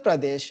Uttar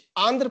Pradesh,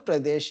 Andhra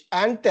Pradesh,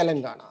 and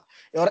Telangana.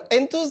 Your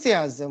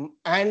enthusiasm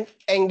and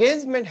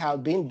engagement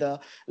have been the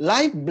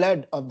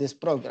lifeblood of this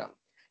program.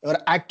 Your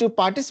active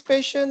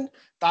participation,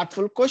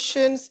 thoughtful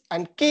questions,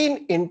 and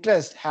keen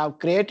interest have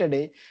created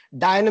a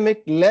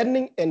dynamic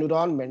learning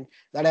environment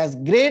that has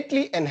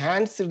greatly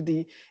enhanced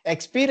the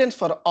experience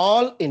for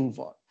all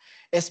involved.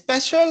 A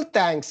special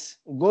thanks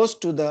goes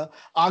to the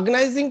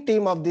organizing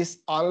team of this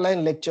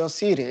online lecture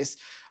series,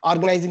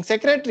 organizing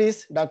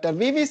secretaries Dr.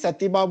 V.V.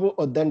 Satyababu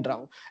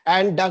Oddandrau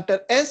and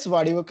Dr. S.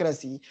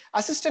 Vadivakrasi,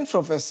 assistant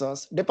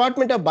professors,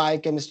 Department of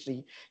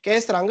Biochemistry,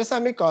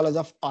 K.S.Rangasamy College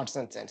of Arts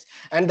and Science,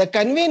 and the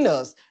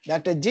conveners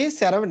Dr. G.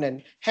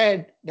 Saravanan,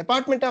 Head,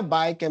 Department of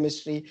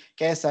Biochemistry,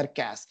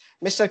 KSRCAS,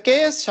 Mr.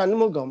 K.S.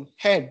 Shanmugam,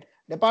 Head,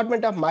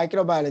 Department of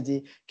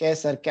Microbiology,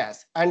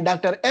 KSRCAS, and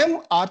Dr.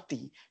 M.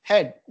 Arti,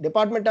 Head,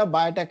 Department of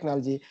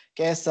Biotechnology,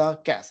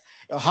 KSRCAS.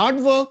 Your hard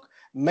work,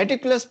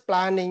 meticulous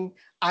planning,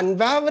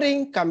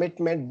 unwavering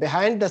commitment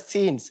behind the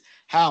scenes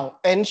have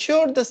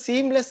ensured the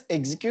seamless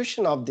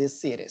execution of this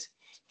series.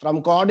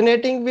 From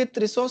coordinating with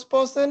resource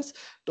persons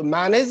to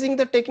managing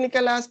the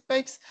technical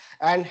aspects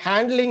and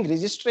handling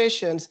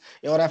registrations,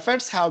 your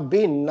efforts have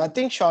been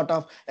nothing short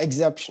of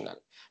exceptional.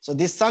 So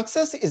this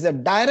success is a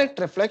direct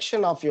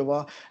reflection of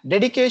your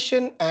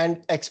dedication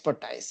and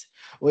expertise.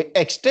 We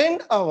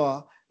extend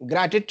our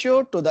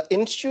gratitude to the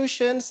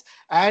institutions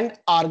and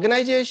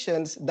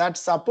organizations that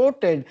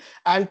supported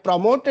and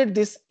promoted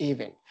this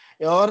event.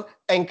 Your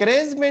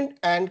encouragement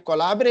and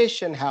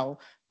collaboration have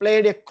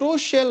played a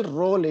crucial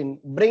role in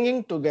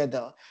bringing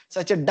together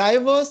such a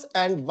diverse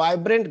and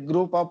vibrant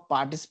group of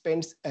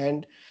participants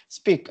and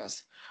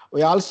speakers.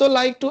 We also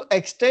like to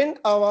extend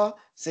our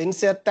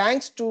sincere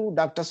thanks to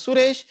Dr.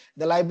 Suresh,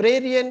 the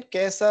librarian,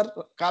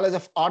 KSR College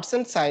of Arts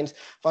and Science,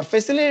 for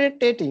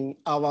facilitating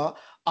our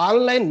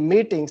online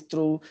meetings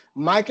through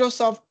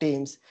Microsoft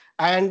Teams,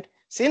 and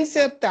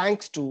sincere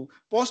thanks to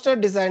poster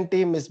design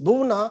team Ms.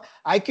 Bhuvna,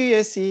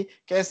 IQAC,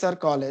 KSR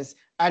College,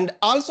 and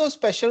also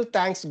special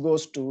thanks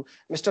goes to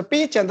Mr.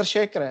 P.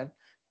 Chandrasekharan,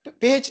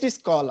 PhD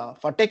scholar,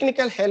 for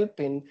technical help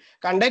in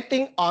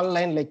conducting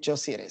online lecture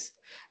series.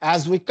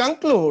 As we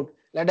conclude,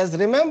 let us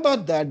remember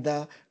that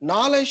the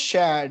knowledge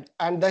shared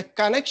and the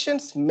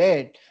connections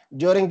made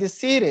during this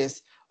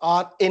series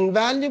are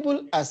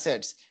invaluable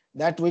assets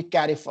that we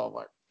carry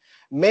forward.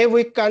 May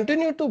we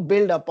continue to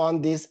build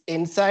upon these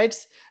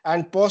insights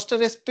and foster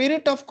a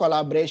spirit of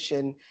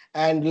collaboration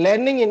and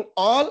learning in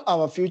all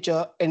our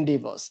future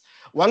endeavors.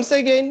 Once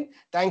again,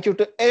 thank you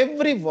to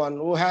everyone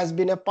who has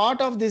been a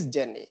part of this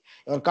journey.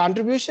 Your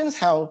contributions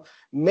have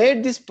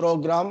made this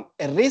program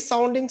a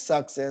resounding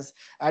success,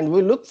 and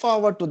we look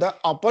forward to the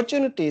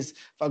opportunities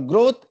for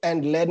growth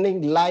and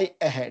learning lie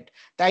ahead.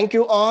 Thank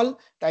you all.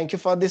 Thank you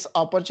for this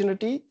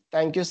opportunity.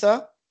 Thank you,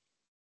 sir.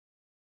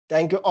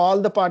 Thank you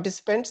all the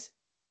participants.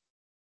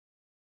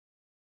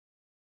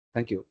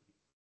 Thank you.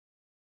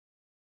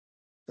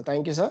 So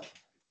thank you, sir.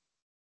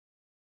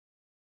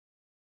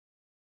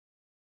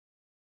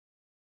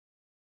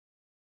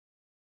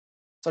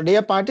 So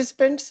dear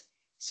participants,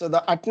 so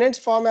the attendance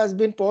form has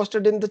been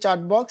posted in the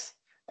chat box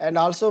and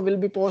also will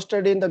be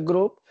posted in the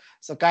group.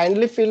 So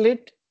kindly fill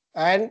it,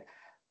 and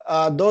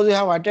those who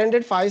have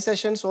attended 5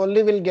 sessions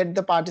only will get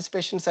the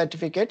participation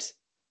certificates.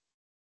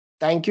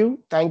 Thank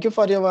you. Thank you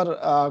for your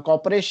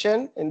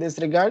cooperation in this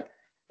regard.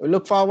 We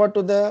look forward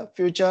to the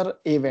future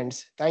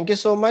events. Thank you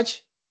so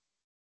much.